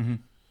 Mm-hmm.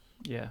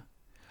 Yeah,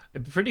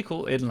 it'd be pretty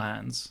cool in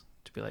lands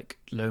to be like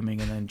loaming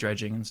and then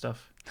dredging and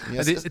stuff.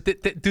 Yes,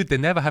 dude, they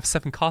never have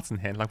 7 cards in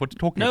hand. Like, what are you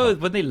talking about? No,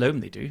 when they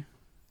loam, they do.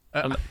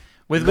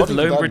 With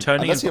loam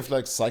returning, unless you have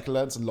like cycle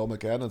lands and loam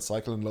again and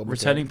cycle and loam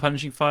returning again.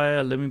 Punishing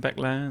Fire, loaming back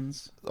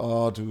lands.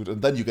 Oh, dude,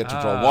 and then you get to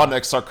draw 1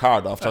 extra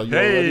card after you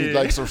already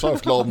like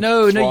survived loam.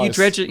 No, you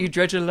twice. you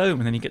dredge a loam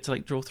and then you get to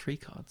like draw 3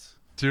 cards.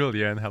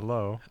 Julian,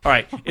 hello. All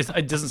right,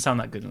 it doesn't sound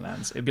that good in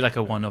lands. It'd be like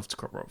a one-off to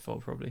crop rock fall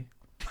probably.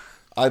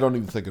 I don't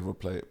even think it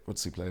would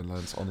see play in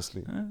lands,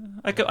 honestly.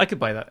 I could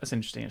buy that. That's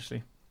interesting,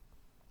 actually.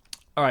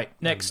 All right,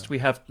 next we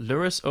have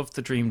Lurus of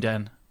the Dream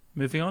Den.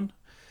 Moving on.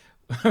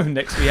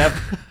 Next we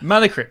have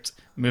Mana Crypt.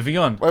 Moving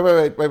on.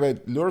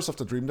 Wait. Lures of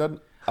the Dream then?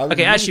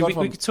 Okay, actually,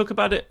 we could talk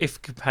about it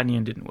if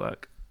Companion didn't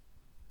work.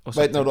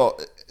 Wait, no.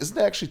 Isn't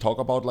there actually talk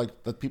about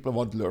like that people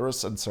want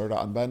Lures and Serta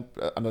unbanned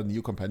under the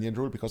new Companion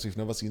rule because we've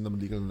never seen them in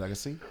Legal and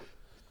Legacy?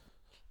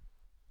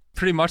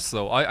 Pretty much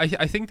so. I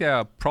think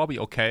they're probably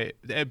okay.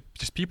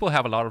 Just people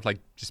have a lot of like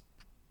just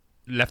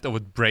leftover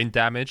brain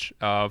damage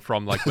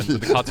from like when the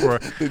cards were.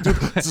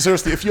 Dude,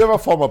 seriously, if you ever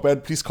form a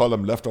band, please call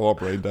them leftover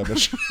brain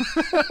damage.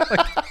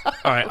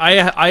 All right,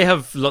 I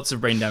have lots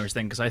of brain damage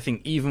then because I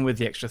think even with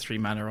the extra 3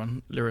 mana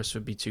on, Lurrus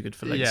would be too good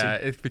for Legacy. Yeah,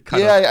 it'd be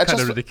kind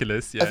of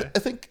ridiculous. Yeah, I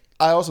think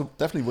I also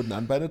definitely wouldn't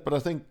unban it, but I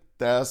think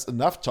there's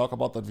enough talk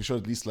about that we should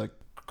at least like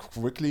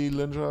quickly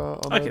linger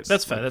on it. Okay,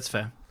 that's fair. That's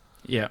fair.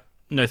 Yeah.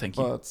 No, thank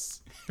you. But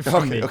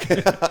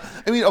okay.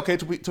 I mean, okay.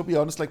 To be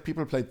honest, like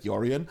people played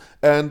Yorion,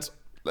 and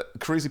like,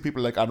 crazy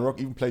people like Anurok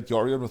even played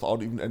Yorion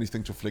without even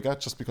anything to flicker,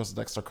 just because it's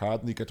an extra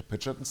card and you get to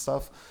pitch it and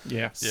stuff.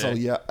 Yeah. So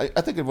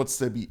I think it would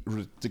still be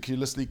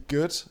ridiculously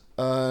good,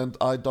 and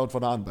I don't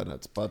want to unban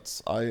it,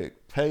 but I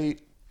pay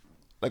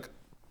like.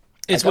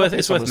 It's worth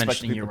mentioning.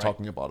 People You're right.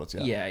 talking about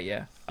it.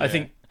 Yeah. I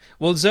think.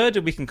 Well,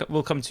 Zerd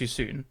we'll come to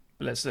soon.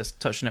 Let's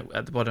touch on it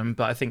at the bottom.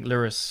 But I think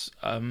Lurrus,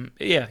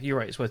 yeah, you're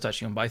right. It's worth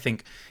touching on. But I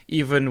think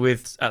even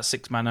at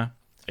 6 mana,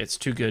 it's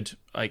too good.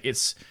 Like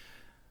it's,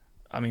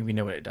 I mean, we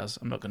know what it does.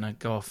 I'm not going to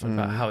go off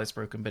about how it's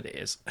broken, but it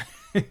is.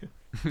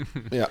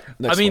 Yeah.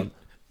 I mean,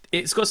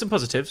 it's got some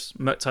positives.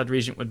 Murktide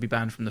Regent would be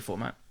banned from the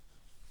format.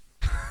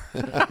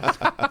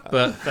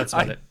 But that's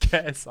about it. I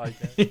guess.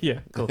 Yeah,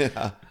 cool.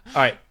 Yeah.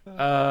 All right.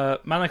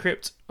 Mana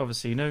Crypt,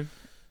 obviously, you know.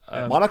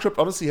 Mana Crypt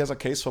honestly has a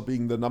case for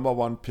being the number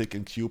 1 pick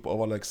in Cube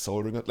over like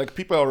Soul Ring. Like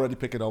people are already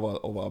picking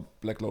over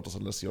Black Lotus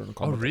unless you're in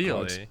combat. Oh, really?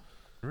 Cards.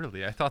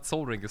 Really? I thought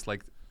Soul Ring is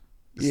like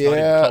not Yeah.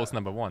 even close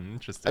number 1.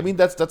 Interesting. I mean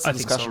that's the I think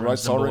discussion, Soul right?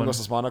 Ring's Soul number Ring 1.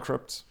 versus Mana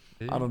Crypt.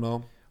 Yeah. I don't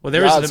know. Well,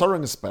 there is Soul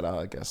Ring is better,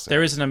 I guess.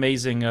 There is an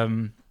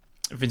amazing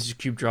Vintage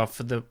Cube draft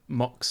for the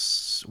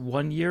Mox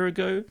 1 year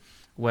ago,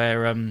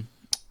 where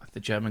the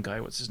German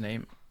guy, what's his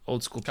name,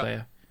 old school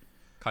player.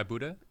 Kai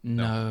Buddha?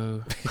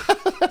 No,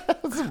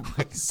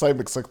 Same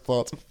exact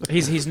thought.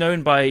 he's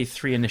known by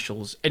 3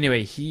 initials.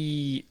 Anyway,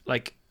 he I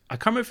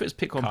can't remember if it was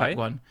pick 1 Kai? pack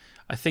 1.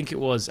 I think it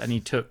was, and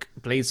he took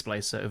Blade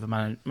Splicer over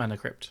Mana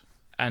Crypt,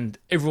 and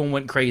everyone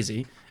went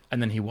crazy,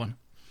 and then he won.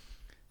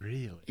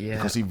 Really? Yeah.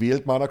 Because he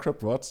wheeled Mana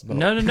Crypt, what?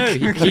 No.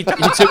 He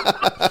took.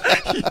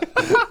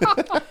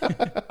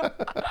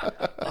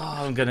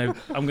 Oh, I'm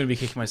gonna be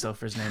kicking myself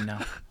for his name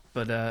now.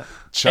 But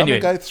German anyway,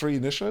 guy, 3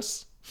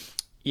 initials?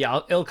 yeah,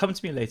 it'll come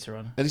to me later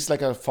on. And he's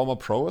like a former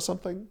pro or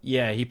something?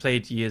 Yeah, he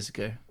played years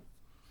ago.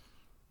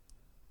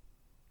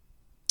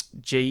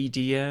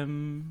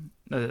 JDM.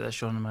 No, that's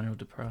Sean Emmanuel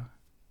Duprat.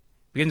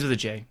 Begins with a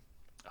J.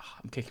 Oh,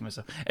 I'm kicking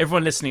myself.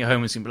 Everyone listening at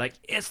home is gonna be like,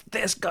 "It's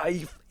this guy,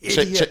 you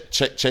idiot."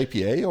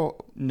 JPA or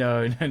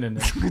No.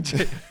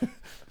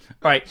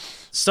 All right,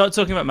 start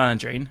talking about Mana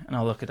Drain, and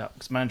I'll look it up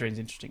because Mana Drain's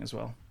interesting as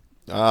well.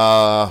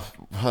 well,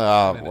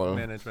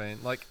 Mana Drain.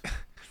 Like,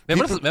 when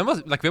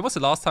was the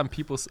last time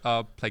people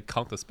played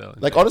Counterspell?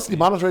 like honestly,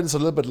 Mana Drain is a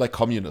little bit like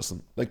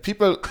communism. Like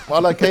people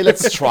are like, "Hey,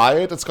 let's try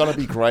it. It's gonna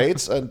be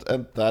great," and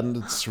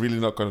then it's really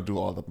not gonna do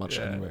all that much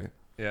anyway.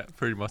 Yeah,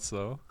 pretty much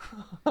so.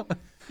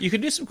 You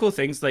can do some cool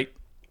things like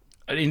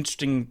an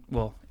interesting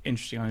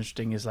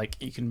is like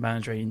you can Mana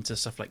Drain into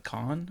stuff like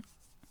Khan.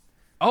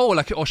 Oh,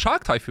 or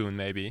Shark Typhoon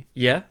maybe.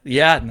 Yeah.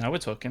 Now we're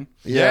talking.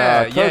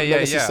 Yeah.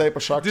 Yeah.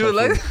 Shark Dude,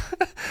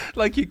 Typhoon.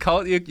 like you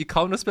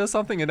counterspell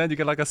something and then you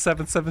get like a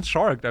 7/7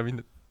 shark. I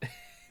mean,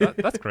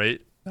 that's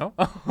great. No,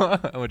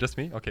 or just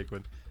me? Okay,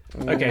 good.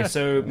 Okay,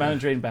 so Mana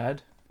Drain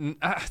bad.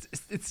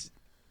 It's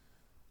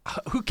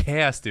who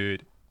cares,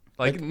 dude?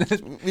 Like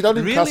We don't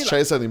even really, cast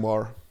Chase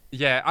anymore.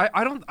 Yeah,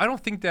 I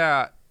don't think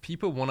that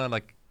people wanna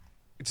like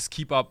just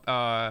keep up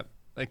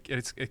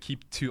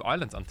keep 2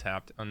 islands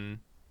untapped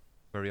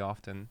very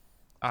often.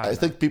 I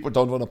think people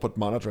don't want to put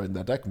Mana Drain in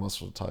their deck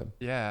most of the time.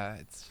 Yeah,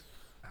 it's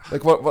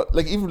Like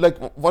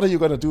what are you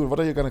gonna do? What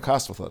are you gonna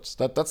cast with it?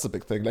 That's the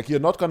big thing. Like you're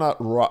not gonna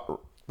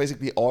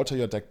basically alter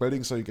your deck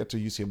building so you get to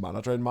use your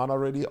Mana Drain mana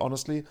really,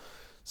 honestly.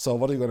 So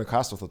what are you gonna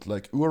cast with it?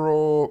 Like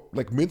Uro,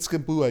 like Minsc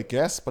and Boo, I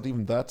guess, but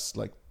even that's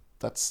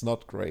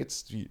not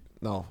great.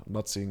 No, I'm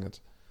not seeing it.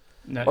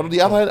 No, But on the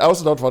other hand, I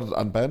also don't want it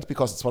unbanned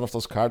because it's one of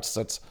those cards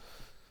that,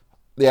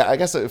 yeah, I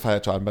guess if I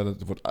had to unban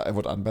it, I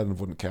would unban and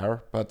wouldn't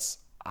care. But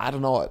I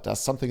don't know. There's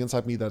something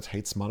inside me that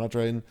hates Mana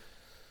Drain.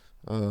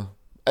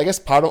 I guess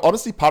part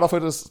of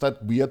it is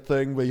that weird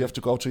thing where you have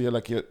to go to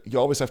you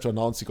always have to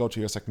announce you go to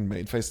your second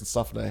main phase and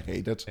stuff, and I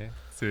hate it. yeah.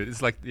 So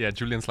it's like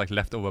Julian's like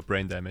leftover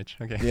brain damage.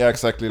 Okay. Yeah,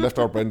 exactly.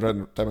 Leftover brain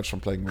drain damage from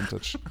playing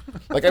Vintage.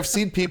 Like I've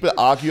seen people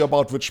argue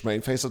about which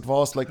main phase it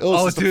was. Like,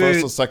 is this the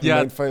first or second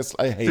main phase?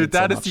 I hate it so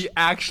that is much. the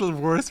actual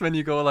worst when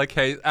you go like,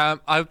 hey,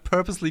 I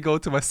purposely go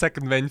to my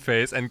second main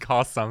phase and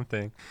cast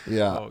something.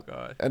 Yeah. Oh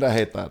god. And I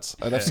hate that.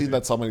 And I've seen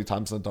that so many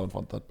times and I don't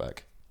want that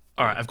back.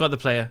 All right, I've got the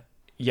player,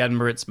 Jan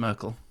Moritz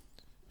Merkel.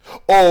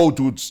 Oh,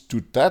 dude,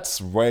 that's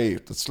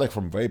like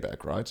from way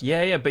back, right?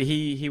 Yeah, but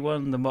he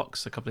won the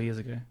Mox a couple of years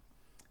ago.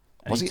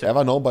 Was he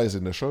ever known by his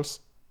initials?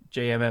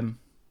 JMM.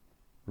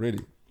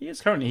 Really? He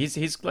is currently.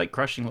 He's like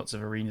crushing lots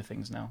of arena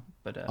things now.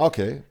 But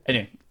Okay.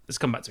 Anyway, let's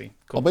come back to me.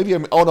 Cool. Or maybe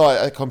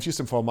I confused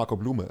him for Marco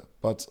Blume,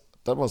 but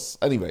that was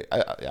anyway.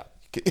 Yeah.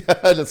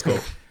 Let's go.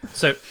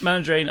 So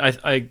Mana Drain,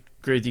 I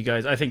agree with you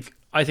guys. I think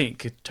it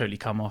could totally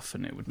come off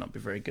and it would not be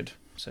very good.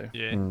 So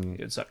Yeah. it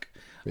would suck.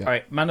 Yeah. All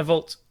right, Mana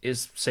Vault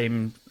is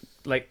same.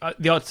 Like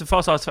the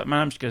fast artifact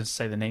mana. I'm just going to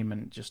say the name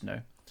and just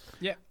know.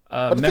 Yeah.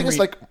 But the thing is,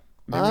 like,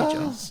 Memory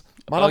Jar.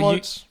 Mana Oh,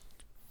 Vault.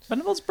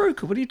 Mana Vault's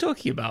broken. What are you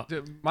talking about?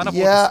 Mana Vault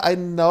Yeah, I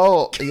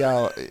know.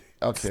 Yeah,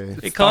 okay.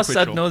 It casts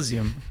ad ritual.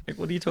 nauseum. Like,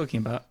 what are you talking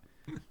about?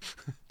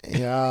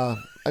 Yeah,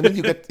 I mean,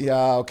 you get.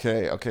 Yeah,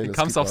 okay. it Let's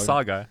comes keep off going.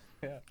 Saga.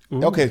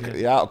 Ooh,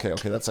 Okay, yeah, okay.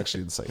 That's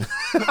actually insane.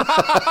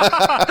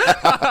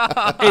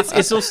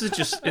 It's also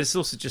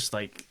just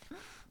like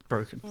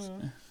broken.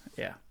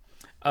 Yeah.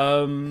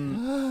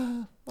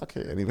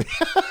 Okay, anyway.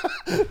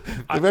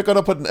 We're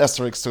gonna put an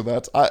asterisk to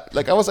that.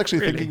 I was actually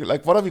Really? thinking,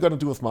 like, what are we gonna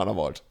do with Mana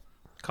Vault?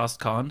 Cast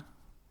Khan.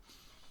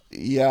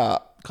 Yeah,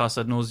 Cast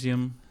ad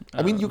nauseum.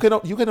 I mean, you can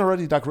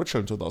already Dark Ritual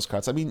into those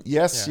cards. I mean,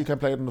 yes, Yeah. you can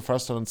play it in the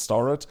first turn and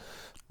store it,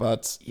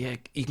 but Yeah,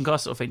 you can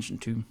cast it off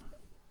Ancient Tomb.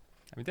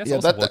 I mean, there's yeah,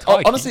 also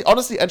Voltaic.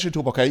 honestly, Ancient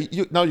Tomb. Okay,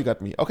 now you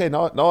got me. Okay,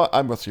 now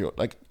I'm with you.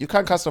 Like, you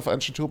can cast off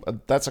Ancient Tomb,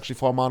 and that's actually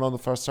 4 mana on the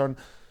first turn.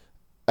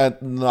 And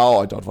now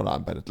I don't want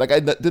to unban it. Like, I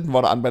didn't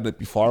want to unban it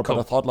before, Cool.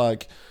 but I thought,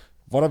 like,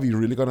 what are we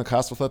really gonna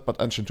cast with it? But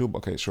Ancient Tomb,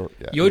 okay, sure.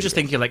 Yeah, You're just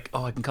thinking like,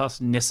 oh, I can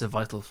cast Nissa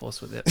Vital Force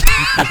with it.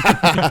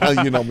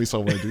 you know me so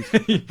well, dude.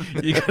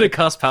 You gotta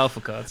cast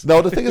powerful cards.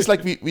 No, the thing is,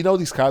 like, we know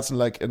these cards in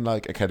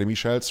Academy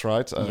shells,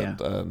 right?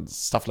 And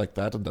stuff like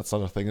that, and that's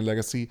not a thing in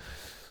Legacy.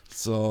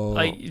 So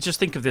I just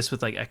think of this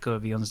with like Echo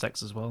of Eon's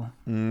decks as well.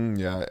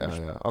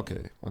 yeah.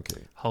 Okay.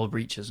 Hull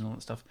breaches and all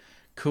that stuff.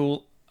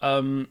 Cool.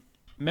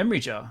 Memory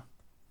Jar.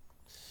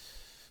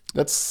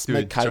 Let's Dude,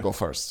 make Kai go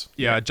first.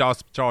 Yeah, Jar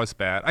is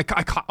bad.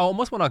 I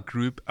almost want to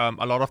group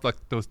a lot of like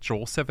those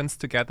draw 7s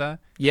together.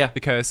 Yeah.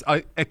 Because I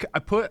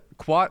put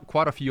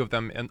quite a few of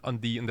them in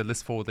the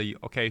list for the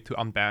to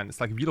unban. It's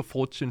like Wheel of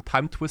Fortune,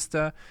 Time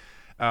Twister,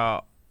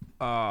 the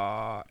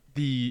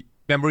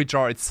Memory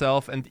Jar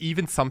itself, and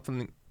even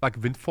something like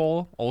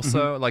Windfall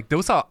also. Like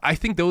I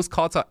think those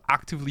cards are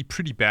actively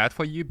pretty bad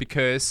for you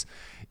because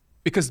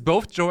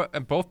both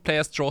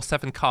players draw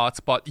 7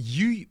 cards, but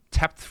you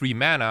tap 3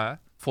 mana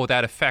for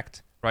that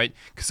effect, right?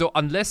 So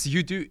unless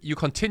you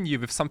continue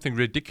with something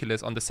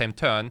ridiculous on the same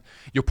turn,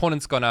 your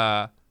opponent's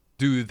gonna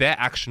do their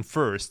action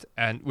first,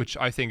 and which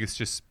I think is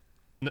just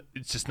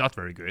not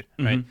very good,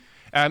 right?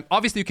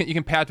 Obviously you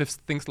can pair it with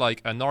things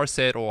like a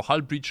Narset or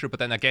Hull Breacher, but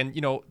then again,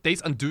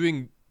 Days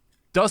Undoing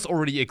does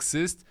already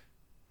exist,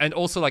 and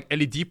also like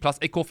LED plus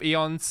Echo of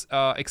Aeons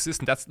exist,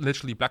 and that's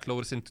literally Black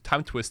Lotus into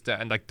Time Twister,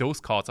 and like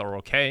those cards are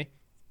okay.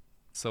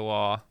 So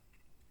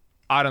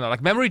I don't know,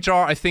 like Memory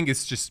Jar I think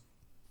is just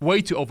way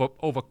too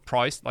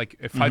overpriced. Like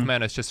 5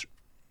 mana is just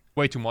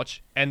way too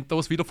much. And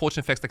those Wheel of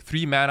Fortune effects, like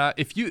 3 mana.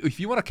 If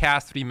you want to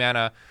cast 3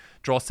 mana,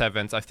 draw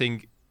 7s, I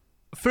think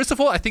first of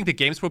all, I think the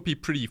games will be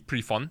pretty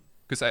fun.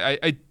 Because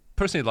I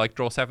personally like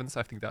draw 7s.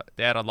 I think that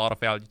they add a lot of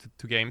value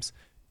to games.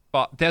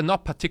 But they're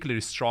not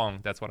particularly strong,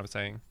 that's what I'm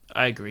saying.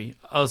 I agree.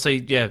 I'll say,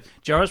 yeah,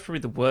 Jar is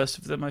probably the worst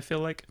of them, I feel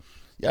like.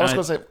 Yeah, I was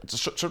gonna say,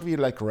 should we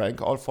like rank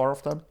all 4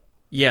 of them?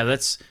 Yeah,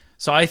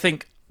 so I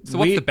think... So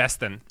what's the best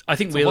then? I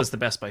think Wheel is the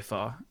best by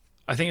far.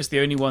 I think it's the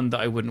only one that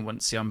I wouldn't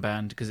want to see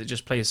unbanned because it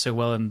just plays so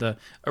well in the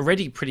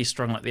already pretty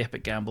strong like the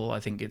Epic Gamble. I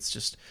think it's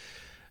just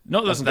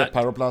not Doesn't that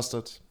get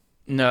pyroblasted.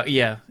 No,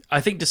 yeah.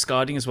 I think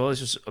discarding as well is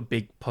just a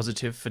big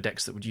positive for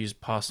decks that would use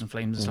Past and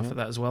Flames and stuff like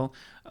that as well.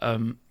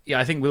 Yeah,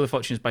 I think Wheel of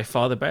Fortune is by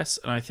far the best,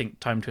 and I think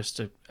Time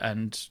Twister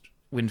and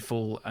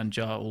Windfall and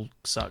Jar all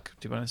suck,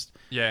 to be honest.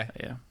 Yeah.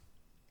 Yeah.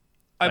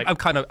 I'm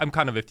kind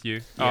of with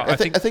you. Yeah. I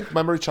think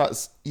Memory Chart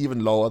is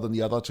even lower than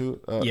the other two.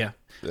 Yeah.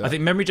 I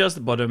think Memory Jar's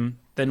the bottom,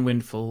 then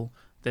Windfall,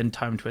 then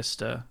Time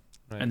Twister,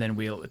 and then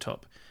Wheel at the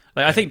top.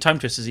 Like I think Time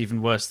Twister is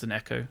even worse than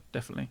Echo,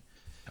 definitely.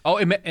 Oh,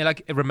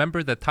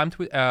 remember that Time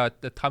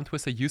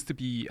Twister used to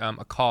be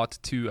a card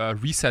to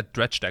reset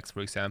dredge decks, for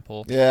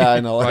example. Yeah,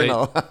 I know, Right? I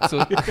know.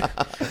 So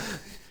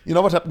You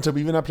know what happened to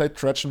me when I played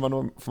Dredge in one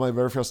of my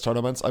very first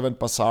tournaments? I went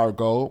Bazaar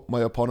Go,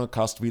 my opponent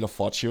cast Wheel of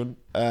Fortune,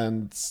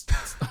 and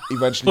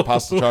eventually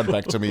passed the turn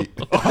back to me.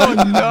 oh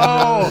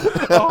no!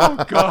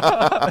 Oh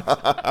god!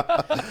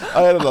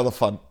 I had a lot of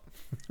fun.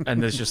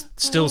 And there's just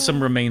still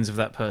some remains of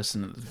that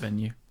person at the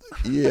venue.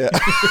 Yeah.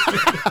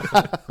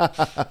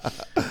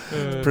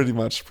 Pretty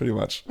much.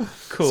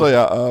 Cool. So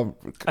yeah, I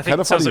think kind it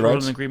of sounds funny, like we're all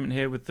right? in agreement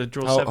here with the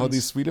draw How sevens.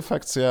 these sweet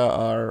effects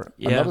are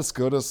Yeah. not as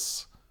good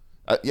as...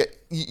 yeah,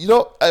 you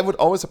know, I would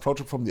always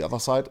approach it from the other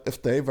side.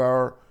 If they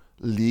were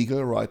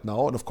legal right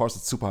now, and of course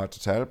it's super hard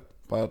to tell,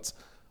 but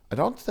I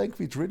don't think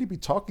we'd really be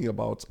talking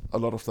about a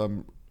lot of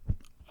them.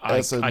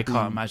 I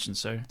can't imagine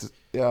so.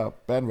 Yeah,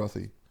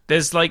 ban-worthy.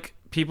 There's like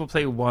people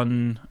play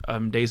one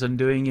Days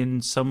Undoing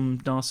in some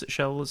Narset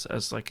shells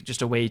as like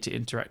just a way to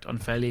interact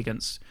unfairly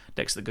against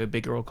decks that go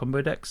bigger or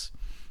combo decks.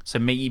 So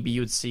maybe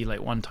you would see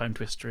like one Time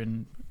Twister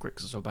in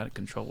Grixis or Bandit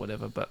Control,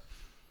 whatever, but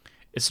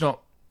it's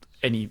not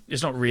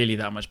It's not really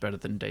that much better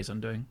than Days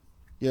Undoing.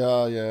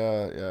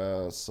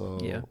 Yeah. So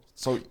Yeah.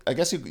 so I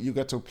guess you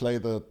get to play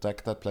the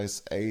deck that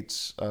plays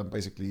 8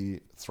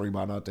 basically 3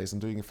 mana Days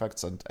Undoing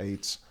effects and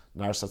 8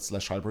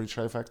 Narset / Hybrid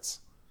effects.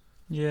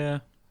 Yeah,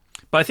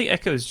 but I think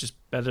Echo is just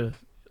better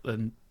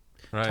than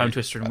Time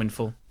Twister and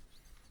Windfall.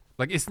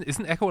 Like,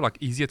 isn't Echo like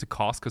easier to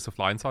cast because of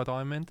Lionside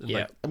Diamond? And, Yeah.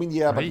 like, I mean,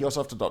 yeah, but Right. you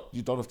also have to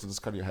you don't have to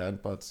discard your hand,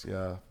 but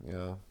yeah.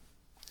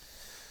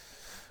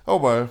 Oh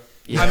well.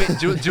 Yeah. I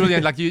mean,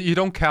 Julian, like you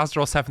don't cast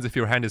draw 7s if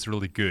your hand is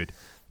really good.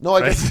 No,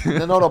 I Right. guess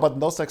no. But in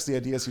those decks, the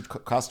idea is you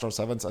cast draw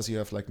 7s as you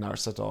have like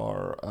Narset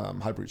or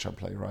Hybrid in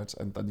play, right?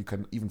 And then you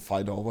can even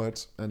fight over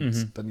it, and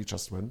then you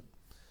just win.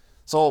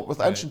 So with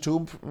Ancient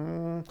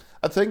Tomb,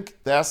 I think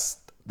there's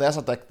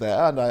a deck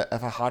there, and I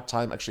have a hard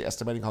time actually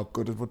estimating how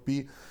good it would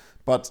be.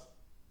 But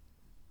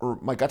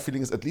my gut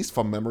feeling is, at least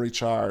for Memory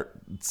Jar,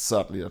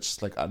 certainly it's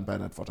just like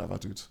unbanned, whatever,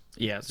 dude.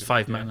 Yeah, it's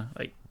 5 mana.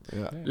 Like,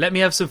 Yeah. let me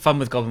have some fun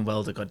with Goblin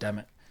Welder. God damn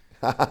it.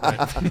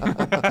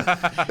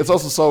 It's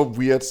also so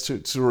weird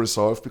to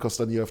resolve, because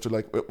then you have to,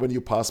 like, when you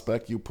pass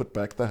back, you put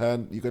back the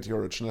hand, you get your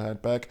original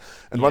hand back,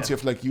 and once you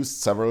have like used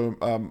several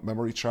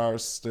Memory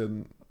Jars,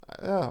 then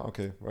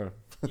okay, well,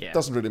 Yeah. it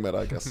doesn't really matter,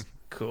 I guess.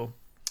 Cool.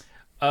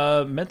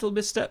 Mental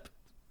Misstep.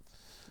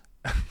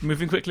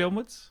 Moving quickly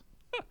onwards.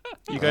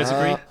 You guys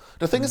agree?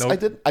 The thing is, No- I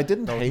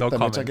didn't hate no the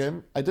comment.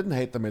 metagame. I didn't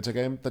hate the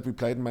metagame that we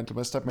played in Mental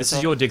Misstep. This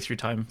is your dig through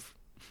time.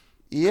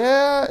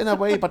 Yeah, in a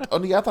way, but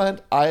on the other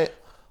hand, I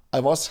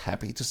was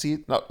happy to see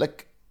it. No,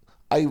 like,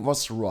 I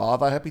was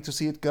rather happy to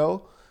see it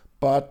go,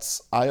 but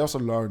I also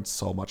learned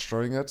so much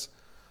during it.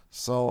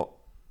 So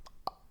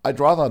I'd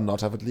rather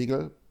not have it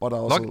legal, but I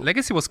also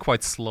Legacy was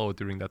quite slow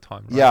during that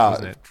time, right? yeah,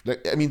 Wasn't it?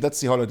 like, I mean, that's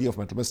the whole idea of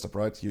Mental Misstep,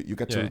 right? You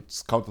get Yeah.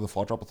 to counter the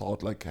 4-drop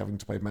without like having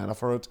to pay mana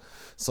for it.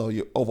 So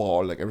you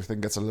overall, like, everything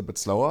gets a little bit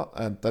slower,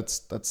 and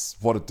that's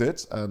what it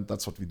did, and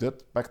that's what we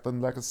did back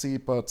then, Legacy.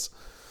 But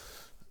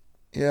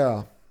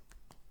yeah,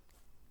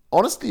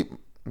 honestly,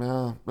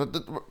 yeah.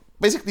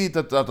 Basically,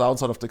 the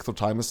downside of Dig Through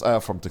Time is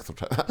from Dig Through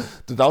Time.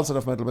 The downside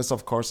of Mental Misstep,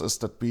 of course, is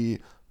that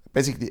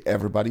basically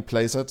everybody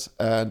plays it,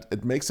 and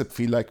it makes it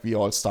feel like we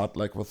all start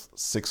like with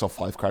 6 or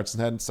 5 cards in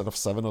hand instead of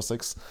 7 or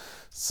 6.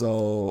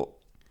 So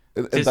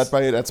in that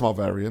way, it adds more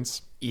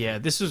variance. Yeah,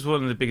 this was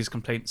one of the biggest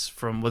complaints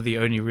the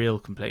only real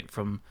complaint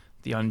from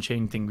the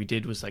Unchained thing we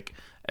did was like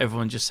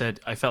everyone just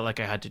said, I felt like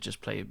I had to just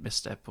play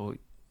Misstep or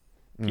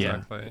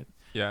Exactly.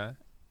 Yeah.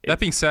 That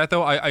being said,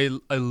 though, I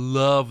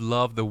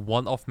love the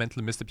one-off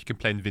Mental Misstep you can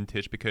play in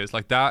Vintage, because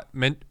like that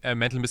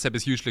Mental Misstep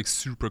is usually like,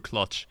 super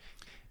clutch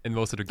in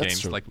most of the That's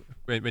games. true. Like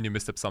when you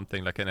misstep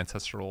something like an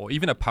Ancestral or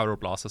even a Power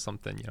Blast or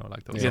something, you know,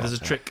 like those. Yeah, there's a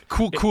trick.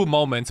 Cool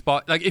moments.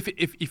 But like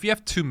if you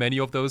have too many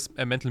of those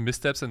mental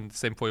missteps, and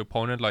same for your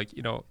opponent, like,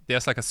 you know,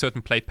 there's like a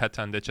certain play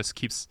pattern that just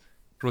keeps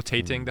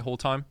rotating the whole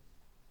time.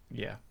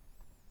 Yeah.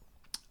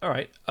 All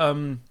right.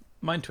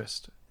 Mind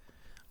Twist.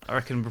 I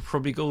reckon we're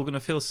probably all going to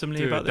feel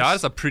similarly Dude, about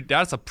this.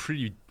 that's a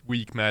pretty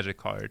weak Magic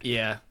card.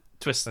 Yeah.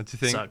 Twist Don't you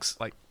think? sucks.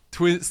 Like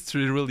Twist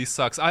really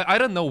sucks. I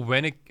don't know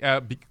when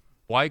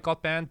why it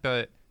got banned,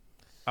 but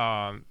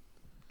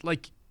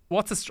like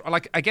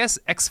like I guess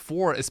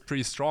X4 is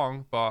pretty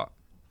strong, but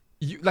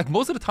like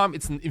most of the time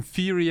it's an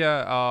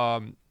inferior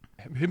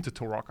him to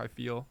Torok, I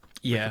feel.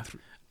 Yeah.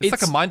 It's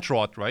like a mind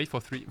drought, right? For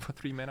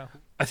three mana.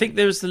 I think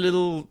there's the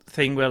little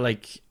thing where,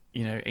 like,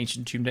 you know,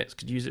 Ancient Tomb decks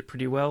could use it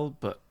pretty well,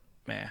 but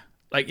meh.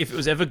 Like, if it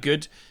was ever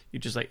good,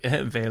 you'd just, like,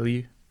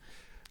 value.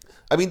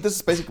 I mean, this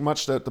is basically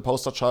much the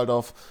poster child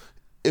of,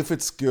 if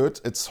it's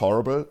good, it's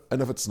horrible,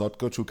 and if it's not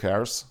good, who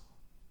cares?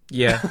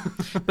 Yeah.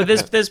 But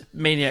there's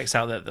maniacs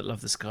out there that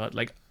love this card.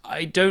 Like,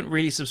 I don't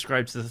really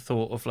subscribe to the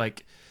thought of,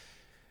 like,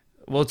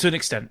 well, to an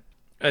extent.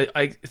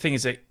 I think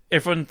is that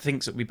everyone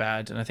thinks it'll be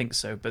bad, and I think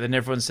so, but then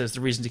everyone says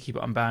the reason to keep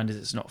it unbanned is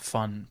it's not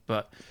fun.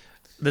 But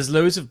there's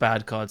loads of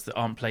bad cards that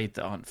aren't played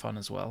that aren't fun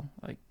as well.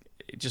 Like,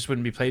 it just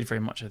wouldn't be played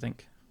very much, I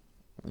think.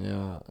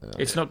 Yeah.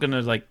 It's not going to,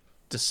 like,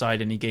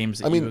 decide any games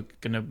that you were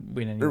going to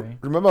win anyway.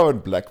 Remember when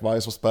Black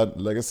Vice was banned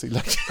in Legacy?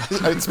 Like,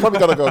 it's probably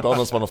gonna go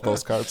down as one of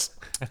those cards.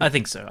 I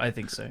think so.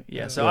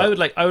 Yeah. So I would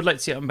like to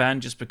see it unbanned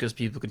just because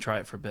people can try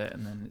it for a bit,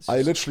 and then it's I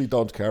just... literally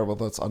don't care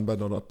whether it's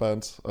unbanned or not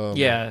banned.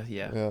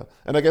 Yeah.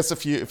 And I guess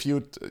if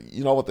you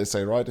know what they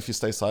say, right? If you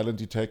stay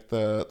silent, you take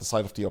the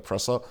side of the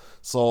oppressor.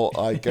 So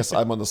I guess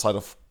I'm on the side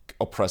of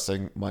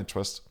oppressing Mind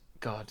Twist.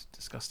 God,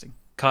 disgusting.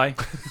 Kai,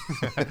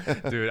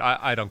 Dude,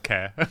 I don't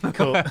care.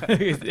 cool.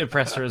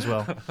 Oppressor as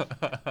well.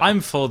 I'm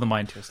for the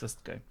Mind Twist. Let's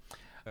go.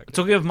 Okay.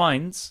 Talking of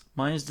minds,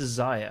 Mind's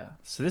Desire.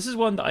 So this is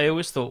one that I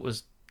always thought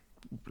was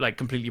like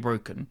completely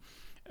broken,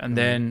 and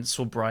then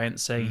saw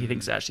Bryant saying he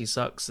thinks it actually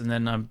sucks, and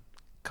then I'm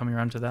coming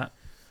around to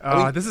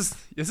that. This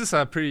is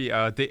a pretty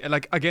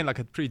like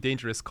a pretty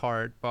dangerous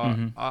card, but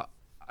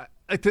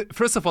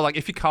first of all, like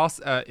if you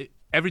cast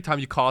every time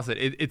you cast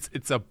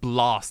it's a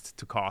blast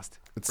to cast.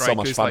 It's right? so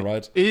much fun, like,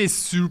 right? It is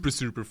super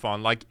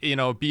fun. Like, you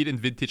know, be it in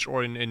Vintage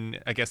or in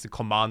I guess the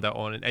Commander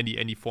or in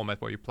any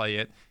format where you play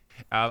it.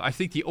 I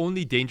think the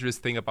only dangerous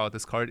thing about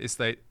this card is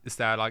that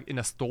like in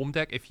a Storm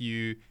deck, if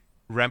you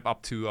ramp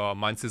up to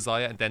Mind's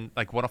Desire, and then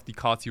like one of the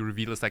cards you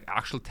reveal is like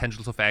actual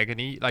Tendrils of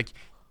Agony. Like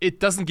it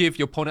doesn't give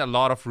your opponent a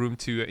lot of room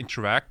to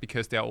interact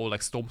because they're all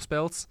like storm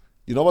spells.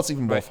 You know what's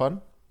even more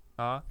fun?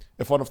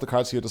 If one of the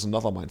cards here is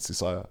another Mind's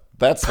Desire.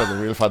 That's where the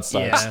real fun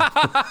starts.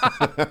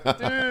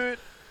 Dude.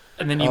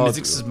 And then you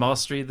Mizzix's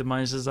Mastery, the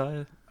Mind's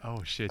Desire.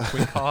 Oh shit,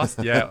 Twin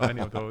Cast? Yeah, any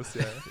of those,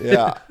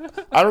 Yeah.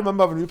 I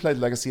remember when we played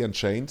Legacy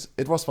Unchained,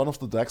 it was one of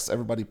the decks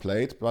everybody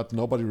played, but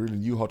nobody really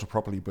knew how to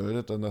properly build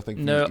it, and I think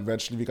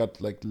eventually we got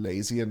like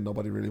lazy and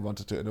nobody really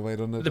wanted to innovate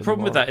on it. The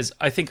problem with that is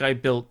I think I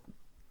built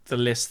the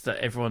list that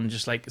everyone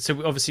just like,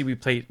 so obviously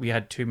we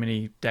had too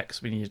many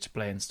decks we needed to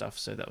play and stuff,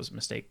 so that was a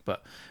mistake,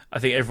 but I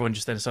think everyone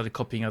just then started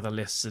copying other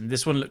lists, and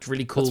this one looked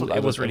really cool.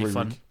 It was really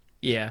fun.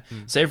 Yeah,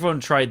 so everyone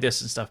tried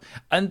this and stuff,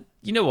 and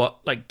you know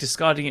what, like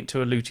discarding it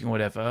to a looting or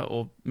whatever,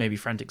 or maybe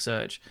Frantic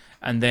Surge,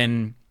 and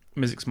then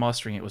Mizzix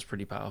mastering it was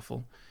pretty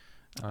powerful.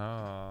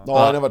 No,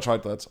 I never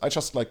tried that. I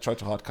just like tried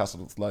to hardcast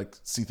it with like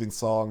Seething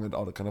Song and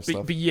all that kind of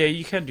stuff. But yeah,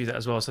 you can do that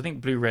as well, so I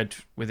think blue-red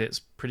with it's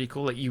pretty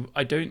cool. Like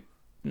I don't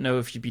know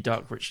if you'd be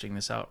Dark Richeling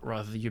this out,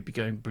 rather you'd be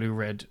going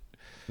blue-red,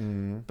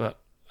 but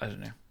I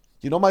don't know.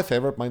 You know my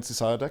favorite Mind's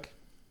Desire deck?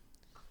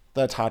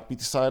 That Heartbeat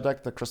Desire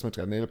deck that Chris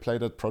McDaniel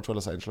played at Pro Tour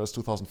Los Angeles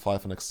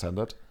 2005 and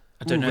Extended.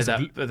 I don't know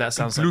that, but that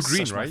sounds like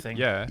blue-green, such right? my thing.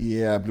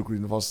 Yeah,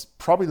 blue-green was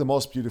probably the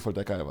most beautiful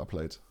deck I ever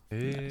played.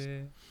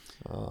 Early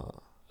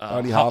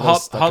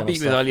Harvest,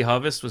 Heartbeat with Early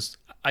Harvest was,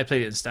 I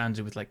played it in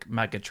Standard with like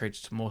Maga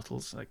Traded to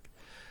Mortals. Like,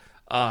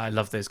 I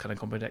love those kind of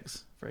combo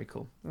decks. Very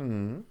cool.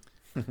 But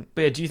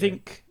yeah, do you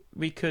think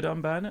we could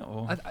unban it?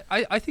 Or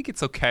I think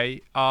it's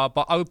okay,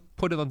 but I would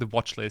put it on the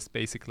watch list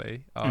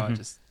basically.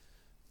 Just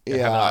have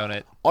an eye on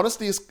it.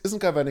 Honestly, isn't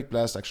Galvanic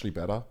Blast actually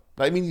better?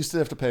 I mean, you still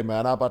have to pay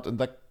mana, but in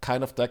that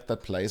kind of deck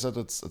that plays it,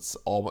 it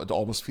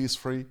almost feels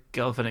free.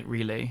 Galvanic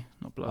Relay,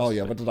 not Blast. Oh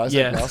yeah, but did I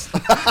say Blast?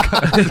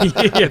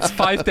 It's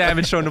 5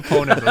 damage on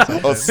opponent.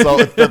 Oh,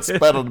 so that's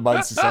better than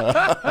Mind's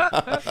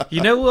Desire.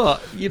 You know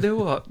what?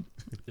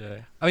 Yeah,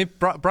 I mean,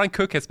 Brian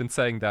Cook has been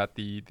saying that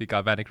the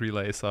Galvanic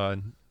Relay is a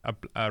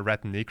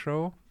red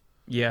necro.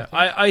 Yeah,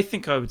 I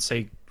think I would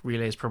say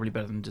Relay is probably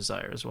better than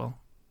Desire as well.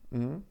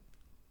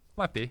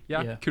 Might be,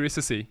 yeah. Curious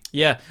to see.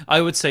 Yeah,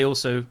 I would say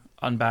also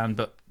unbanned,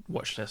 but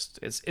watch list.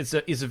 It's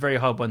a very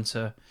hard one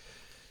to.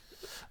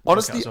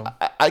 Honestly,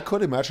 I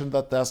could imagine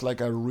that there's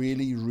like a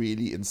really,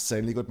 really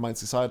insanely good Mind's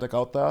Desire deck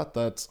out there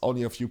that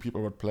only a few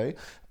people would play.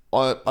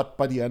 But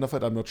by the end of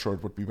it, I'm not sure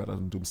it would be better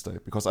than Doomsday,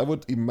 because I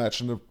would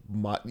imagine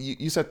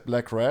you said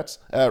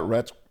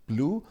red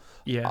blue.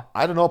 Yeah,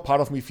 I don't know. Part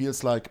of me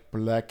feels like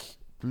black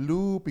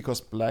blue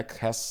because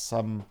black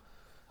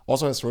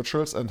also has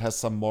rituals and has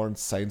some more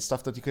insane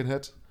stuff that you can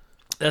hit.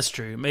 That's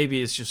true.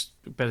 Maybe it's just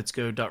better to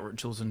go Dark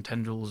Rituals and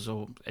Tendrils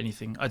or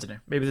anything. I don't know.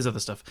 Maybe there's other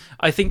stuff.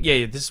 I think,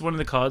 this is one of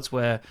the cards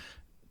where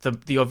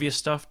the obvious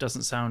stuff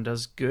doesn't sound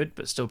as good,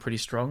 but still pretty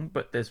strong.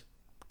 But there's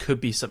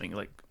could be something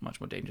like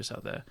much more dangerous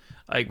out there,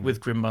 like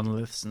with Grim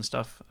Monoliths and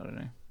stuff. I don't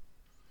know.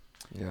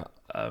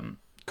 Yeah.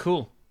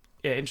 Cool.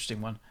 Yeah, interesting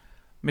one.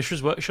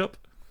 Mishra's Workshop.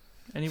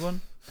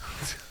 Anyone?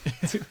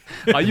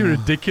 Are you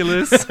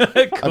ridiculous? Cool.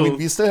 I mean,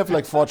 we still have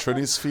like 4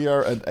 Trinity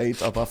Sphere and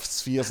 8 above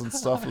spheres and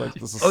stuff. Like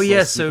this is. Oh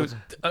yeah, stupid.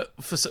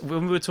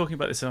 when we were talking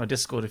about this in our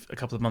Discord a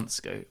couple of months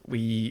ago,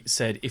 we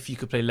said if you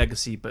could play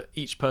Legacy, but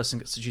each person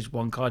gets to choose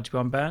one card to be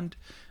unbanned.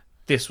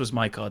 This was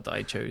my card that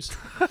I chose.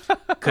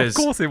 Of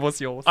course, it was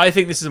yours. I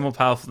think this is more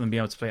powerful than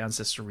being able to play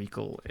Ancestral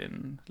Recall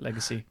in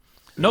Legacy.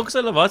 Not because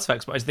I love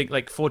artifacts, but I think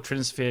like 4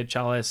 Trinisphere,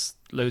 Chalice,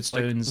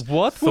 Lodestones. Like,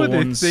 what were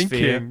they Sphere.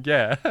 thinking?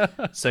 Yeah.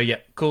 So yeah,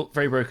 cool,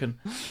 very broken.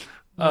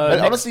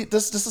 And honestly,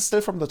 this is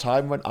still from the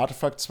time when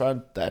artifacts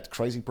weren't that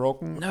crazy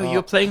broken. No,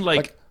 you're playing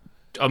like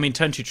I mean,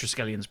 turn 2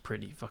 Triskellion's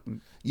pretty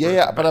fucking.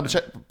 Yeah,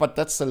 but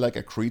that's still like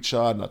a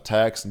creature and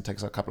attacks and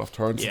takes a couple of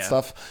turns and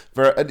stuff.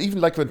 And even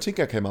like when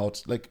Tinker came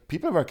out, like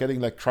people were getting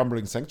like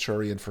Crumbling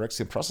Sanctuary and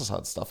Phyrexian Processor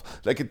and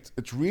stuff. Like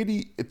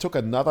it took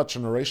another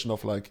generation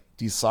of like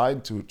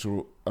design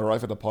to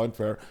arrive at a point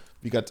where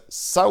we got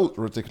so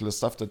ridiculous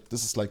stuff that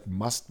this is like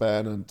must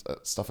ban and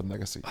stuff in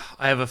Legacy.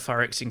 I have a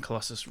Phyrexian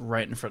Colossus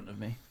right in front of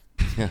me.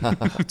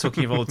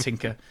 Talking of old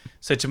Tinker.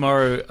 So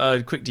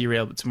tomorrow, quick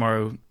derail, but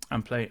tomorrow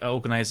I'm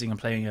organizing and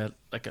playing a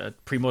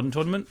pre-modern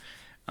tournament,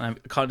 and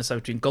I can't decide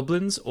between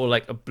goblins or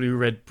like a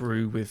blue-red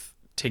brew with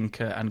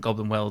Tinker and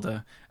Goblin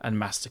Welder and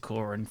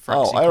Mastercore and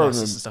Phyrexian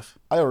Colossus and stuff.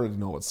 I already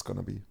know what's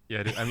gonna be.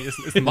 Yeah, I mean,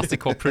 isn't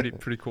Mastercore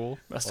pretty cool?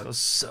 Mastercore's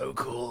so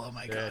cool. Oh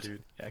my god,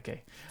 dude. Yeah,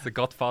 okay. It's the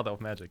godfather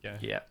of Magic. Yeah.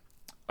 Yeah.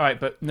 All right,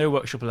 but no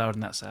workshop allowed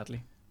in that,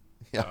 sadly.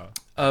 Yeah.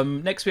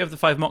 Next we have the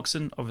 5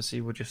 Moxen.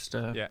 Obviously, we'll just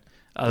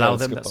allow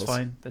them. That's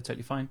fine. They're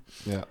totally fine.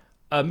 Yeah.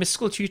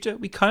 Mystical Tutor,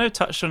 we kind of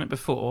touched on it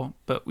before,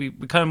 but we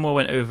kind of more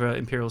went over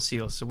Imperial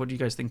Seal. So what do you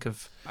guys think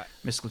of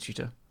Mystical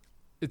Tutor?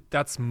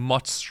 That's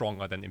much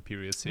stronger than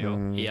Imperial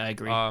Seal. Yeah, I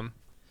agree.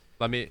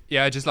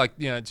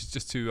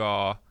 Just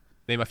to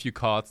name a few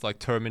cards like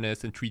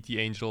Terminus and Treaty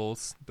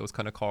Angels. Those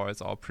kind of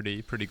cards are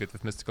pretty good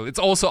with Mystical. It's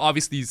also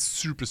obviously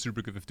super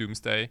good with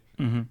Doomsday.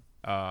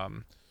 Mm-hmm.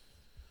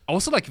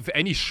 Also, like, for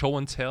any show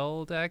and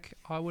tell deck,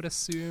 I would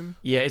assume.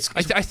 Yeah,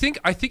 I think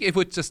it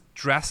would just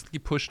drastically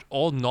push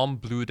all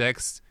non-blue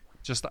decks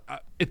just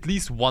at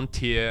least one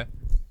tier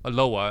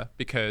lower,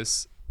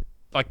 because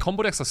like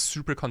combo decks are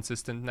super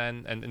consistent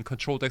then, and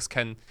control decks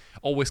can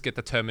always get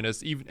the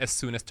terminus even as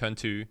soon as turn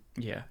 2.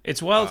 Yeah,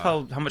 it's wild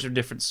how much of a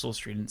difference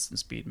sorcery and instant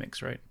speed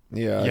makes, right?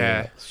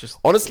 Yeah. It's just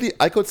Honestly,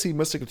 I could see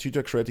Mystical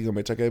Tutor creating a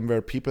metagame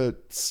where people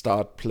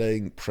start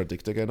playing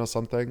Predict again or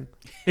something.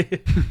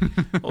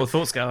 or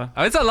Thought Scour.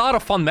 It's a lot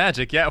of fun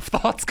magic, yeah.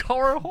 Thought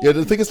Scour. Yeah,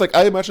 the thing is, like,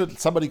 I imagine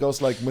somebody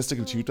goes like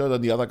Mystical Tutor,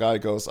 then the other guy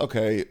goes,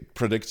 okay,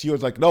 predict you.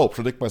 It's like, no,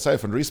 predict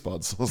myself and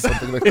respawns or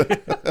something like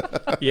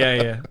that.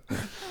 Yeah.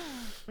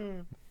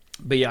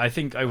 But yeah, I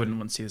think I wouldn't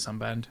want to see this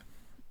unbanned.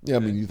 Yeah,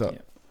 me neither.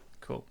 Yeah.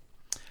 Cool.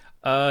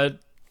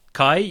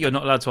 Kai, you're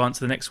not allowed to answer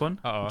the next one.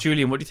 Uh-oh.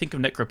 Julian, what do you think of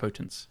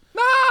Necropotence?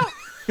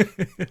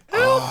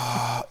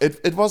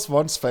 It was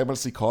once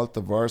famously called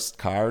the worst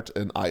card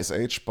in Ice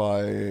Age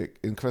by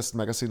Inquest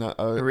magazine, if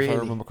I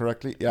remember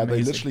correctly. Yeah,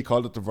 Amazing. They literally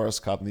called it the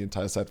worst card in the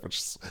entire set, which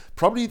is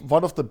probably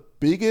one of the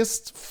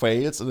biggest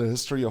fails in the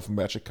history of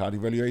Magic card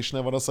evaluation,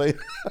 I want to say.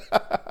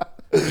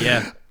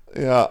 Yeah.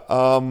 Yeah.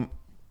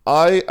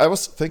 I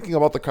was thinking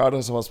about the card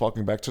as I was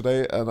walking back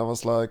today, and I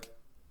was like,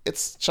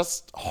 it's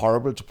just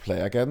horrible to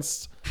play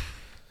against.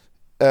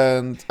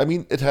 And I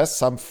mean, it has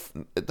some.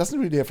 It doesn't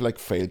really have like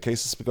fail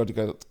cases because you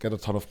get a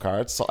ton of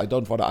cards, so I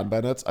don't want to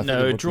unban it. I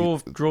No, think it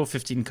would draw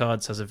 15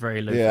 cards has a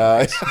very low.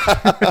 Yeah,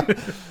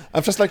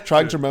 I'm just like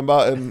trying to remember.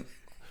 And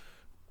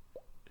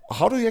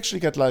how do you actually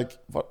get like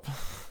what?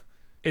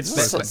 It's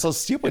so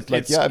stupid.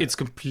 It's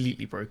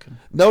completely broken.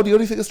 No, the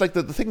only thing is like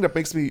the thing that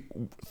makes me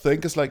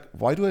think is like,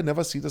 why do I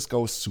never see this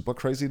go super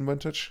crazy in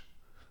Vintage?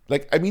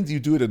 Like, I mean, you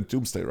do it in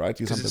Doomsday, right?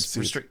 You Because it's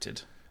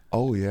restricted.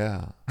 Oh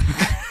yeah.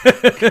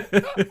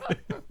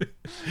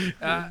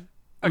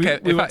 Okay,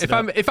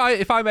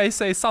 if I may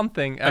say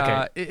something,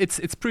 Okay.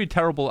 it's pretty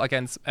terrible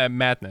against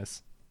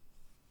Madness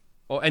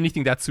or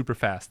anything that's super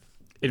fast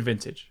In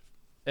Vintage.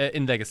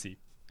 in Legacy.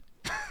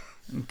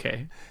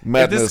 Okay.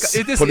 Madness,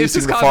 if this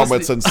policing the card format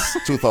was since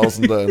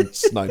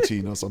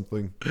 2019 or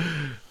something.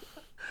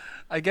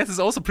 I guess it's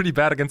also pretty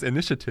bad against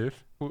Initiative.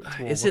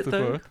 Is it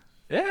though?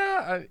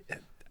 Yeah.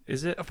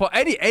 Is it? For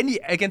any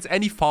against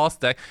any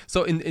fast deck.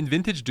 So in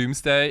Vintage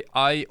Doomsday,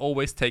 I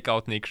always take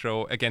out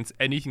Necro against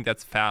anything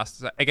that's fast.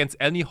 So against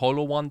any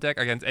Hollow One deck,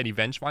 against any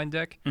Vengevine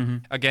deck,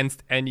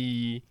 against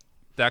any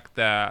deck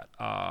that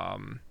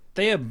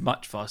They are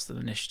much faster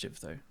than Initiative,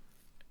 though.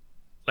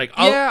 Like,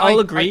 Yeah, I'll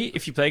agree.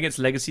 If you play against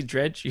Legacy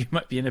Dredge, you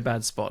might be in a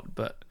bad spot,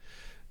 but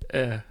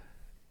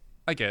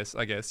I guess,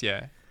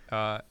 yeah.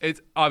 It's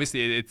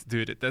obviously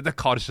dude. The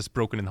card is just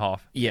broken in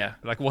half. yeah.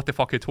 Like, what the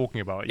fuck are you talking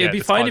about? It'd be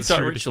this fine card if is Dark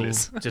so Ritual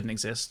ridiculous. didn't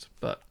exist,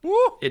 but Woo!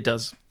 it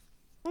does.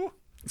 Woo!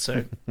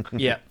 So,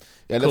 yeah.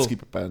 Yeah, Cool. let's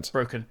keep it banned.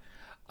 Broken.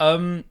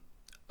 Oath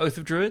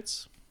of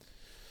Druids?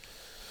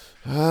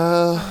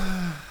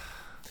 Uh,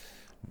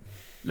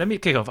 Let me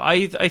kick off.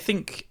 I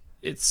think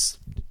it's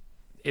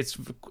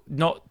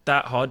not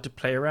that hard to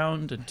play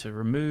around and to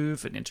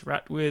remove and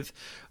interact with,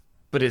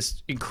 but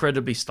it's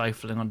incredibly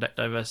stifling on deck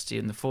diversity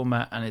in the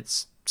format, and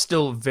it's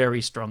still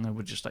very strong and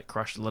would just like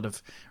crush a lot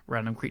of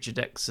random creature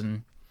decks.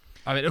 And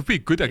I mean, it would be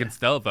good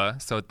against Delver,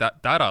 so that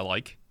I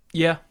like.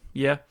 yeah.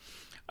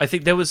 I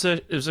think there was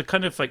a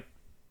kind of like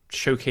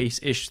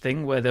showcase-ish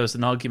thing where there was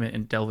an argument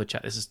in Delver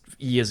chat. This is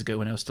years ago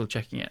when I was still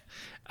checking it,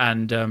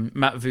 and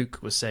Matt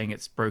Vuk was saying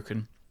it's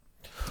broken.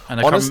 And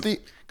I honestly,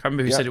 can't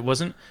remember who said it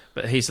wasn't,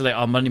 but he said like,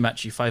 "I'll money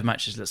match you 5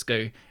 matches. Let's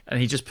go." And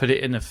he just put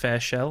it in a fair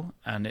shell,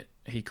 and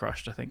he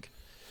crushed, I think.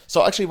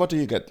 so actually, what do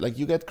you get? Like,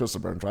 you get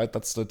Griselbrand, right?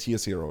 That's the tier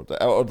 0,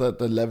 or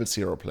the level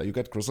 0 play. You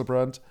get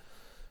Griselbrand,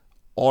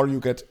 or you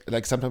get,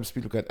 like, sometimes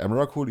people get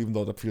Emrakul, even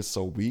though that feels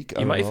so weak.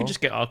 You might even just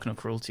get Arcanal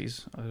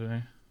Cruelties. I don't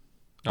know.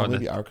 Or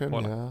maybe Arcan,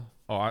 what? yeah.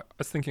 Oh, I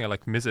was thinking I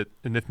like Mizzet,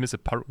 and if Mizzet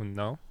Parun,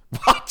 no?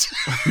 What?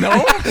 No?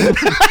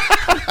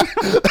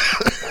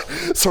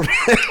 Sorry.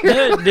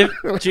 No,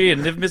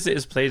 Niv Mizzet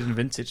is played in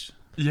Vintage.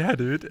 Yeah,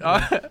 dude.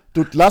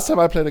 Dude, last time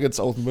I played against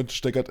Oath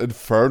Vintage, they got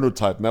Inferno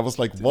Titan. I was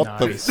like, what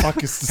Nice. the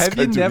fuck is this Have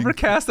guy you never doing?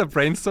 cast a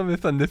Brainstorm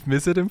with a Niv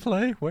Mizzet in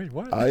play? Wait,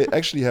 what? I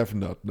actually have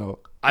not, no.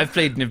 I've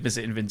played Niv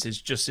Mizzet in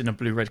Vintage just in a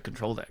blue-red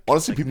control deck.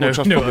 Honestly, Like, people no-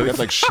 just no probably oath. get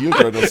like Shield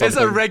Red or something. It's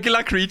a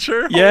regular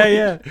creature?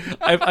 Yeah.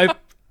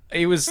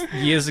 It was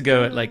years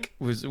ago at like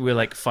we're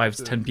like 5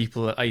 to 10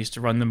 people. I used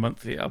to run them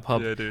monthly at a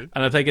pub, Yeah, dude.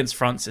 and I played against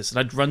Francis, and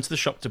I'd run to the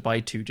shop to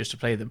buy 2 just to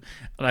play them,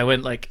 and I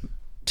went like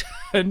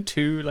turn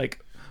 2 like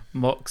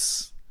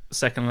Mox,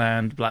 Second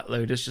Land, Black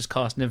Lotus, just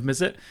cast Niv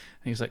Mizzet, and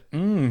he was like,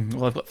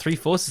 well, I've got 3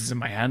 forces in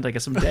my hand. I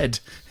guess I'm dead.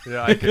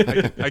 Yeah,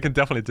 I can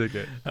definitely dig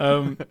it.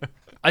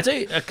 I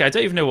don't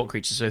even know what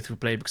creatures Oath would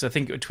play because I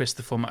think it would twist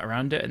the format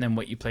around it, and then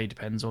what you play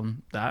depends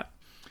on that.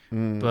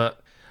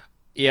 But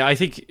yeah, I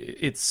think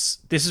this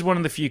is one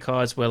of the few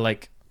cards where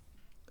like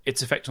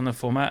its effect on the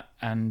format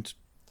and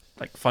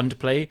like fun to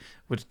play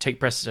would take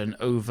precedent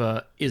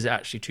over is it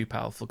actually too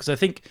powerful, because I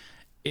think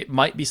it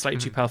might be slightly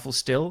too powerful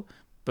still,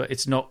 but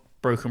it's not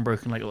broken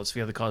like lots of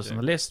the other cards on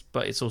the list,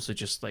 but it's also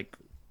just like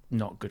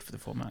not good for the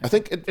format. I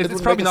think it It's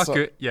would probably make not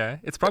good. Yeah,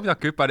 it's probably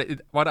not good.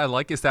 But what I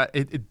like is that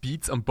it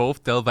beats on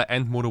both Delver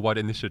and Mono White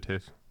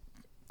Initiative.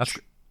 That's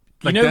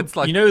that's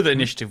like the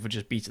initiative would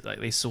just beat it. Like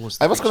they source.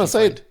 I was gonna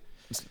say it.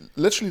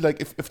 Literally, like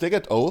if they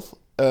get Oath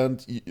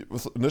and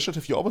with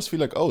Initiative, you almost feel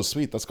like, oh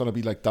sweet, that's gonna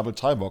be like double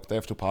time walk. They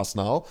have to pass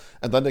now,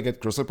 and then they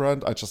get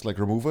Grizzlebrand. I just like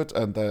remove it,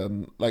 and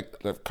then like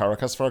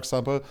Caracas, for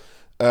example,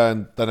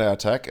 and then I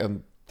attack,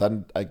 and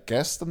then I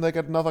guess then they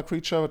get another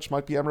creature, which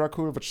might be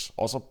Emrakul, which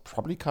also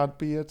probably can't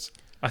be it.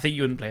 I think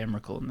you wouldn't play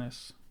Emrakul in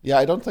this. Yeah,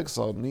 I don't think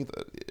so.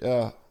 Neither.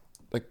 Yeah,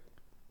 like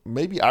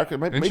maybe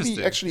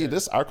maybe actually it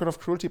is Archon of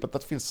Cruelty, but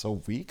that feels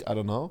so weak. I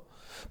don't know.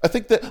 I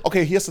think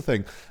here's the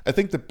thing. I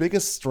think the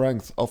biggest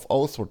strength of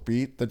Oath would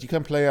be that you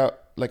can play a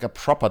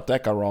proper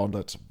deck around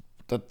it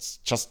that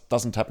just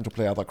doesn't happen to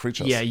play other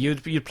creatures. Yeah,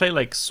 you'd play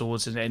like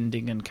swords and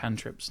ending and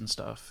cantrips and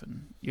stuff,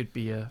 and you'd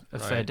be a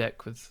fair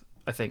deck with.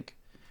 I think.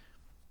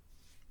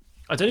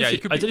 I don't know if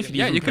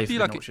you could be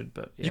like Orchard,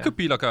 but you could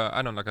be like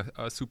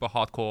a super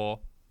hardcore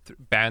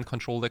band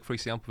control deck, for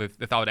example,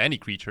 without any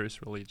creatures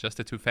really, just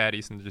the two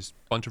fatties and just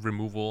a bunch of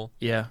removal.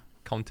 Yeah,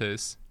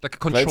 counters like a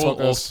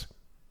control Oath.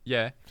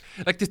 Yeah,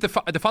 like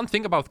the fun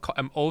thing about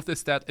Oath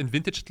is that in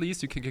Vintage at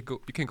least you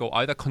can go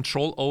either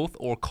control Oath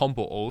or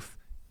combo Oath.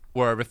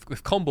 Where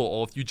with combo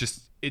Oath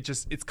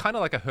it's kind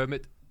of like a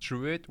Hermit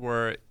Druid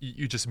where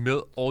you just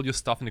mill all your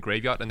stuff in the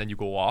graveyard and then you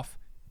go off.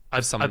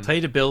 I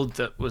played a build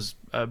that was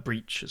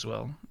Breach as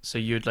well. So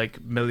you'd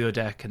like mill your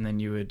deck, and then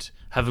you would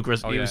have a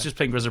It was just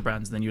playing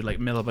Grizzlebrands, and then you'd like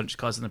mill a bunch of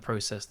cards in the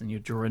process. Then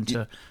you'd draw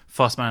into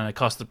fast mana,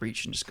 cast the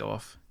Breach, and just go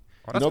off.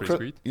 Oh, that's pretty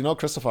sweet. You know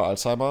Christopher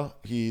Alzheimer?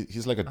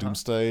 He's like a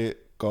Doomsday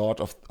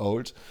god of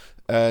old,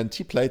 and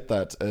he played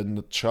that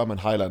in German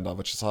Highlander,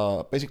 which is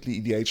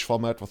basically EDH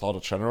format without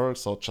a general,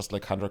 so just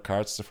like 100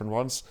 cards, different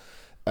ones.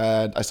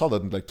 And I saw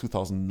that in like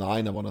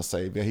 2009, I want to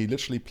say, where he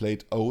literally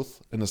played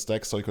Oath in his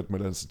deck so he could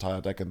mill his entire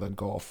deck and then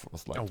go off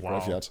with like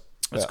graveyard.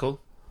 That's cool.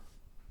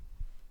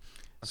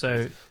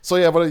 So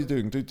yeah, what are you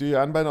doing? Do you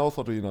unban Oath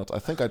or do you not? I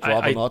think I'd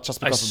rather not, just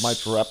because it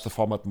might wrap the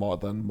format more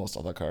than most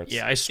other cards.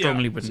 Yeah, I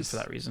strongly wouldn't for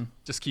that reason.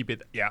 Just keep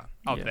it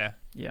out there.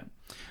 Yeah.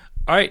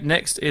 All right,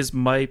 next is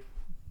my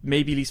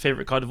maybe least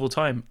favorite card of all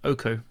time,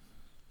 Oko.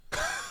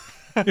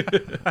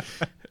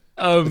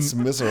 It's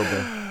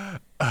miserable.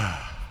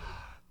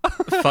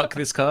 Fuck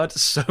this card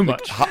so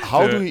much.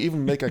 How do you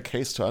even make a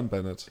case to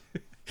unban it?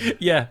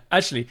 Yeah,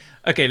 actually.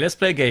 Okay, let's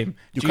play a game.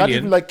 You can't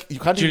even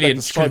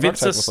destroy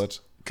Murktide with it.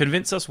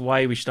 Convince us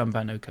why we should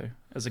unban Oko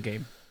as a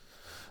game.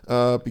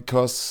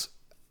 Because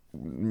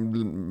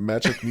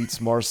Magic needs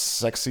more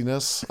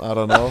sexiness. I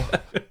don't know.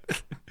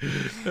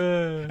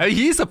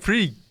 He's a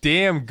pretty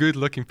damn good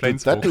looking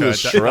planeswalker. That dude is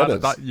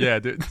shredded. Yeah,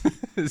 dude.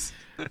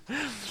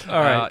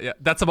 All right. Yeah,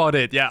 that's about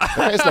it. Yeah.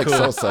 That guy's like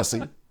so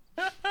sassy.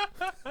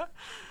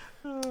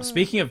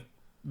 Speaking of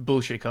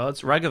bullshit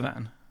cards,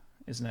 Ragavan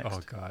is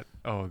next.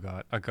 Oh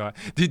god.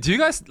 Do you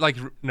guys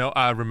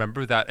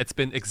remember that it's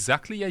been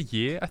exactly a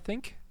year, I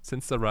think,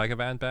 since the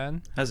Ragavan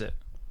ban? Has it?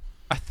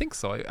 I think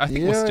so. I think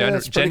it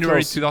was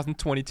January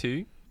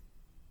 2022.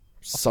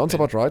 Sounds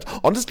about right.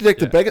 Honestly, like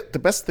the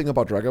best thing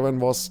about Ragavan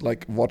was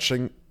like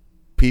watching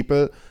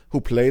people who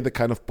play the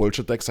kind of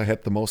bullshit decks I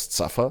had the most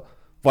suffer.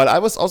 While I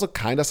was also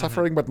kind of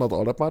suffering, but not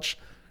all that much.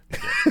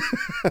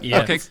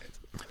 Yeah. Okay.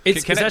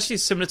 It's actually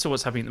similar to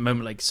what's happening at the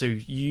moment. Like, so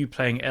you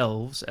playing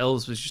Elves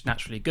was just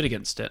naturally good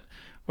against it,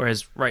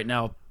 whereas right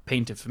now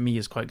Painter for me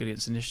is quite good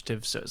against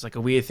Initiative. So it's like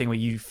a weird thing where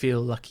you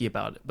feel lucky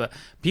about it. But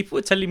people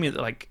were telling me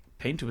that like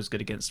Painter was good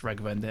against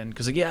Ragavan then,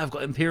 because like, I've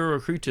got Imperial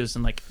Recruiters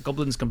and like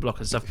Goblins can block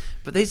and stuff,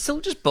 but they still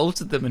just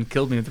bolted them and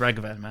killed me with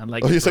Ragavan, man.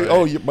 Like, you say,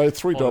 my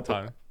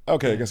 3-drop.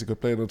 Okay, I guess you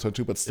could play it on turn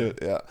 2, but still,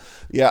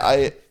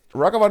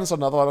 Ragavan is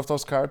another one of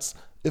those cards.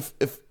 If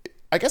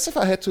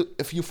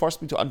you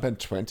forced me to unban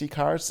 20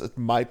 cards, it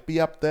might be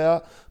up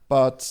there,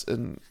 but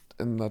in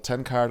a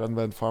 10-card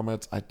unban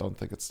format, I don't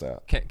think it's there.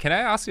 Can I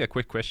ask you a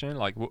quick question?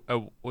 Like,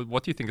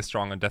 what do you think is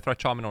stronger, Deathrite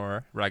Shaman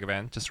or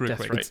Ragavan? Just real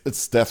quick.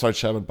 It's Deathrite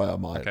Shaman by a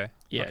mile. Okay.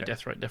 Yeah, okay.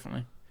 Deathrite,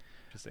 definitely.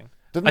 Interesting.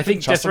 I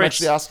think Justin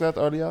actually asked that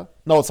earlier?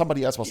 No,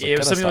 somebody else was. Yeah, it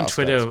was something on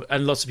Twitter,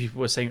 and lots of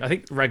people were saying, I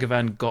think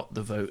Ragavan got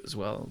the vote as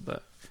well,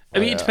 but I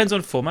mean, it depends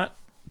on format,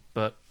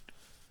 but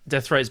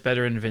Deathrite's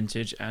better in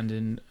Vintage and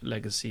in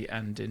Legacy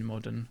and in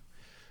Modern.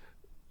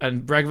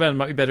 And Ragavan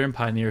might be better in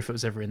Pioneer if it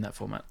was ever in that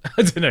format.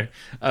 I don't know.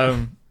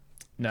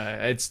 No,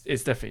 it's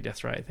definitely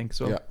Deathrite, I think,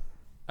 as well. Yeah.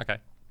 Okay.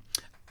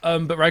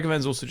 But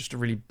Ragavan's also just a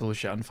really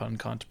bullshit and fun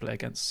card to play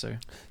against, so...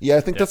 Yeah,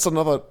 I think that's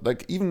another...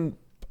 Like, even...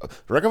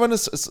 Ragavan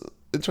is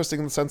interesting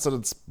in the sense that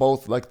it's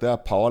both, like, their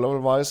power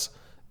level-wise,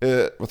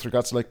 with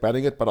regards to, like,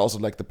 banning it, but also,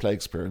 like, the play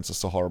experience is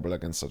so horrible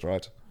against it,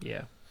 right?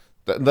 Yeah.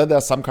 And then there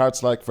are some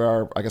cards, like,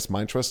 where, I guess,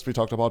 Mind Twist we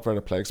talked about, where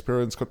the play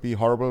experience could be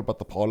horrible, but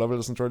the power level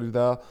isn't really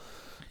there.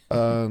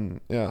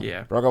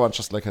 Yeah. Ragavan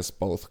just, like, has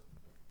both.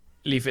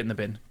 Leave it in the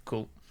bin.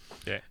 Cool.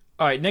 Yeah.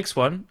 All right, next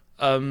one.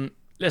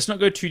 Let's not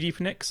go too deep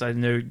in it, because I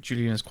know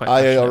Julian is quite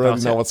I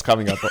already know what's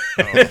coming up.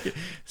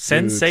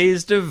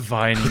 Sensei's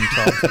Divining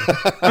Top.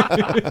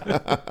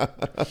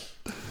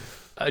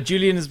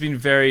 Julian has been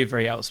very,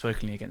 very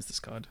outspokenly against this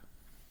card.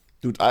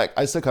 Dude,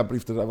 I still can't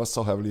believe that I was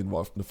so heavily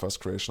involved in the first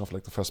creation of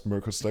like the first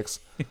Miracle Sticks.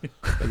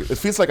 Like, it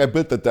feels like I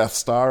built the Death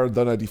Star and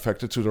then I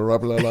defected to the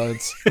Rebel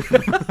Alliance.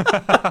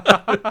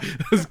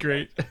 That's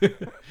great.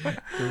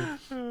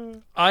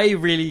 I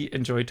really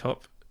enjoy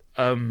top,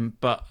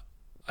 but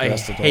I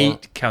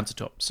hate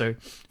countertop. So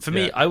for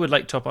me, I would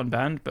like top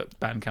unbanned, but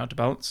ban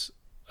counterbalance.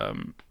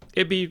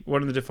 It'd be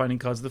one of the defining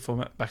cards of the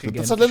format back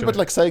again. It's a little bit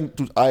like saying,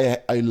 dude, I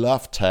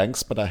love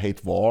tanks, but I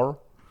hate war.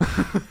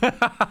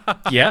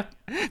 Yeah,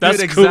 that's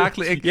dude, cool.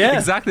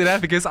 Exactly that,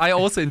 because I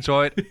also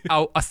enjoyed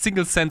a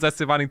single sense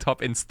dividing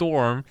top in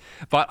Storm,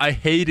 but I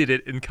hated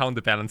it in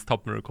counterbalance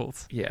top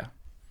miracles. Yeah,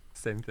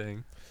 same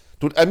thing.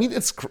 Dude, I mean,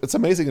 it's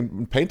amazing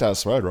in Painter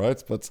as well,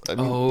 right? But I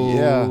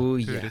mean,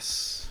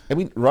 yes. I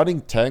mean, running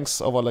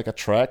tanks over like a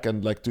track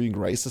and like doing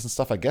races and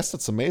stuff, I guess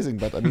that's amazing.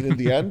 But I mean, in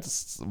the end,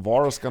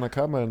 war is gonna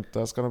come and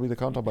there's gonna be the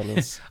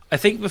counterbalance. I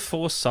think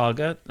before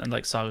Saga, and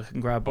like Saga can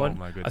grab one,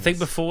 my goodness. I think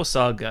before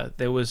Saga,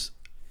 there was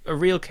a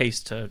real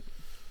case to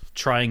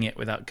trying it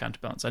without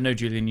counterbalance. I know,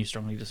 Julian, you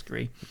strongly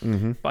disagree,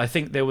 but I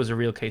think there was a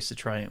real case to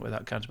trying it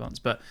without counterbalance.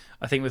 But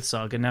I think with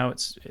Saga now,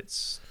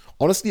 it's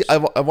honestly, I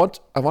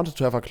wanted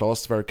to have a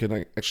clause where it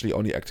can actually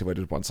only activate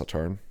it once a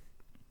turn.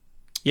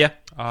 Yeah.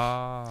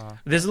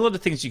 There's a lot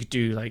of things you could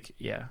do, like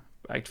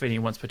activating it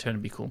once per turn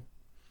would be cool.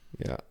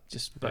 Yeah.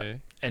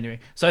 Anyway,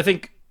 so I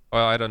think.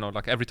 Well, I don't know.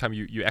 Like every time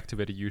you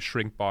activate it, you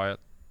shrink by it.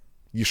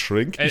 You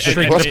shrink? You get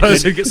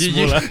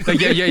smaller.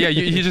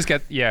 You just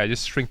get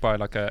just shrink by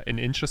like an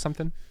inch or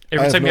something.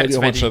 Every time you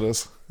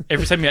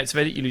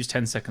activate it, you lose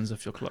 10 seconds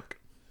off your clock.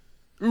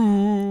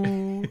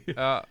 Ooh.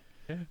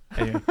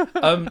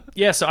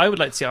 Anyway. So I would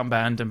like to see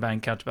unbanned and ban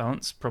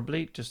counterbalance,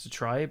 probably, just to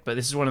try. But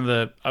this is one of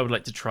the I would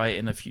like to try it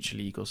in a future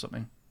league or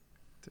something.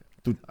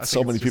 Dude,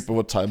 so many people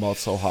would time out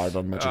so hard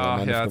on Magic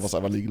Online if it was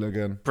ever legal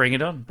again. Bring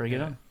it on.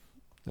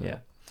 Yeah.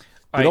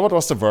 You know what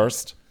was the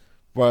worst?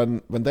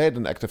 When they had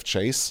an active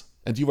chase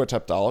and you were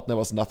tapped out and there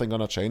was nothing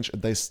gonna change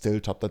and they still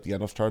tapped at the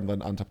end of turn,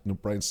 then untapped no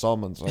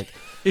brainstorm and like,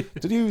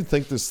 did you even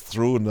think this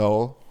through?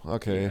 No.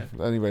 Okay.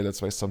 Yeah. Anyway,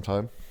 let's waste some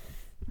time.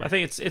 I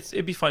think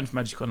it'd be fine for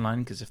Magic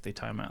Online because if they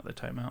time out, they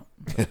time out.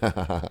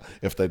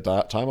 If they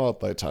time out,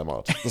 they time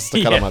out. This is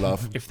the color of my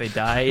love. If they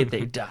die,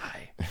 they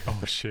die.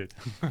 Oh shit.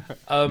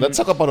 Let's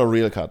talk about a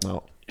real card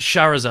now.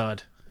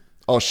 Charizard.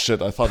 Oh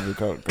shit! I thought we were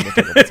going to talk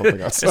about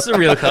something else. It's a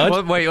real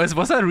card. Wait,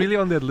 was that really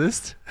on that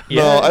list?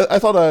 Yeah. No, I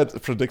thought I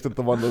had predicted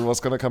the one that was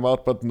going to come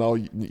out, but now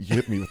you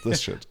hit me with this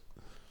shit.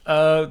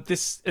 I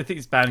think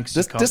it's banned because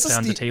you can't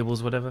down the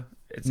tables, whatever.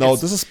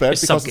 This is bad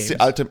because it's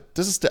the ultimate.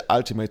 This is the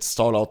ultimate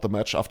stall out the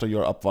match after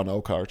you're up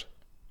 1-0 card.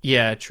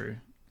 Yeah, true.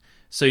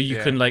 So you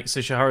can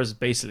Shahara's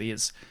basically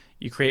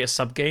you create a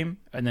sub game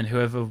and then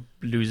whoever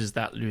loses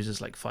that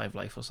loses like 5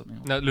 life or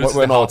something. No, loses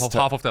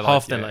half of their life.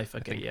 Half their life.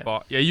 Okay, yeah.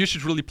 But you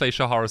should really play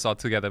Shahrazad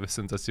together with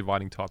Synthas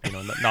Dividing Top. You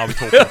know, now we're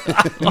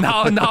talking.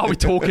 now we're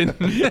talking.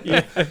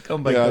 Yeah,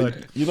 come by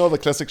God. You know the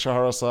classic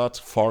Shahrazad,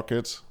 fork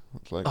it.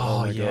 Like,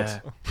 oh my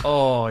God.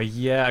 Oh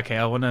yeah. Okay,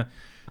 I want to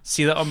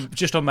see that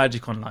just on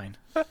Magic Online.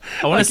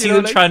 I want to see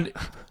them try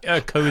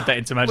and code that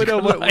into Magic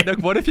Online.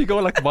 What if you go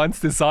like once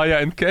Desire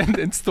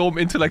and storm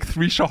into like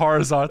 3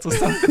 Shahrazards or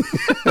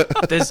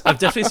something? I've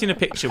definitely seen a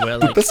picture where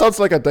like this sounds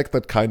like a deck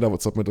that kind of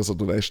would submit as a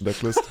donation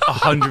deck list.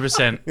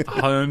 100%,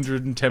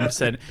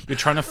 110%. You're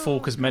trying to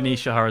fork as many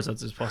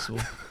Shahrazards as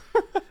possible.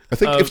 I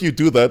think if you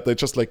do that, they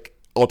just like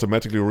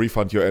automatically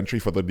refund your entry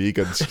for the league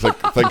and like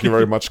thank you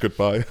very much,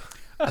 goodbye.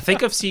 I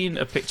think I've seen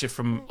a picture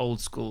from old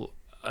school.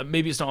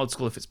 Maybe it's not old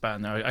school if it's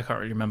banned now. I can't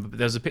really remember. But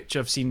there's a picture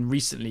I've seen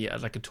recently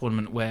at like a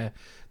tournament where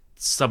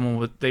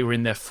they were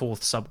in their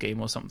 4th sub game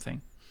or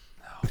something.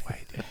 No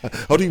way.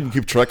 How do you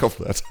keep track of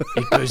that?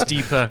 It goes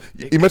deeper.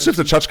 Imagine if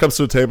the judge comes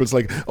to the table. It's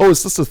like, oh,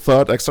 is this the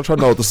 3rd extra turn?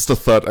 No, this is the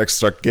 3rd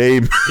extra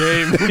game.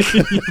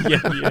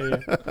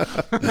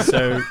 Yeah.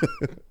 So,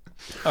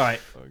 all right.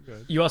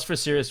 You asked for a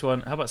serious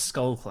one. How about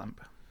Skull Clamp?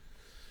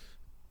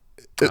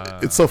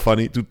 It's so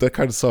funny, dude. That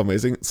card is so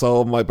amazing.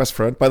 So my best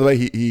friend, by the way,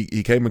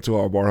 he came into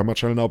our Warhammer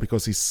channel now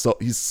because he's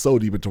so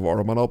deep into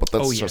Warhammer now. But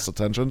that's just a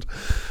tangent.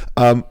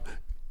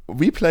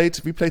 We played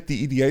the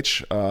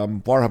EDH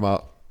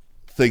Warhammer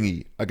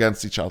thingy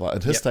against each other,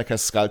 and his deck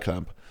has Skull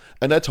Clamp.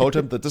 And I told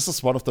him that this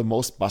is one of the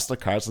most busted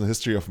cards in the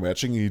history of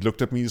Magic. And he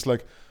looked at me, he's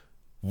like,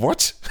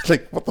 what?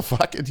 Like, what the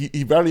fuck? And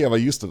he barely ever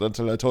used it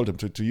until I told him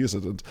to use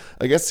it. And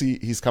I guess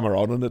he's come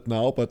around on it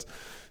now, but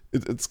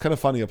it's kind of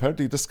funny.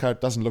 Apparently, this card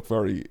doesn't look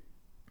very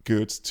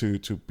good to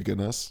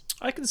beginners.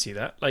 I can see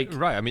that. Like,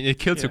 right. I mean, it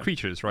kills your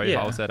creatures, right?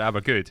 Yeah. How is that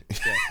ever good?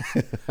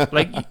 Yeah.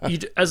 Like,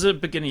 as a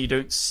beginner, you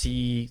don't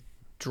see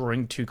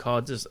drawing 2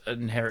 cards as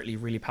an inherently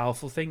really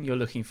powerful thing. You're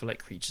looking for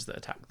like creatures that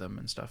attack them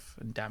and stuff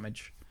and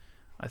damage,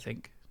 I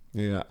think.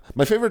 Yeah.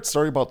 My favorite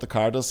story about the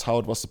card is how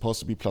it was supposed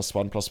to be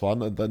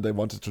 +1/+1, and then they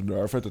wanted to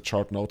nerf it at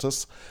short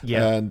notice.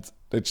 Yeah. And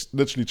they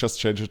literally just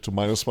changed it to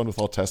 -1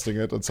 without testing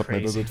it and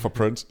submitted it for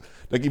print.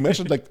 Like,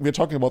 imagine, like, we're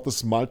talking about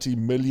this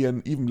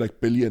multi-million, even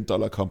like $1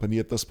 billion company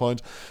at this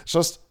point.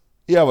 Just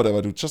Yeah,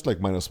 whatever, dude. Just like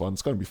 -1.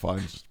 It's gonna be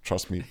fine. Just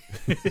trust me.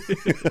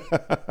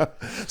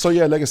 So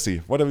yeah,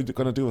 Legacy. What are we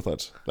gonna do with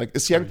it? Like,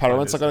 is Young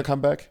Pyromancer gonna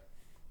come back?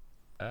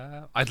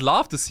 I'd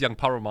love to see Young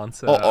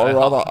Pyromancer. Or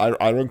rather,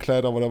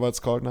 Ironclad or whatever it's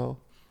called now.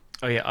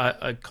 Oh yeah,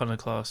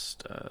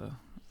 Iconoclast or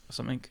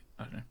something.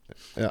 I don't know.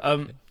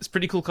 Yeah. It's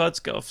pretty cool cards.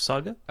 Get off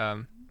Saga.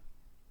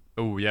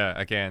 Oh yeah,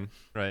 again,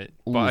 right.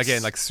 Ooh, But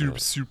again, like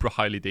super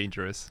highly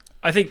dangerous.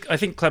 I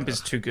think Clamp is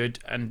too good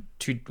and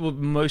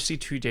mostly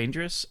too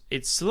dangerous.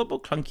 It's a lot more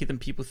clunky than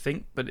people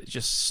think, but it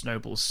just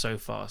snowballs so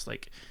fast.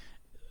 Like,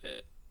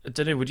 I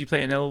don't know. Would you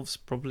play in Elves?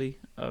 Probably.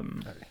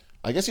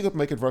 I guess you could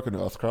make it work in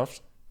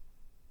Earthcraft.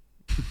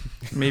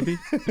 Maybe.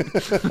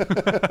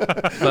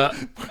 But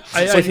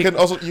So I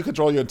think you can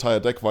draw your entire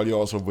deck while you're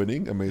also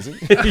winning. Amazing.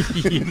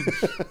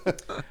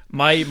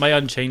 my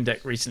Unchained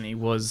deck recently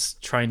was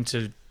trying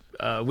to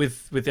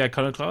with the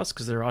Iconoclast,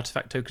 because there are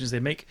artifact tokens they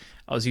make.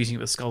 I was using it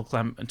with Skull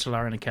Clamp and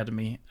Tolaran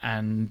Academy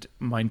and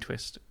Mind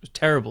Twist. It was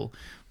terrible,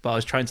 but I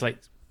was trying to like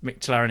make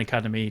Tolaran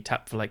Academy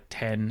tap for like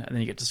 10, and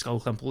then you get to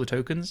Skull Clamp all the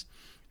tokens,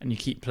 and you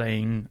keep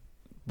playing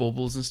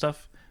baubles and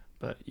stuff.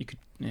 But you could,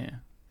 yeah.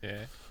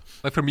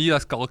 Like for me,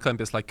 like Skull Clamp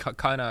is like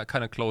kind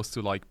of close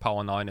to like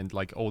Power 9 and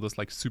like all those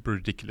like super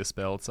ridiculous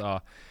spells.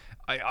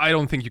 I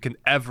don't think you can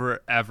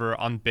ever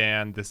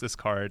unban this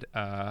card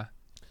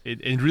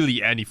in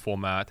really any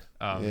format.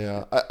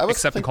 Yeah, I was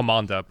except in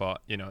Commander,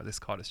 but you know this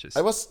card is just.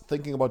 I was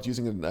thinking about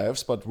using it in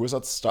Elves, but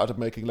Wizards started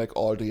making like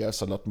all the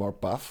Elves a lot more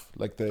buff.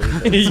 Like they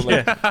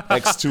like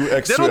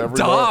X2 they don't everywhere.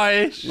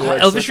 die. Yeah,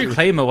 Elvish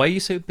Reclaimer, why are you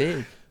so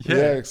big?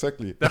 Yeah,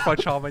 exactly.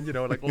 Deathfire Shaman, you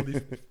know, like all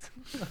these.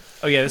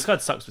 Oh yeah, this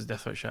card sucks with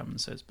Deathfire Shaman,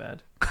 so it's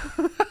bad.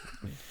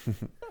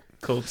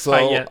 Cool. So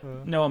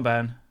no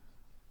unban.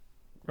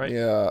 Right?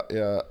 Yeah.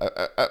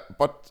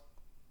 But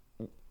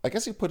I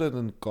guess you put it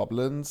in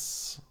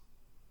Goblins.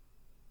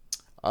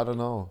 I don't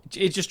know.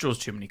 It just draws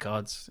too many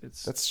cards.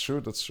 That's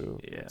true.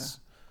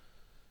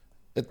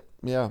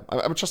 Yeah.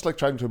 I'm just like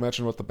trying to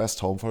imagine what the best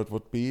home for it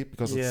would be,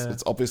 because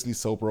it's obviously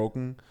so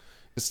broken.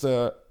 Is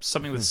there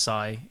something with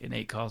Psy in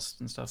 8 cast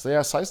and stuff? So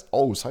yeah, Size.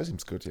 Oh, Size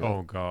seems good. Yeah.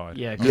 Oh god.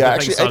 Yeah.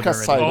 Actually, 8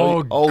 cast Size.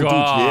 Oh dude.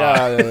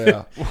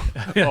 God.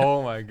 Yeah.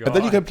 Oh my god. And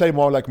then you can play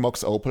more like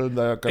Mox Opal.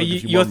 They're gonna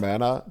give you more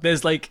mana.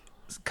 There's like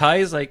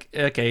Kai's like,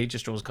 okay,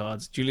 just draws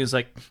cards. Julian's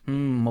like,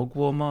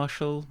 Mogwar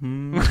Marshal,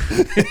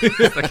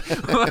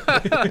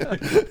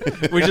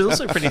 which is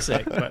also pretty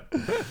sick. But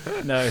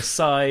no,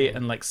 Psy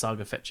and like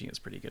Saga fetching is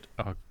pretty good.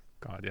 Oh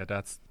god, yeah,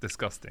 that's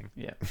disgusting.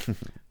 Yeah.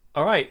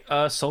 All right,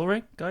 Soul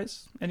Ring,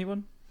 guys.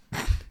 Anyone?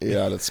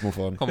 Yeah, let's move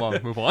on. Come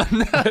on, move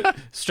on.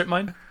 Strip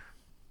Mine.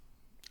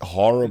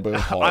 Horrible.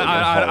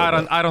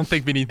 I don't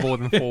think we need more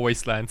than 4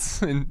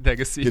 wastelands in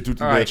Legacy. Yeah,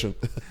 dude, All right. imagine.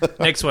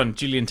 Next one,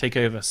 Julian, take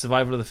over.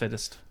 Survival of the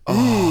Fittest.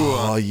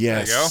 Oh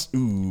yes.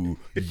 Ooh,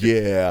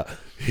 yeah.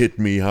 Hit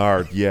me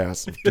hard.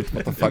 Yes. Dude,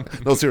 what the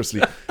fuck? No,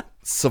 seriously.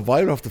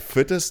 Survival of the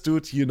Fittest,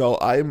 dude. You know,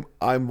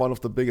 I'm one of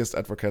the biggest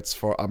advocates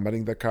for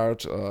unbanning the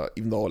card,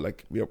 even though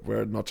like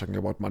we're not talking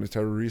about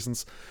monetary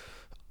reasons.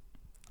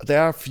 There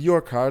are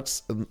fewer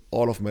cards in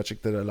all of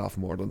Magic that I love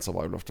more than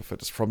Survival of the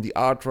Fittest. From the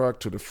artwork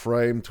to the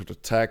frame to the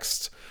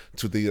text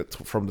to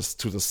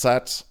the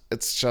set,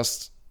 it's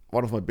just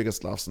one of my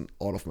biggest loves in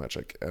all of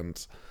Magic.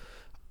 And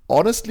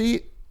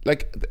honestly,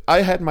 like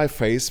I had my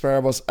phase where I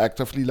was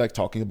actively like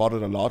talking about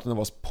it a lot, and I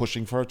was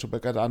pushing for it to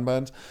get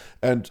unbanned.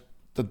 And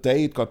the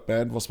day it got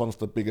banned was one of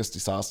the biggest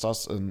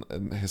disasters in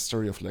the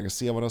history of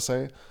Legacy, I want to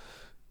say.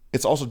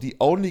 It's also the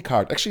only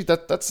card. Actually,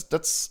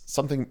 that's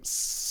something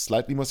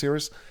slightly more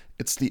serious.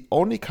 It's the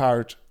only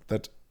card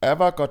that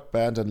ever got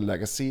banned in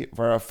Legacy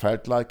where I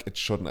felt like it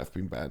shouldn't have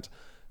been banned.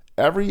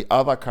 Every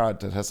other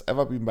card that has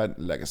ever been banned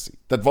in Legacy,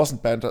 that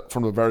wasn't banned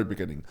from the very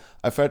beginning,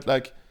 I felt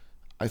like,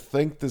 I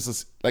think this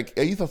is, like,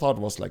 I either thought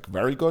it was, like,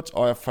 very good,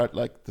 or I felt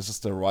like this is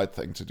the right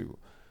thing to do.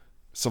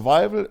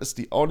 Survival is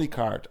the only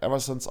card ever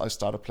since I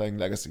started playing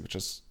Legacy, which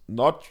is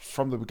not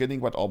from the beginning,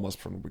 but almost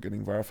from the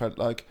beginning, where I felt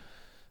like,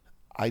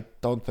 I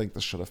don't think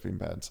this should have been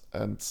banned.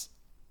 And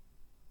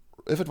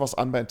if it was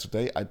unbanned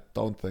today, I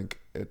don't think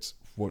it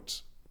would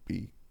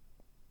be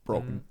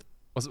broken.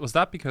 Was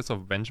that because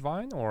of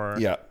Vengevine or?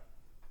 Yeah.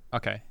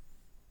 Okay.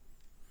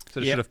 So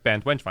they should have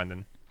banned Vengevine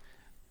then.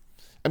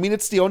 I mean,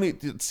 it's the only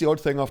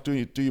thing of do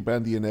you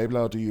ban the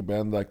enabler or do you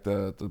ban like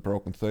the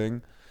broken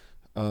thing?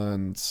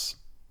 And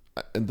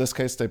in this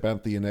case, they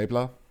banned the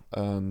enabler.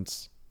 And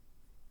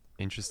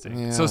interesting.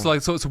 Yeah. So it's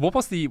like so what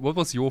was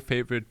your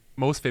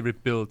most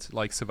favorite build,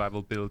 like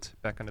survival build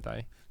back in the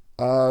day?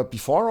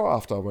 Before or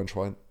after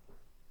Vengevine?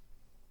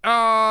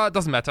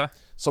 Doesn't matter.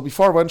 So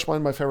before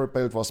Vengevine, my favorite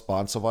build was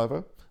Barn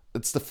Survivor.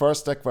 It's the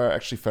first deck where I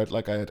actually felt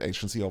like I had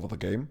agency over the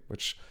game,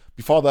 which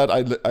before that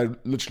I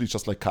literally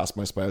just like cast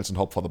my spells and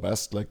hope for the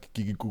best, like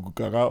Gigi Gugu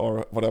Gaga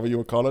or whatever you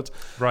would call it.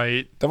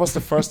 Right. That was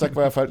the first deck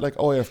where I felt like,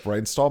 oh, I have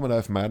Brainstorm and I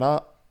have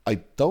mana.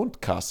 I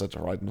don't cast it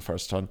right in the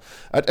first turn.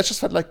 I just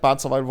felt like Barn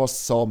Survivor was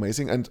so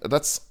amazing, and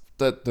that's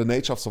the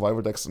nature of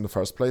survival decks in the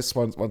first place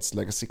once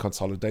Legacy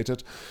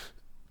consolidated.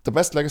 the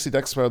best legacy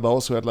decks were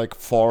those who had like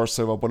 4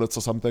 silver bullets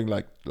or something,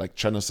 like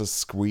Genesis,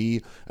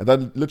 Squee, and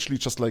then literally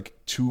just like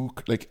 2,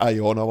 like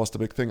Iona was the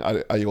big thing,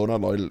 Iona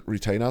Loyal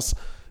Retainers,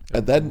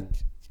 and then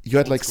you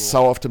had like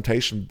Sour of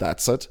Temptation,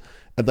 that's it.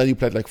 And then you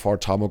played like 4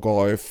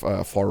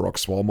 Tarmogoyf, 4 Rock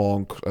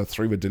Swarmonk,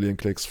 3 Vidillion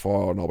Clicks,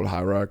 4 Noble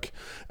Hierarch,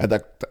 and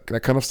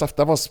that kind of stuff.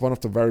 That was one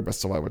of the very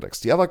best survival decks.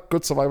 The other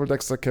good survival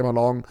decks that came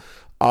along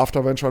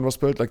after Vengevine was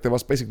built, like there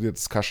was basically a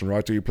discussion,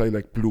 right? Do you play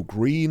like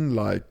blue-green,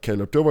 like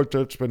Caleb Durwald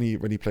did when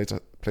he placed I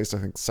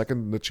think second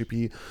in the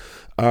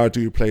GP?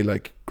 Do you play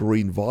like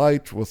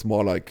green-white with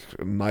more like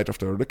Knight of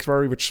the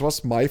Reliquary, which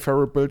was my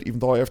favorite build, even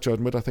though I have to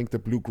admit I think the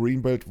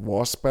blue-green build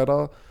was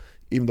better,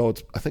 even though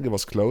I think it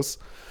was close.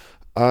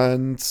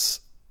 And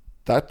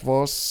that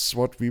was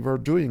what we were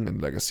doing in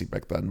Legacy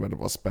back then when it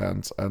was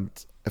banned. And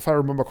if I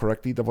remember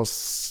correctly, that was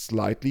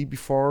slightly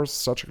before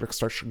Surgical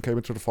Extraction came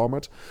into the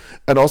format.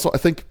 And also, I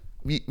think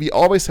we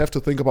always have to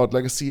think about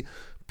Legacy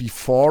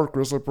before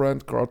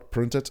Griselbrand got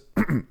printed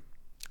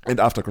and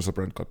after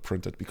Griselbrand got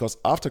printed. Because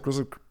after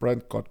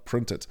Griselbrand got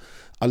printed,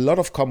 a lot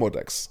of combo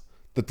decks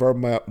that were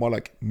more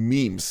like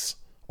memes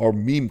or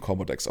meme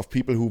combo decks of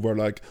people who were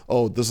like,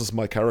 oh, this is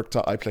my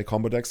character, I play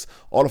combo decks.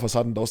 All of a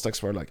sudden, those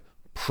decks were like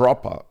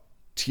proper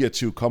tier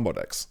 2 combo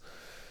decks.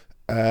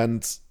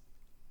 And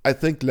I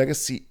think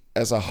Legacy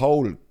as a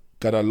whole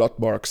got a lot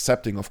more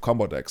accepting of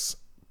combo decks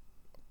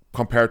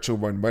compared to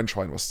when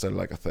Vengevine was still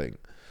like a thing.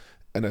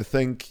 And I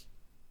think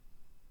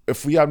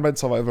if we unban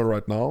Survival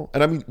right now,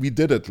 and I mean, we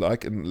did it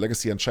like in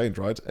Legacy Unchained,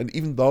 right? And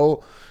even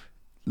though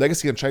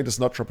Legacy Unchained is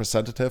not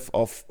representative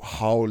of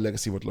how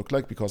Legacy would look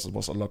like because it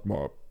was a lot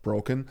more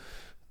broken,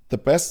 the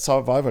best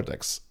survival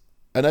decks,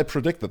 and I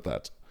predicted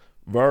that,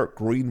 were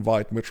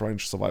green-white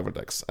mid-range survival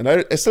decks. And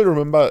I still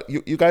remember,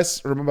 you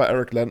guys remember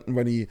Eric Landon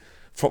when he,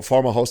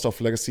 former host of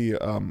Legacy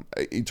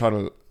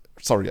Eternal,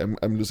 sorry, I'm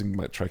losing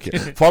my track here,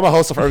 former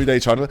host of Everyday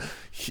Eternal,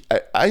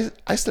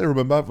 I still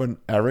remember when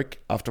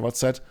Eric afterwards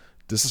said,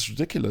 this is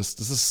ridiculous,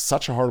 this is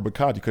such a horrible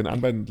card, you can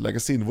unban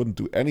Legacy and wouldn't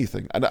do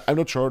anything. And I'm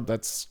not sure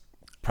that's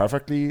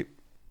perfectly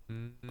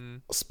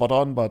spot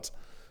on, but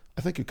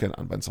I think you can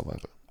unban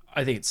Survival.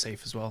 I think it's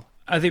safe as well.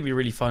 I think it'd be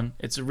really fun.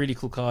 It's a really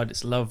cool card,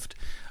 it's loved.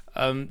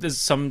 There's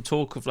some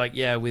talk of like,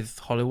 yeah, with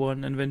Hollow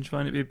One and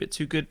Vengevine it'd be a bit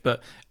too good,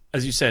 but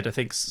as you said, I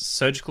think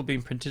Surgical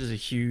being printed is a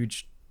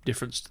huge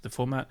difference to the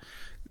format.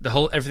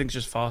 Everything's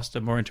just faster,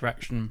 more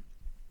interaction.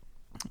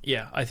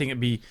 Yeah, I think it'd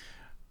be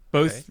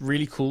both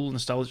really cool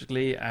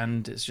nostalgically,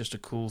 and it's just a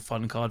cool,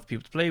 fun card for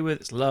people to play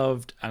with. It's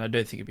loved, and I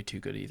don't think it'd be too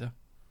good either.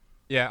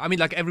 Yeah, I mean,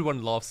 like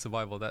everyone loves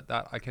survival.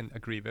 That I can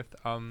agree with.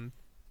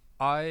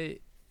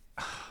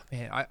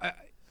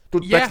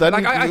 Dude, yeah, back then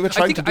like, we were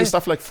trying to do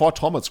stuff like 4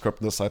 Torment script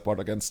in the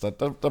sideboard against that.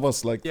 That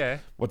was like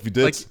what we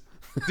did. Like,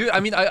 dude, I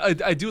mean,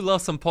 I do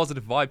love some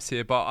positive vibes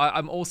here, but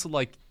I'm also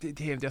like,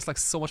 damn, there's like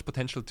so much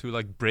potential to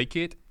like break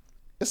it.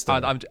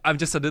 And I'm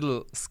just a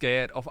little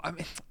scared of. I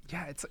mean,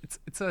 yeah,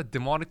 it's a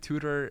demonic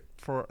tutor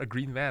for a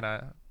green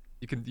mana.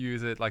 You can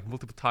use it like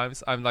multiple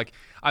times. I'm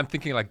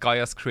thinking like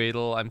Gaia's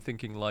Cradle. I'm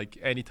thinking like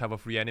any type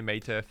of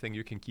reanimator thing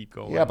you can keep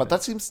going. Yeah, but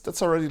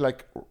that's already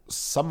like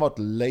somewhat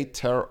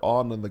later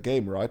on in the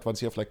game, right?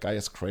 Once you have like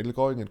Gaia's Cradle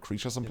going and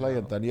creatures in play,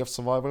 and then you have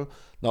survival.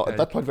 Now at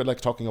that point we're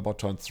like talking about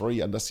turn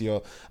 3, unless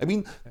you're. I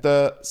mean,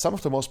 some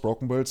of the most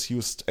broken builds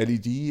used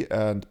LED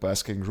and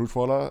Basking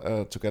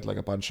Rootwaller to get like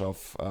a bunch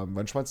of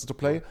Vengevines into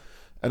play,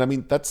 and I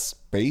mean that's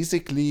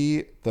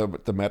basically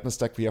the madness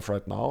deck we have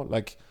right now.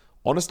 Like.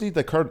 Honestly,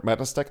 the current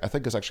Madness deck, I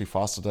think, is actually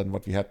faster than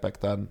what we had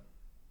back then.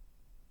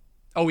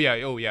 Oh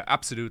yeah,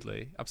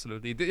 absolutely.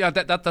 Yeah,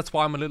 that's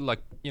why I'm a little like,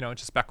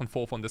 just back and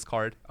forth on this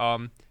card.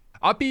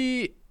 I'd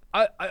be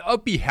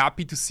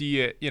happy to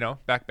see it,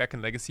 back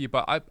in Legacy,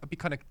 but I'd be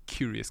kind of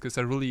curious because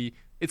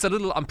it's a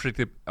little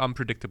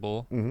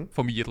unpredictable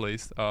for me at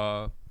least.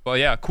 But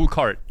yeah, cool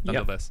card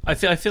nonetheless.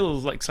 Yep. I feel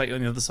like slightly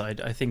on the other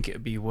side. I think it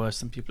would be worse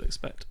than people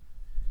expect.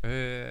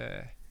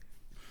 Okay.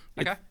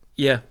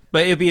 Yeah,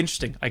 but it'll be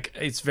interesting. Like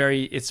it's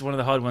one of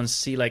the hard ones to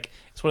see. Like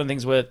it's one of the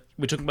things where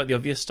we're talking about the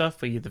obvious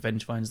stuff, where you have the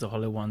Vengevines, the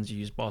Hollow Ones, you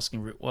use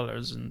Basking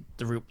Rootwallers and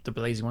the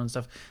Blazing One and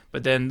stuff.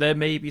 But then there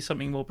may be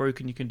something more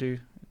broken you can do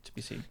to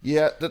be seen.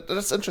 Yeah,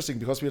 that's interesting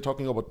because we're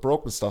talking about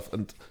broken stuff,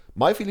 and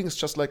my feeling is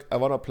just like I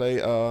want to play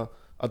a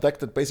deck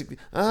that basically.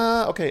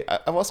 I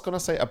was gonna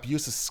say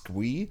abuses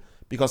Squee.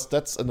 Because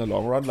that's in the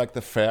long run, like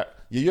the fair.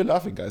 You're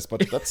laughing, guys,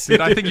 but that's. Dude,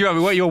 I think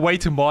you're way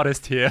too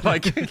modest here.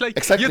 Like exactly,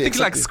 you're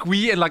thinking like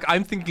Squee, and like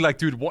I'm thinking like,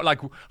 dude, what? Like,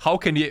 how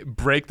can you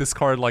break this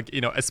card like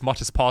as much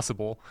as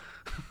possible?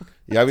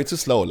 Yeah, we're too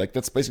slow. Like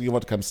that's basically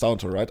what it comes down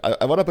to, right?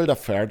 I want to build a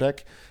fair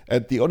deck,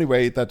 and the only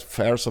way that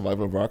fair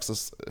survival works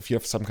is if you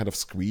have some kind of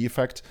Squee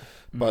effect.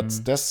 But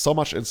there's so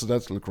much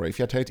incidental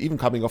graveyard hate, even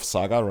coming off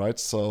Saga, right?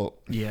 So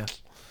yeah.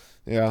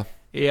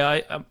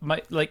 I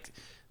might like.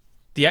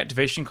 The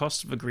activation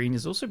cost of a green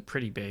is also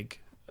pretty big.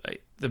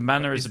 Like, the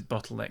mana is a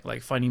bottleneck.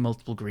 Like finding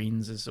multiple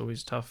greens is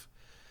always tough.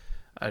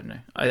 I don't know.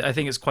 I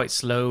think it's quite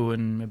slow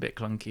and a bit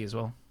clunky as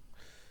well.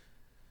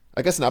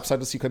 I guess an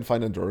upside is you can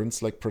find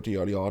endurance like pretty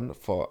early on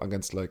for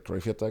against like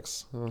graveyard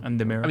decks. And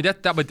the mirror. I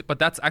mean but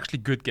that's actually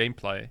good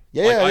gameplay.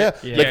 Yeah.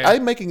 Yeah. Like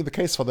I'm making the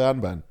case for the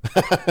unban.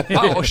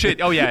 Oh shit!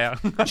 Oh yeah.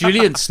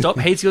 Julian, stop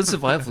hating on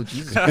survival.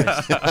 Jesus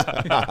Christ.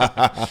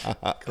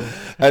 Cool.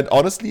 And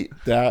honestly,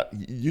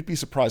 you'd be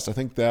surprised. I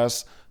think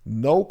there's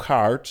no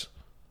card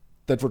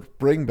that would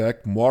bring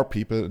back more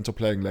people into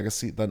playing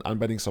Legacy than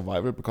unbanning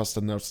Survival, because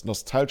the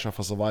nostalgia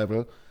for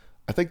Survival.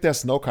 I think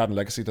there's no card in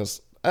Legacy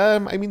that's I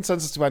mean,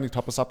 Census Divining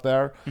Top is up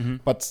there,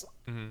 but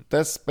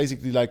there's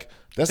basically like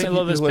there's I think some a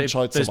lot of people who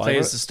enjoyed those Survival.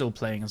 players are still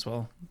playing as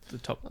well. The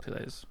top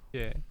players.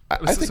 Yeah.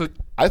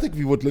 I think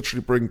we would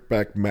literally bring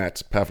back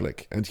Matt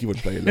Pavlik, and he would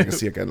play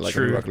Legacy again like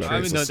on a regular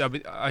I mean, basis.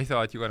 I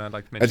thought you were gonna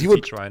like And mention he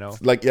would Siege Rhino.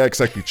 like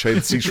exactly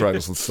chain Siege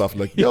Riders and stuff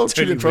like yo,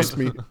 Julian, trust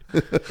me.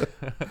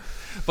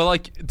 But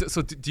like,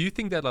 so do you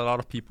think that a lot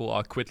of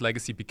people quit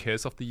Legacy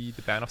because of the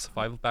ban of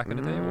Survival back in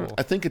the day? Or?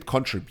 I think it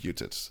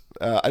contributed.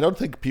 I don't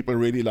think people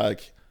really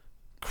like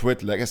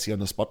quit Legacy on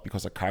the spot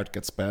because a card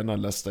gets banned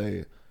unless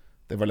they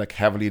were like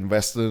heavily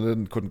invested in it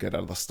and couldn't get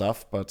other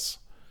stuff. But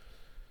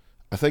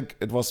I think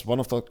it was one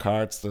of the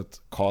cards that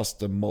caused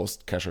the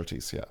most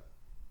casualties. Yeah.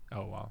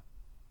 Oh wow.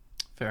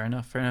 Fair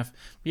enough.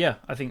 Yeah,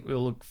 I think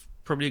we'll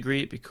probably agree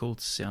it'd be cool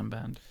to see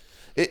unbanned.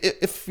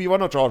 If we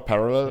want to draw a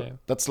parallel,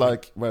 that's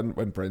like when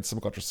Brainstorm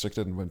got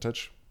restricted in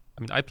Vintage.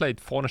 I mean, I played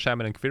Fauna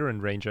Shaman and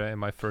Quirin Ranger in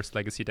my first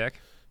Legacy deck.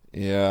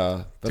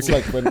 Yeah, that's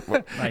like when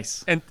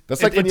Nice. And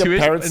that's like when your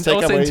parents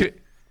take away.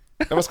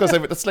 I was gonna say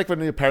that's like when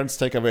your parents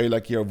take away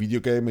like your video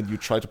game and you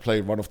try to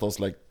play one of those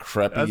like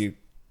crappy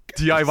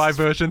DIY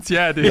versions,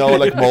 yeah, dude.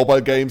 like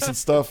mobile games and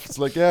stuff. It's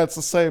like, yeah, it's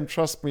the same.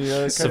 Trust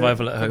me.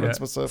 Survival at home.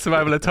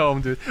 Survival at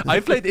home, dude. I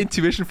played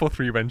Intuition for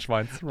 3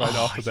 Vengevines right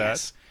after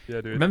that.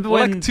 Yeah, dude. Remember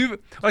when when two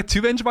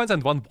Vengevines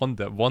and one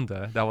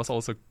Wonder? That was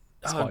also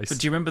spice. But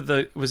do you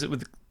remember was it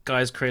with the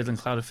guys cradling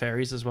Cloud of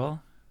Fairies as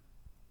well?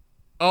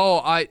 Oh,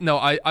 I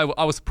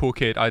was a poor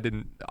kid.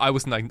 I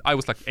was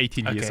like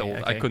 18 years old.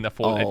 Okay. I couldn't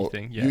afford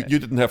anything. Yeah. You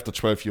didn't have the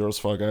 €12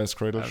 for a guy's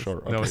cradle,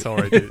 sure? No, okay.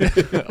 sorry, dude.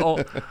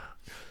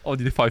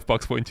 Only the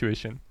 $5 for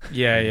Intuition.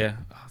 Yeah.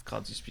 Oh,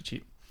 cards used to be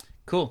cheap.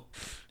 Cool.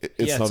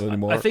 It's not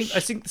anymore. I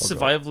think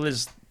Survival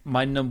is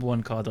my number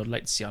one card I'd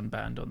like to see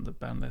unbanned on the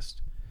ban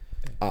list.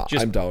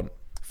 I'm down.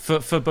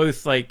 For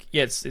both, like,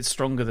 it's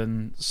stronger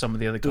than some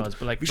of the other cards,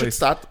 but like we should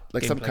start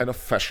like some gameplay. kind of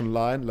fashion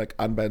line, like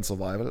Unban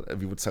Survival,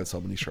 and we would sell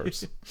so many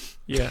shirts.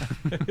 Yeah.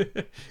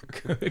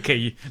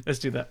 Okay, let's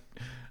do that.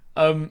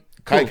 Cool.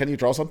 Kai, can you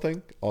draw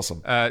something?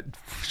 Awesome.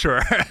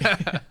 Sure.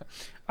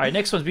 All right,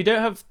 next ones. We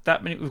don't have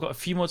that many. We've got a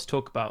few more to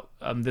talk about.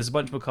 There's a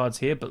bunch more cards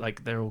here, but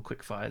like they're all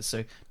quick fires.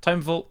 So Time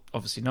Vault,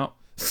 obviously not.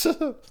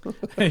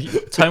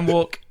 Time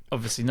Walk,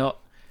 obviously not.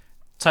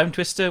 Time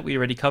Twister, we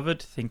already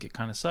covered. Think it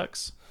kind of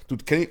sucks.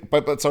 Dude, can you?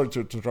 But sorry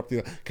to interrupt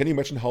you. Can you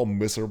imagine how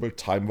miserable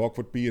Time Walk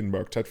would be in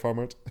Murktide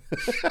format?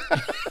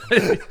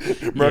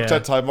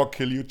 Murktide Time Walk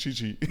kill you,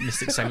 GG.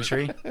 Mystic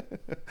Sanctuary.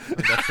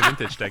 That's the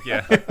vintage deck,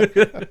 yeah.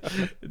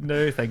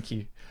 No, thank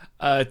you.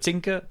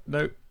 Tinker,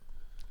 no.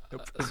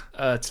 Nope.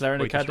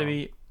 Tolarian Way too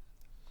Academy.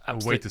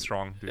 Way too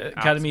strong. Dude.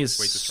 Academy is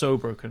Way too so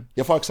broken.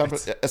 Yeah, for example,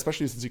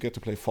 especially since you get to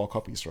play 4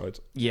 copies, right?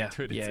 Yeah,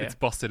 Dude, yeah. it's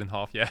busted in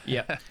half, yeah.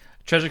 Yeah.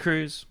 Treasure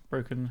Cruise,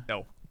 broken.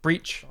 No.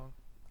 Breach,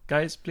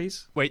 guys,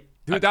 please. Wait,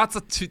 dude, that's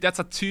a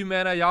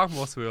 2-mana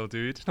Yawgmoth's Will,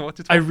 dude. What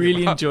you I talking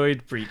really about?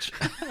 enjoyed Breach,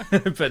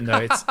 but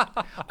no,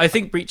 I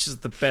think Breach is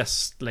the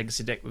best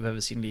Legacy deck we've ever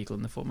seen legal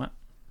in the format.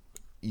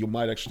 You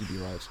might actually be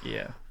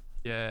right.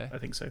 Yeah. I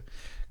think so.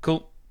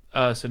 Cool.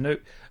 So no,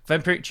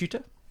 Vampiric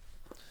Tutor.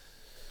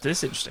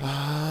 This is interesting.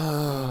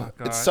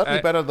 It's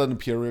certainly better than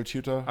Imperial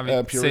Tutor. I mean,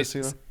 Imperial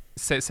Tutor.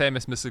 same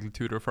as Mystical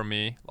Tutor for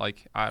me.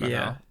 Like, I don't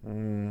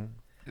know.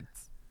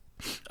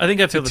 I think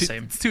I feel the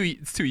same. It's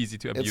too easy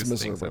to abuse It's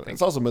miserable. things, I think.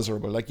 It's also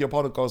miserable. Like your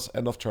opponent goes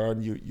end of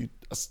turn. You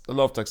a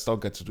lot of decks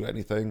don't get to do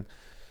anything.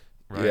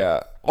 Right.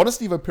 Yeah.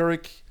 Honestly,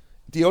 Vampiric.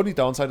 The only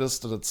downside is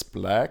that it's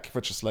black,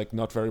 which is like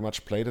not very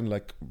much played in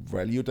like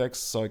value decks.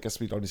 So I guess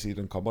we'd only see it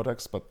in combo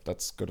decks, but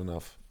that's good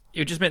enough.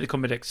 It would just make the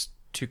combo decks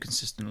too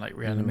consistent, like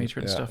Reanimator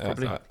and stuff,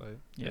 probably. Exactly.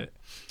 Yeah.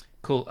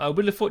 Cool.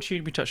 Wheel of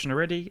Fortune we touched on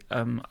already.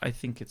 I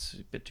think it's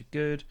a bit too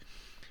good.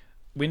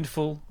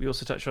 Windfall we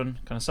also touched on.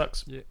 Kind of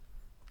sucks. Yeah.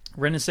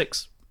 Ren and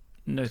 6.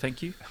 No,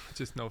 thank you.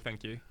 Just no,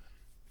 thank you.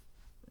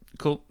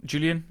 Cool.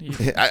 Julian?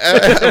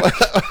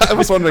 I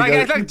was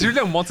wondering. Like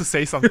Julian wants to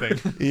say something.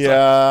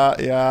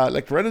 Yeah.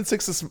 Like Ren and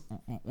 6 is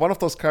one of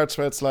those cards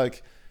where it's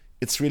like,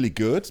 it's really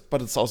good,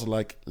 but it's also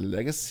like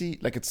legacy,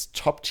 like it's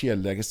top tier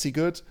legacy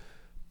good,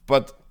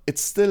 but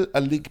it's still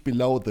a league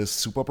below the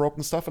super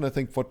broken stuff. And I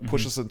think what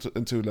pushes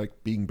into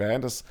like being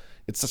banned is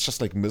it's just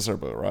like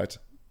miserable, right?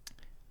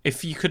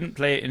 If you couldn't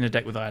play it in a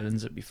deck with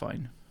islands, it'd be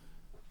fine.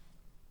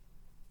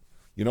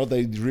 You know,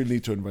 they really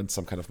need to invent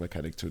some kind of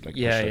mechanic to like.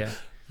 Yeah.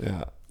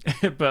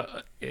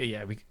 But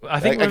yeah,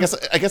 I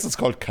guess it's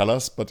called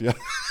colors, but yeah.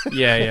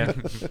 Yeah.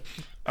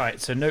 All right,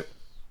 so no.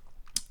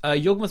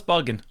 Yawgmoth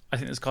Bargain. I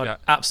think this card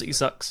absolutely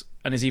sucks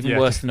and is even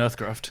worse than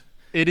Earthcraft.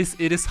 It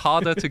is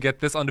harder to get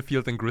this on the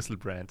field than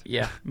Grizzlebrand.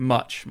 Yeah,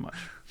 much.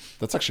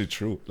 That's actually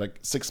true. Like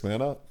 6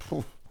 mana.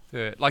 Phew.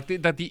 Like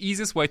the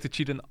easiest way to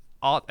cheat an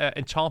art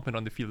enchantment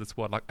on the field is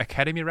what, like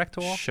Academy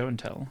Rector? Show and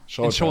tell.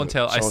 Show and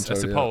tell, I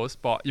suppose.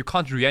 But you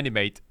can't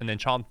reanimate an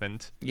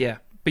enchantment. Yeah,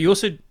 but you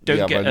also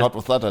don't get. Not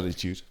with that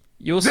attitude.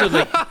 You also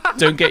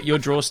don't get your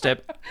draw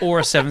step or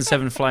a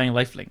 7/7 flying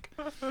lifelink.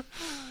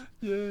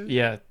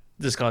 Yeah,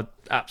 this card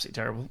absolutely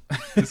terrible.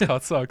 This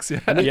card sucks.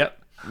 Yeah. Yep.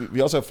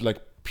 We also have like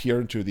Peer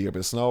into the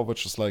Abyss now,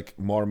 which is like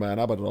more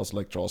mana, but it also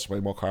like draws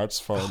way more cards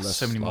for less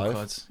so many life. more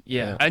cards.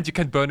 Yeah. And you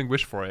can Burning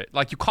Wish for it.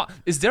 Like you can't.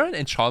 Is there an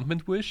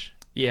enchantment wish?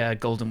 Yeah,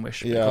 Golden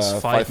Wish. Yeah,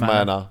 5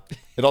 mana.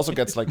 It also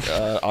gets like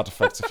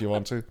artifacts if you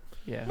want to.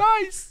 Yeah.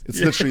 Nice. It's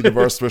literally the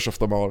worst wish of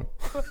them all.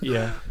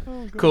 Yeah.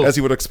 Cool. As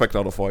you would expect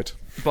out of Void.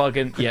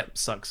 Bargain. Yeah,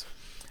 sucks.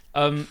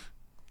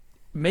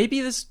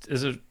 Maybe there's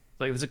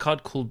a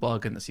card called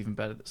Bargain that's even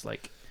better. That's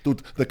like.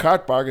 Dude, the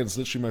card Bargain is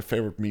literally my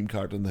favorite meme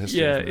card in the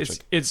history of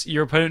Magic. it's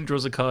your opponent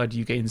draws a card,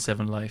 you gain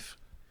 7 life.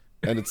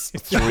 And it's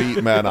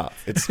 3 mana.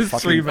 It's fucking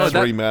 3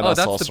 mana.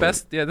 That's sorcery. the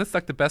best. Yeah, that's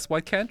like the best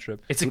white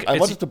cantrip. I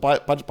wanted to buy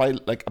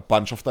like a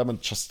bunch of them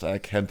and just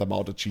like hand them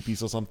out at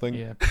cheapies or something.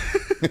 Yeah,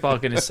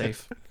 Bargain is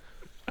safe.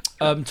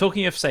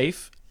 Talking of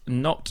safe,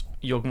 not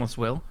Yawgmoth's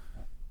Will,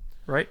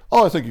 right?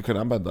 Oh, I think you can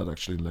unban that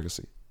actually in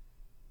Legacy.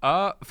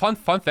 Fun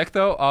fact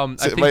though. I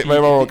think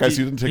wait, guys,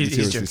 you didn't take it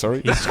seriously.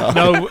 Sorry.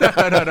 No.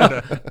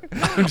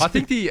 I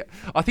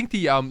think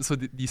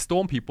the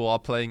Storm people are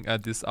playing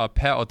this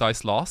Pair or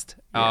Dice Lost,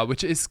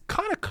 which is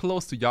kind of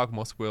close to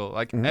Yawgmoth's Will.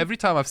 Like every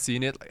time I've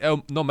seen it,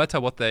 no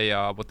matter what they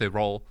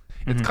roll,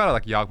 it's kind of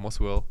like Yawgmoth's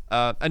Will.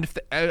 And if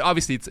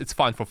obviously it's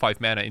fine for 5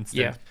 mana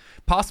instant. Yeah.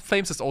 Past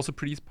Flames is also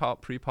pretty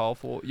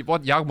powerful.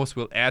 What Yawgmoth's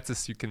Will adds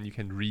is you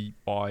can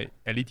re-buy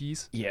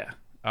LEDs. Yeah.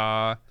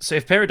 So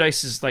if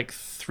Paradise is like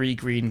 3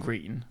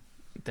 green,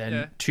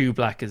 then 2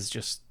 black is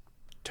just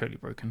totally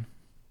broken.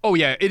 Oh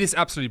yeah, it is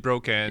absolutely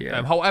broken.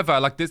 Yeah. However,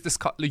 like this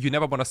card, you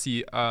never want to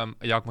see a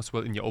Yawgmoth's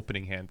Will in your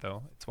opening hand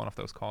though. It's one of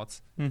those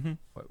cards. It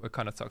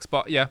kind of sucks,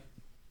 but yeah,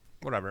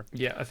 whatever.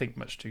 Yeah, I think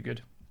much too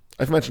good.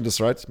 I've mentioned this,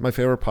 right? My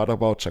favorite part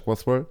about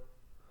Checkworth World.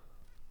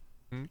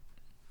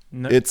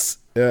 No. It's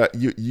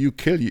you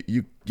kill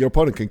your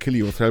opponent can kill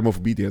you with Helm of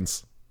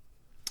Obedience.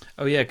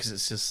 Oh yeah, because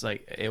it's just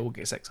like it all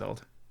gets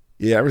exiled.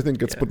 Yeah, everything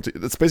gets put.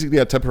 It's basically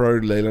a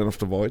temporary Leyline of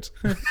the Void.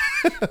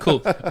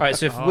 Cool. All right,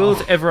 so if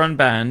Will's ever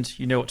unbanned,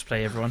 you know what to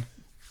play, everyone.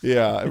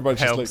 Yeah, everybody's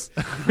just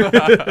like.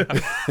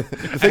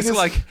 The thing is,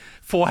 like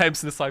 4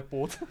 helms in the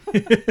sideboard.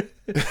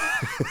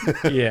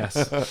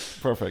 Yes.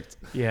 Perfect.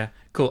 Yeah.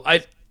 Cool.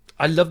 I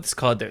love this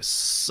card. There's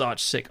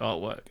such sick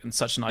artwork and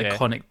such an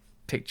iconic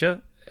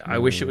picture. I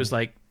wish it was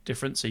like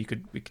different, so we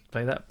could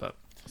play that. But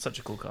such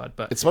a cool card.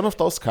 But it's one of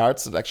those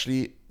cards that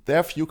actually there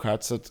are a few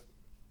cards that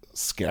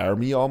scare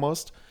me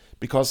almost.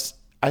 Because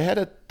I had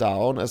it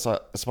down as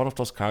one of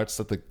those cards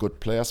that the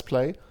good players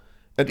play,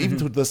 and even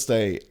to this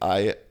day,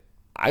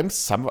 I'm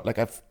somewhat like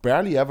I've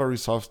barely ever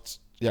resolved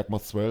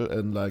Yawgmoth's Will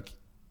in like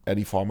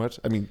any format.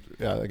 I mean,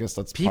 yeah, I guess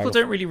that's people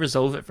don't really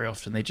resolve it very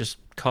often. They just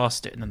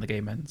cast it and then the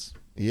game ends.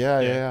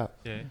 Yeah.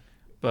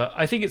 But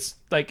I think it's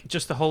like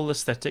just the whole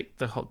aesthetic.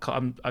 The whole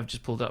I've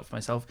just pulled it up for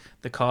myself.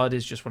 The card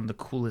is just one of the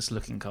coolest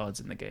looking cards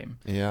in the game.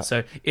 Yeah.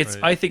 So it's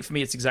I think for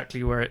me it's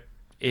exactly where it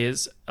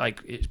is,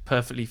 like it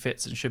perfectly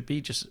fits and should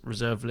be, just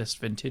reserve list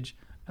vintage,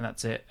 and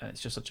that's it. And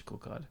it's just such a cool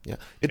card. Yeah,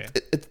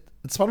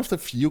 it's one of the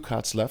few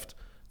cards left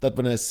that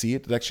when I see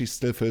it, it actually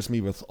still fills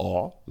me with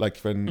awe. Like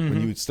when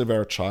you still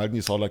were a child and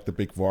you saw like the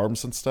big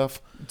worms and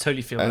stuff.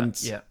 Totally feel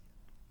that. Yeah,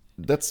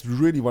 that's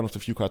really one of the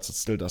few cards that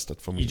still does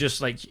that for me. You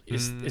just like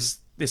it's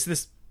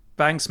this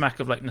bang smack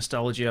of like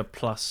nostalgia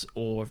plus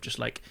awe of just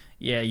like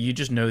you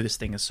just know this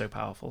thing is so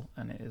powerful,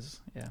 and it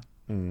is. Yeah,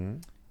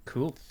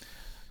 cool.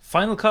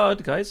 Final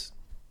card, guys.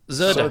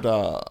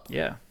 Zerda.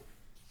 Yeah.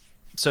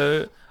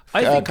 So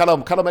I think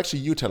Callum, actually,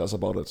 you tell us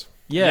about it.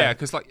 Yeah,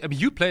 because like I mean,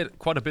 you played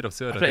quite a bit of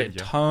Zerda. I played a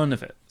ton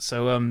of it.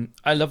 So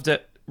I loved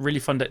it. Really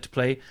fun deck to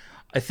play.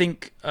 I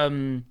think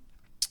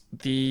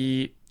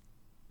the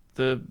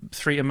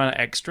 3 mana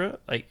extra,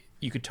 like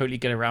you could totally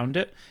get around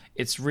it.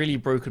 It's really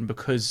broken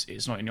because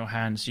it's not in your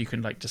hand, so you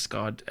can like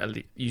discard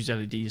use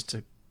LEDs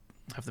to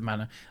have the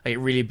mana. Like, it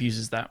really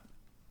abuses that.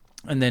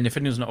 And then if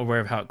anyone's not aware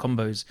of how it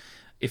combos,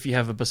 if you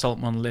have a Basalt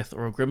Monolith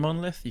or a Grim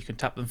Monolith, you can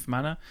tap them for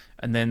mana,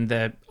 and then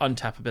their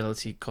untap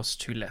ability costs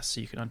 2 less, so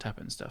you can untap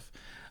it and stuff.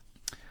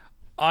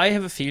 I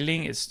have a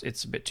feeling it's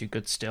a bit too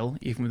good still,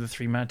 even with the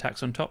 3 mana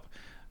tax on top.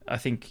 I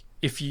think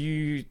if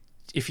you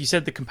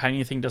said the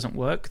companion thing doesn't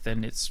work,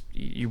 then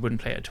you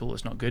wouldn't play it at all.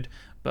 It's not good,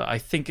 but I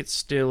think it's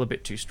still a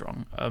bit too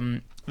strong.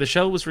 The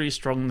shell was really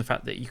strong in the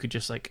fact that you could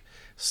just like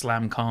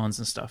slam Khans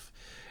and stuff.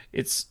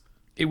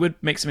 It would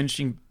make some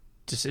interesting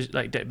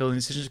deck building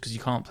decisions because you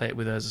can't play it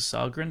with as a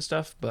saga and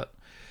stuff, but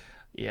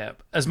yeah,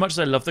 as much as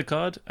I love the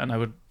card and I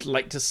would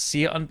like to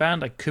see it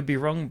unbanned, I could be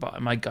wrong,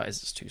 but my gut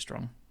is it's too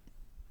strong.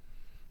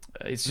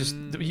 It's just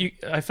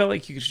I felt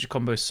like you could just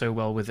combo so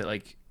well with it,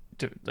 like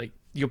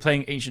you're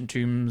playing Ancient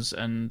Tombs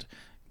and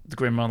the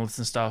Grim Monoliths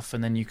and stuff,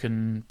 and then you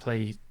can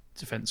play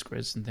defense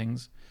grids and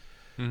things.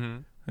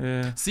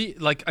 Yeah. See,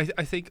 like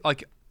I think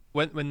like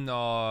when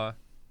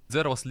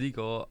Zeta was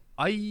legal,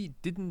 I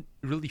didn't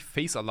really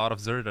face a lot of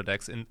Zeta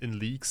decks in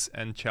leagues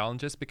and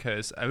challenges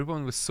because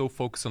everyone was so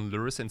focused on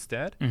Lurus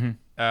instead,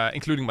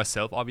 including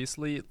myself,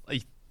 obviously.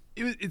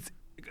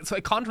 So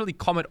I can't really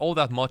comment all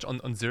that much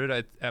on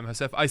Zeta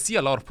herself. I see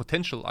a lot of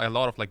potential, a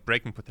lot of like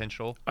breaking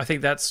potential. I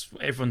think that's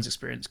everyone's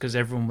experience because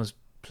everyone was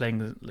playing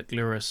the like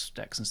Lurus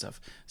decks and stuff.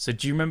 So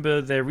do you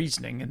remember their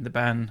reasoning in the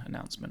ban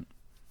announcement?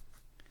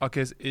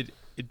 Okay, so it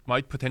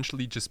might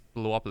potentially just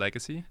blow up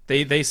Legacy.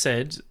 They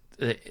said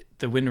that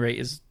the win rate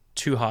is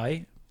too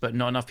high, but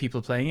not enough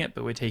people playing it.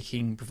 But we're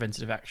taking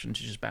preventative action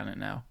to just ban it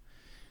now.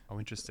 Oh,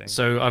 interesting.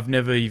 So I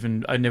never would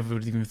even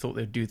thought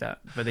they'd do that,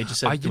 but they just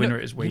said the win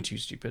rate is way too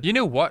stupid. You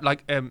know what?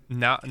 Like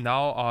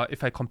now,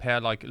 if I compare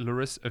like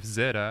Lurus of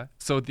Zeta,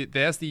 so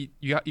there's you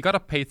gotta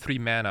pay 3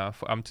 mana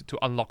for to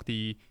unlock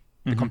the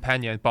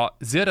companion, but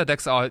Zeta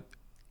decks are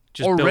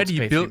just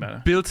already built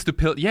to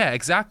build. Yeah,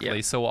 exactly.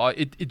 Yeah. So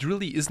it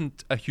really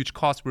isn't a huge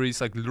cost.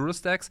 Whereas like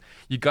Lurus decks,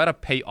 you gotta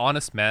pay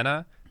honest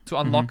mana to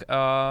unlock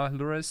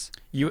Lurus.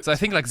 So I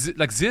think like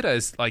Zeta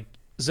is like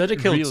Zeta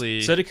killed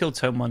really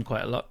turn 1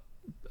 quite a lot.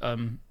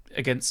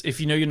 Against, if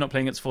you know you're not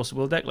playing against Force of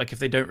Will deck, like if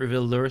they don't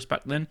reveal Lurus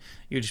back then,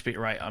 you'd just be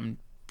right. I'm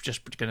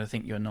just gonna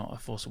think you're not a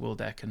Force of Will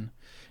deck, and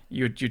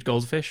you'd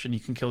Goldfish, and you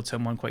can kill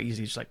turn 1 quite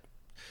easily. Just like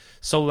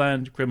Soul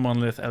Land, Grim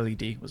Monolith,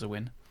 LED was a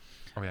win.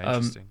 Oh yeah,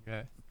 interesting.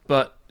 Yeah,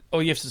 but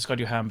you have to discard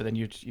your hand, but then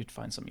you'd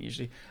find something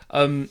usually.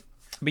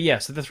 But yeah,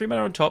 so the 3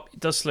 mana on top, it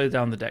does slow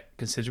down the deck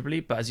considerably,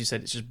 but as you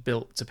said, it's just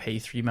built to pay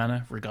 3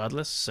 mana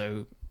regardless.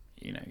 So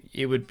you know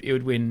it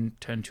would win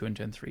turn 2 and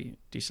turn 3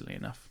 decently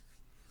enough.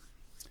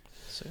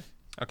 So.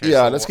 Okay,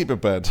 yeah, let's keep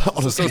it bad.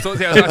 Honestly.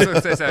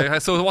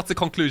 So what's the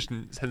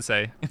conclusion,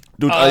 Sensei?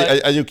 Dude,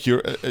 are you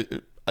curious?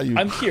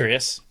 I'm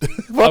curious.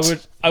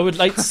 What? I would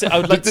like to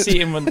see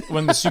him when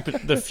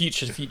the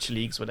future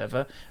leagues,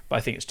 whatever. But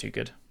I think it's too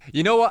good.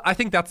 You know what? I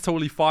think that's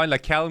totally fine.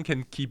 Like Callum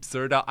can keep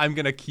Zerda. I'm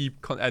gonna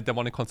keep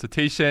demonic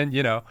consultation.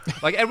 You know,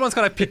 like everyone's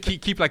gonna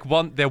keep like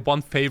their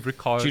one favorite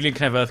card. Julian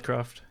can have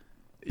Earthcraft.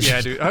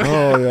 Yeah, dude.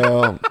 Oh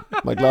yeah,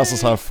 my glass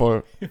is half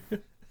full.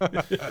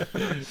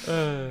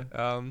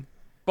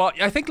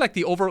 But I think like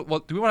the overall. Well,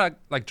 do we want to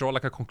like draw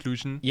like a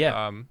conclusion?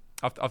 Yeah.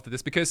 After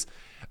this, because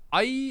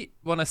I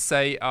want to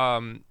say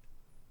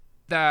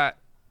that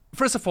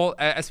first of all,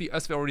 as we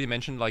already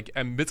mentioned, like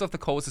Mids of the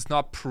Coast is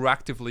not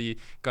proactively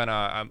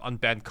gonna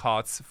unban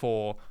cards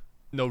for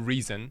no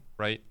reason,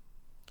 right?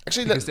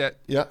 Actually,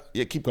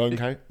 keep going,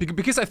 Kai.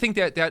 Because I think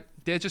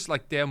they're just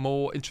like they're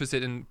more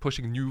interested in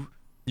pushing new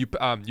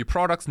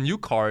products, new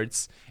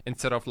cards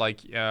instead of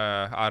like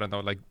I don't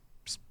know, like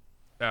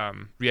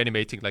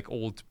reanimating like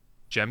old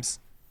gems,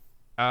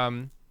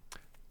 and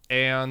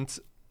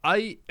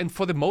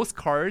for the most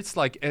cards,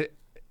 like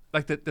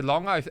the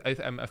longer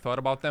I've thought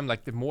about them,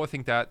 like the more I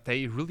think that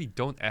they really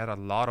don't add a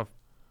lot of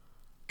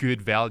good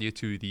value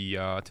to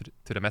the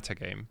meta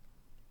game.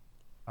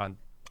 And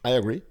I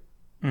agree.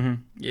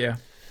 Mm-hmm. Yeah.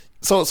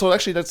 So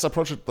actually, let's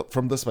approach it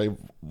from this way.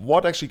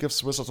 What actually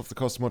gives Wizards of the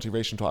Coast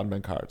motivation to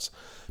unban cards?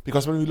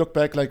 Because when we look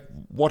back, like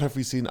what have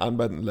we seen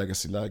unbanned in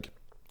Legacy? Like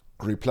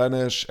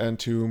Replenish,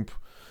 Entomb,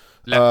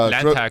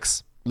 Land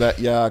Tax.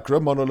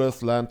 Grim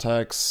Monolith, Land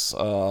Tax,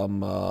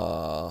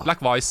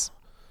 Blackwise.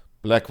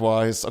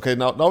 Okay,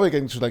 now we're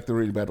getting to like the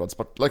really bad ones,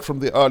 but like from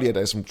the earlier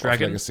days from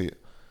Legacy,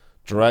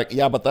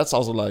 yeah, but that's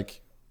also like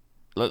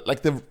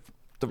the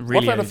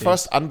really what were the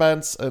first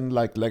unbans in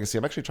like Legacy?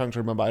 I'm actually trying to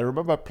remember. I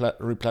remember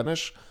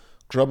Replenish,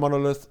 Grim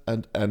Monolith,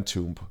 and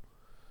Entomb.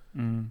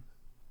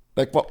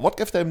 Like what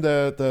gave them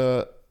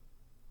the?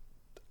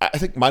 I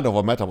think Mind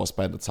Over Matter was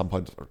banned at some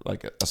point,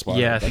 like as well.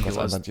 Yeah, I think it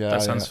was. Yeah,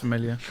 that sounds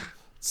familiar.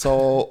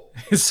 So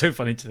it's so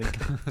funny to think.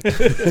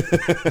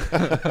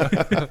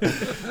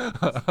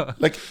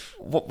 Like,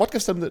 what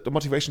gives them the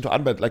motivation to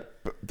unban? Like,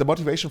 the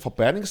motivation for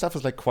banning stuff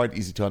is like quite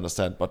easy to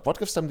understand. But what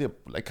gives them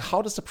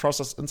how does the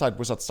process inside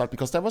Wizards start?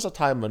 Because there was a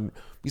time when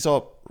we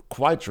saw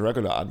quite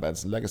regular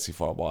unbans in Legacy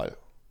for a while.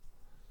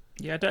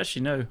 Yeah, I don't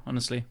actually know,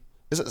 honestly.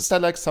 Is there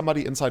like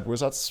somebody inside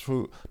Wizards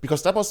who?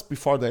 Because that was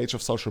before the age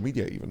of social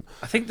media, even.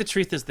 I think the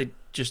truth is they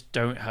just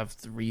don't have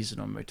the reason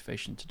or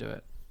motivation to do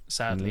it.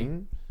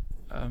 Sadly.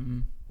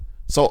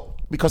 So,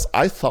 because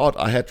I thought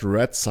I had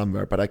read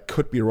somewhere, but I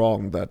could be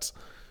wrong, that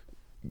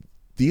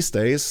these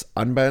days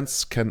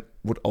unbans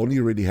would only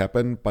really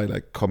happen by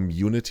like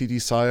community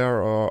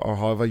desire or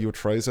however you would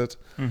phrase it.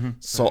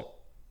 So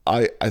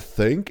I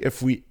think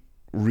if we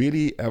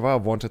really ever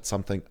wanted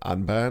something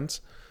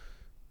unbanned,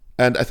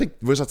 and I think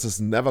Wizards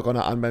is never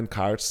gonna unban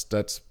cards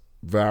that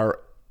were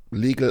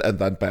legal and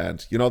then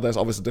banned. You know, there's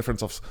always a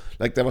difference of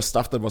like there was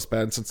stuff that was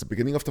banned since the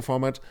beginning of the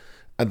format,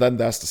 and then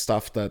there's the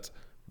stuff that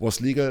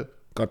was legal,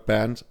 got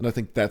banned, and I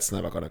think that's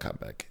never going to come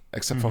back,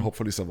 except for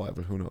hopefully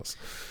Survival. Who knows?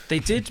 They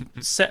did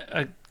set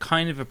a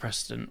kind of a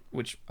precedent,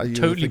 which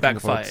totally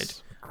backfired.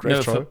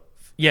 Grave Troll?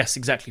 Yes,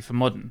 exactly, for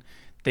Modern.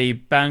 They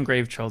banned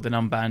Grave Troll, then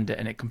unbanned it,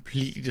 and it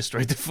completely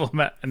destroyed the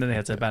format, and then they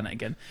had to ban it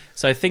again.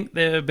 So I think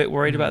they're a bit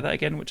worried about that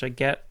again, which I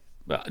get.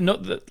 But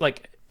not that,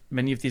 like,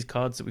 many of these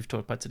cards that we've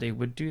talked about today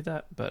would do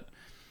that, but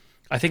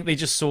I think they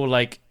just saw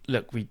like,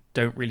 look, we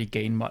don't really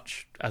gain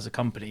much as a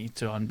company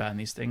to unban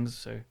these things,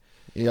 so.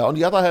 Yeah, on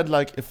the other hand,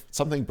 like if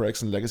something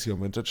breaks in Legacy or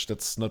Vintage,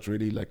 that's not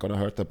really like gonna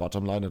hurt their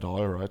bottom line at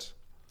all, right?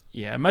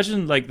 Yeah,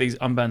 imagine like these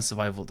unbanned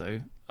survival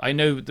though. I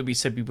know that we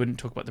said we wouldn't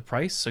talk about the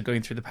price, so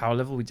going through the power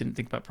level, we didn't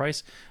think about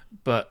price,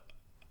 but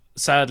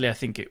sadly, I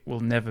think it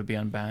will never be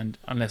unbanned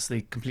unless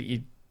they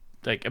completely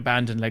like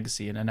abandon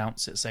Legacy and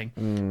announce it, saying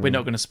we're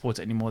not going to support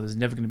it anymore. There's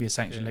never going to be a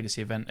sanctioned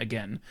Legacy event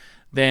again.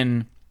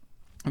 Then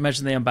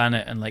imagine they unban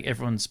it and like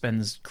everyone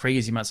spends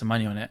crazy amounts of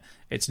money on it.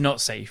 It's not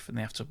safe, and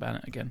they have to ban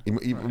it again.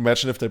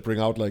 Imagine if they bring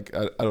out like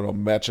I don't know,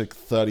 Magic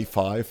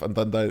 35, and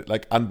then they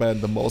like unban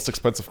the most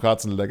expensive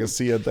cards in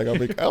Legacy, and they're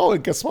gonna be oh,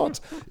 and guess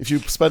what? If you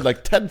spend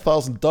like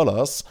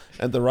 $10,000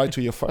 and the right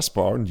to your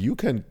firstborn, you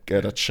can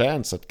get a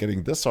chance at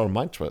getting this or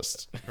Mind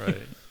Twist. Right.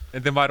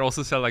 And they might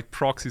also sell like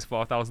proxies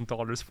for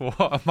 $1,000 for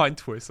a Mind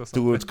Twist or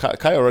something. Dude,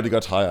 Kai already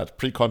got hired.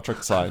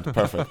 Pre-contract signed.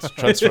 Perfect.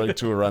 Transferring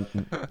to a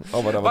Renton. Oh,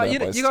 whatever. But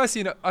you guys,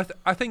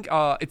 I think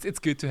it's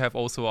good to have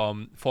also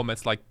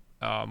formats like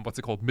what's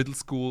it called, middle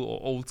school or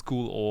old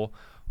school or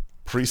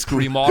preschool,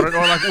 pre-modern,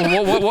 or like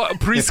what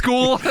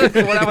preschool,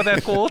 whatever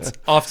they're called,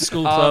 after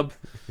school club.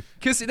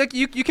 Because like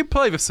you can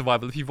play with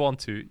survival if you want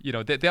to.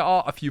 There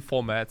are a few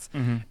formats,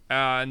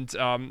 and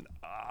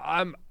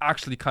I'm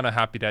actually kind of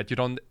happy that you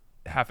don't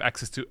have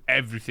access to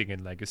everything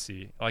in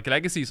Legacy. Like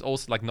Legacy is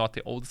also like not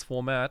the oldest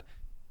format.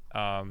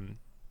 Kitchen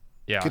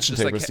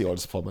table is the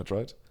oldest format,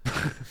 right?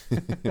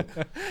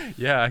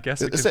 Yeah, I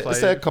guess. Is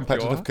there a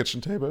competitive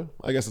kitchen table?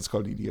 I guess it's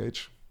called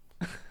EDH.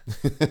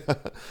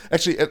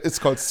 Actually, it's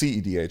called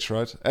CEDH,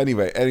 right?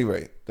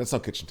 Anyway, that's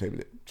not kitchen table,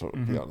 to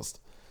be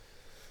honest.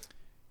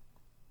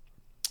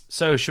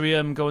 So, should we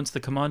go into the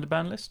commander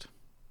ban list?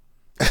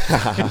 No,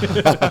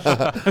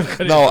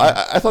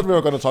 I thought we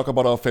were going to talk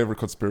about our favorite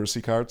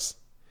conspiracy cards.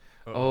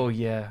 Oh,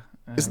 yeah.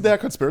 Isn't there a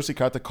conspiracy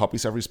card that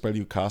copies every spell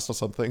you cast or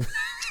something?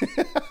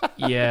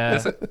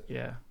 Yeah.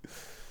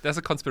 There's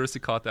a conspiracy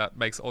card that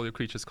makes all your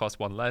creatures cost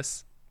 1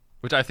 less,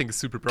 which I think is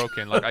super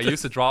broken. Like I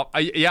used to drop,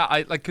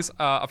 because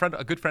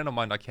a good friend of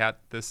mine like had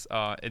this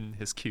in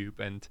his cube,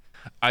 and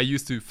I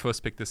used to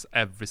first pick this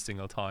every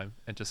single time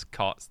and just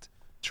cast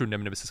True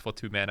Nemesis for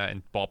 2 mana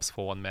and Bobs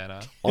for 1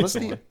 mana.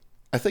 Honestly,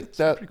 I think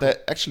that there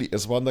actually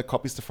is one that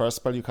copies the first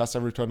spell you cast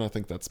every turn. I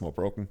think that's more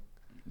broken.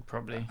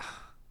 Probably.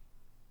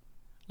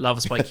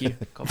 Lava Spike you.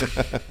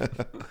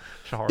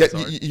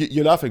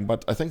 You're laughing,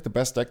 but I think the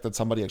best deck that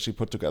somebody actually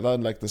put together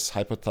in like this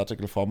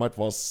hypothetical format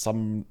was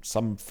some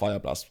Fire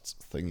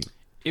Blast thingy.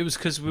 It was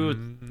because we were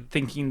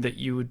thinking that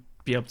you would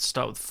be able to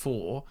start with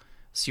 4,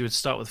 so you would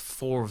start with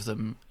 4 of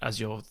them as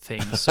your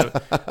thing. So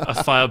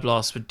a Fire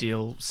Blast would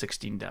deal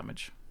 16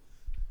 damage.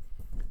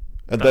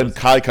 And then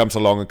Kai comes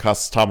along and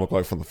casts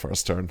Tarmogoyf on the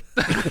first turn.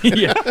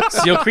 Yeah,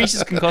 so your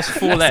creatures can cost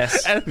 4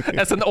 less.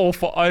 As an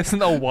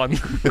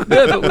O1.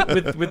 No,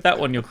 but with that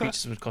one, your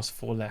creatures would cost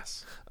 4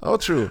 less. Oh,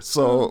 true.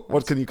 So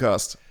what can you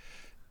cast?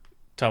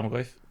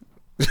 Tarmogoyf.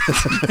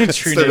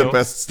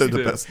 Still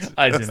the best.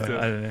 I don't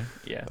know.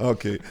 Yeah.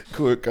 Okay,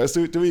 cool. Guys,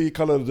 do we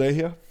call it a day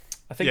here?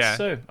 I think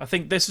so. I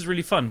think this is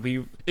really fun.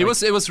 It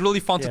was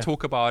really fun to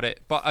talk about it.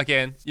 But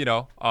again,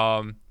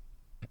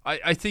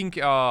 I think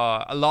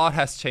a lot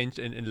has changed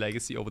in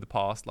Legacy over the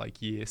past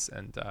like years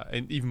and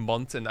even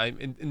months, and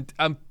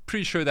I'm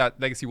pretty sure that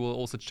Legacy will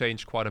also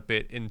change quite a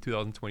bit in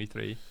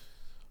 2023.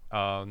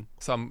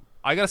 So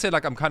I gotta say,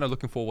 like, I'm kind of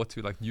looking forward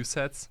to like new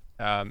sets.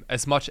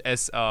 As much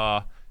as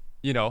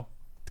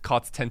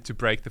cards tend to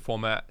break the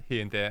format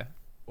here and there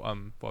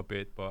for a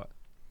bit, but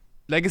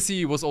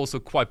Legacy was also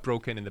quite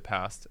broken in the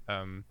past.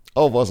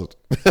 Oh, was it?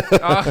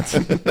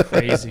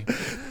 Crazy,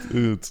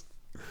 dude.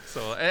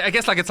 So I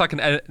guess like it's like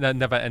a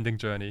never-ending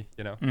journey,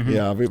 Mm-hmm.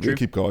 Yeah, we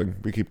keep going,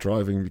 we keep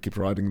driving, we keep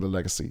riding the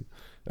Legacy.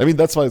 I mean,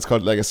 that's why it's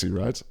called Legacy,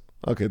 right?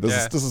 Okay,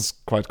 this is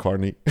quite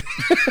corny.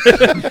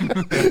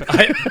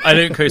 I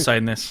don't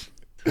co-sign this.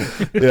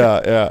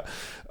 Yeah.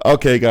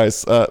 Okay,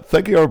 guys.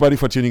 Thank you, everybody,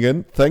 for tuning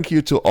in. Thank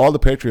you to all the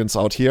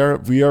Patreons out here.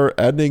 We are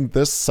ending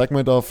this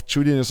segment of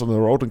Julian is on the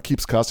road and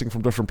keeps casting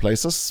from different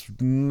places.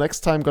 Next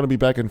time, going to be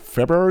back in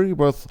February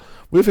with...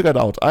 We'll figure it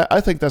out. I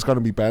think there's going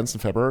to be bans in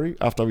February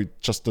after we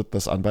just did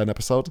this Unban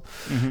episode.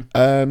 Mm-hmm.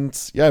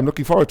 And yeah, I'm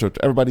looking forward to it.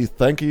 Everybody,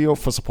 thank you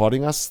for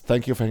supporting us.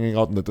 Thank you for hanging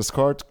out in the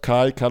Discord.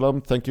 Kai, Callum,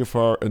 thank you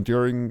for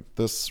enduring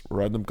this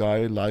random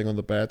guy lying on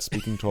the bed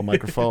speaking to a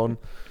microphone.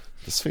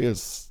 This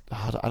feels...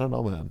 I don't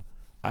know, man.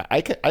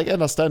 I can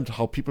understand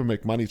how people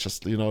make money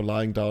just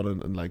lying down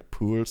in like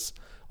pools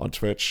on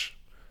Twitch.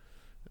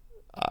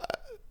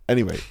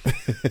 Anyway,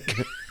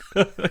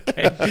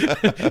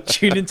 okay.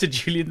 Tune into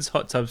Julian's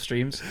hot tub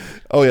streams.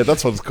 Oh yeah,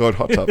 that's what it's called,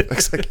 hot tub.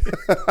 Exactly.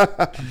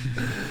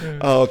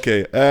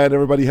 Okay, and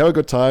everybody have a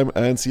good time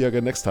and see you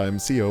again next time.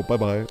 See you.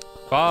 Bye.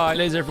 Bye.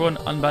 Later, everyone.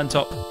 Unban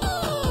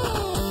top.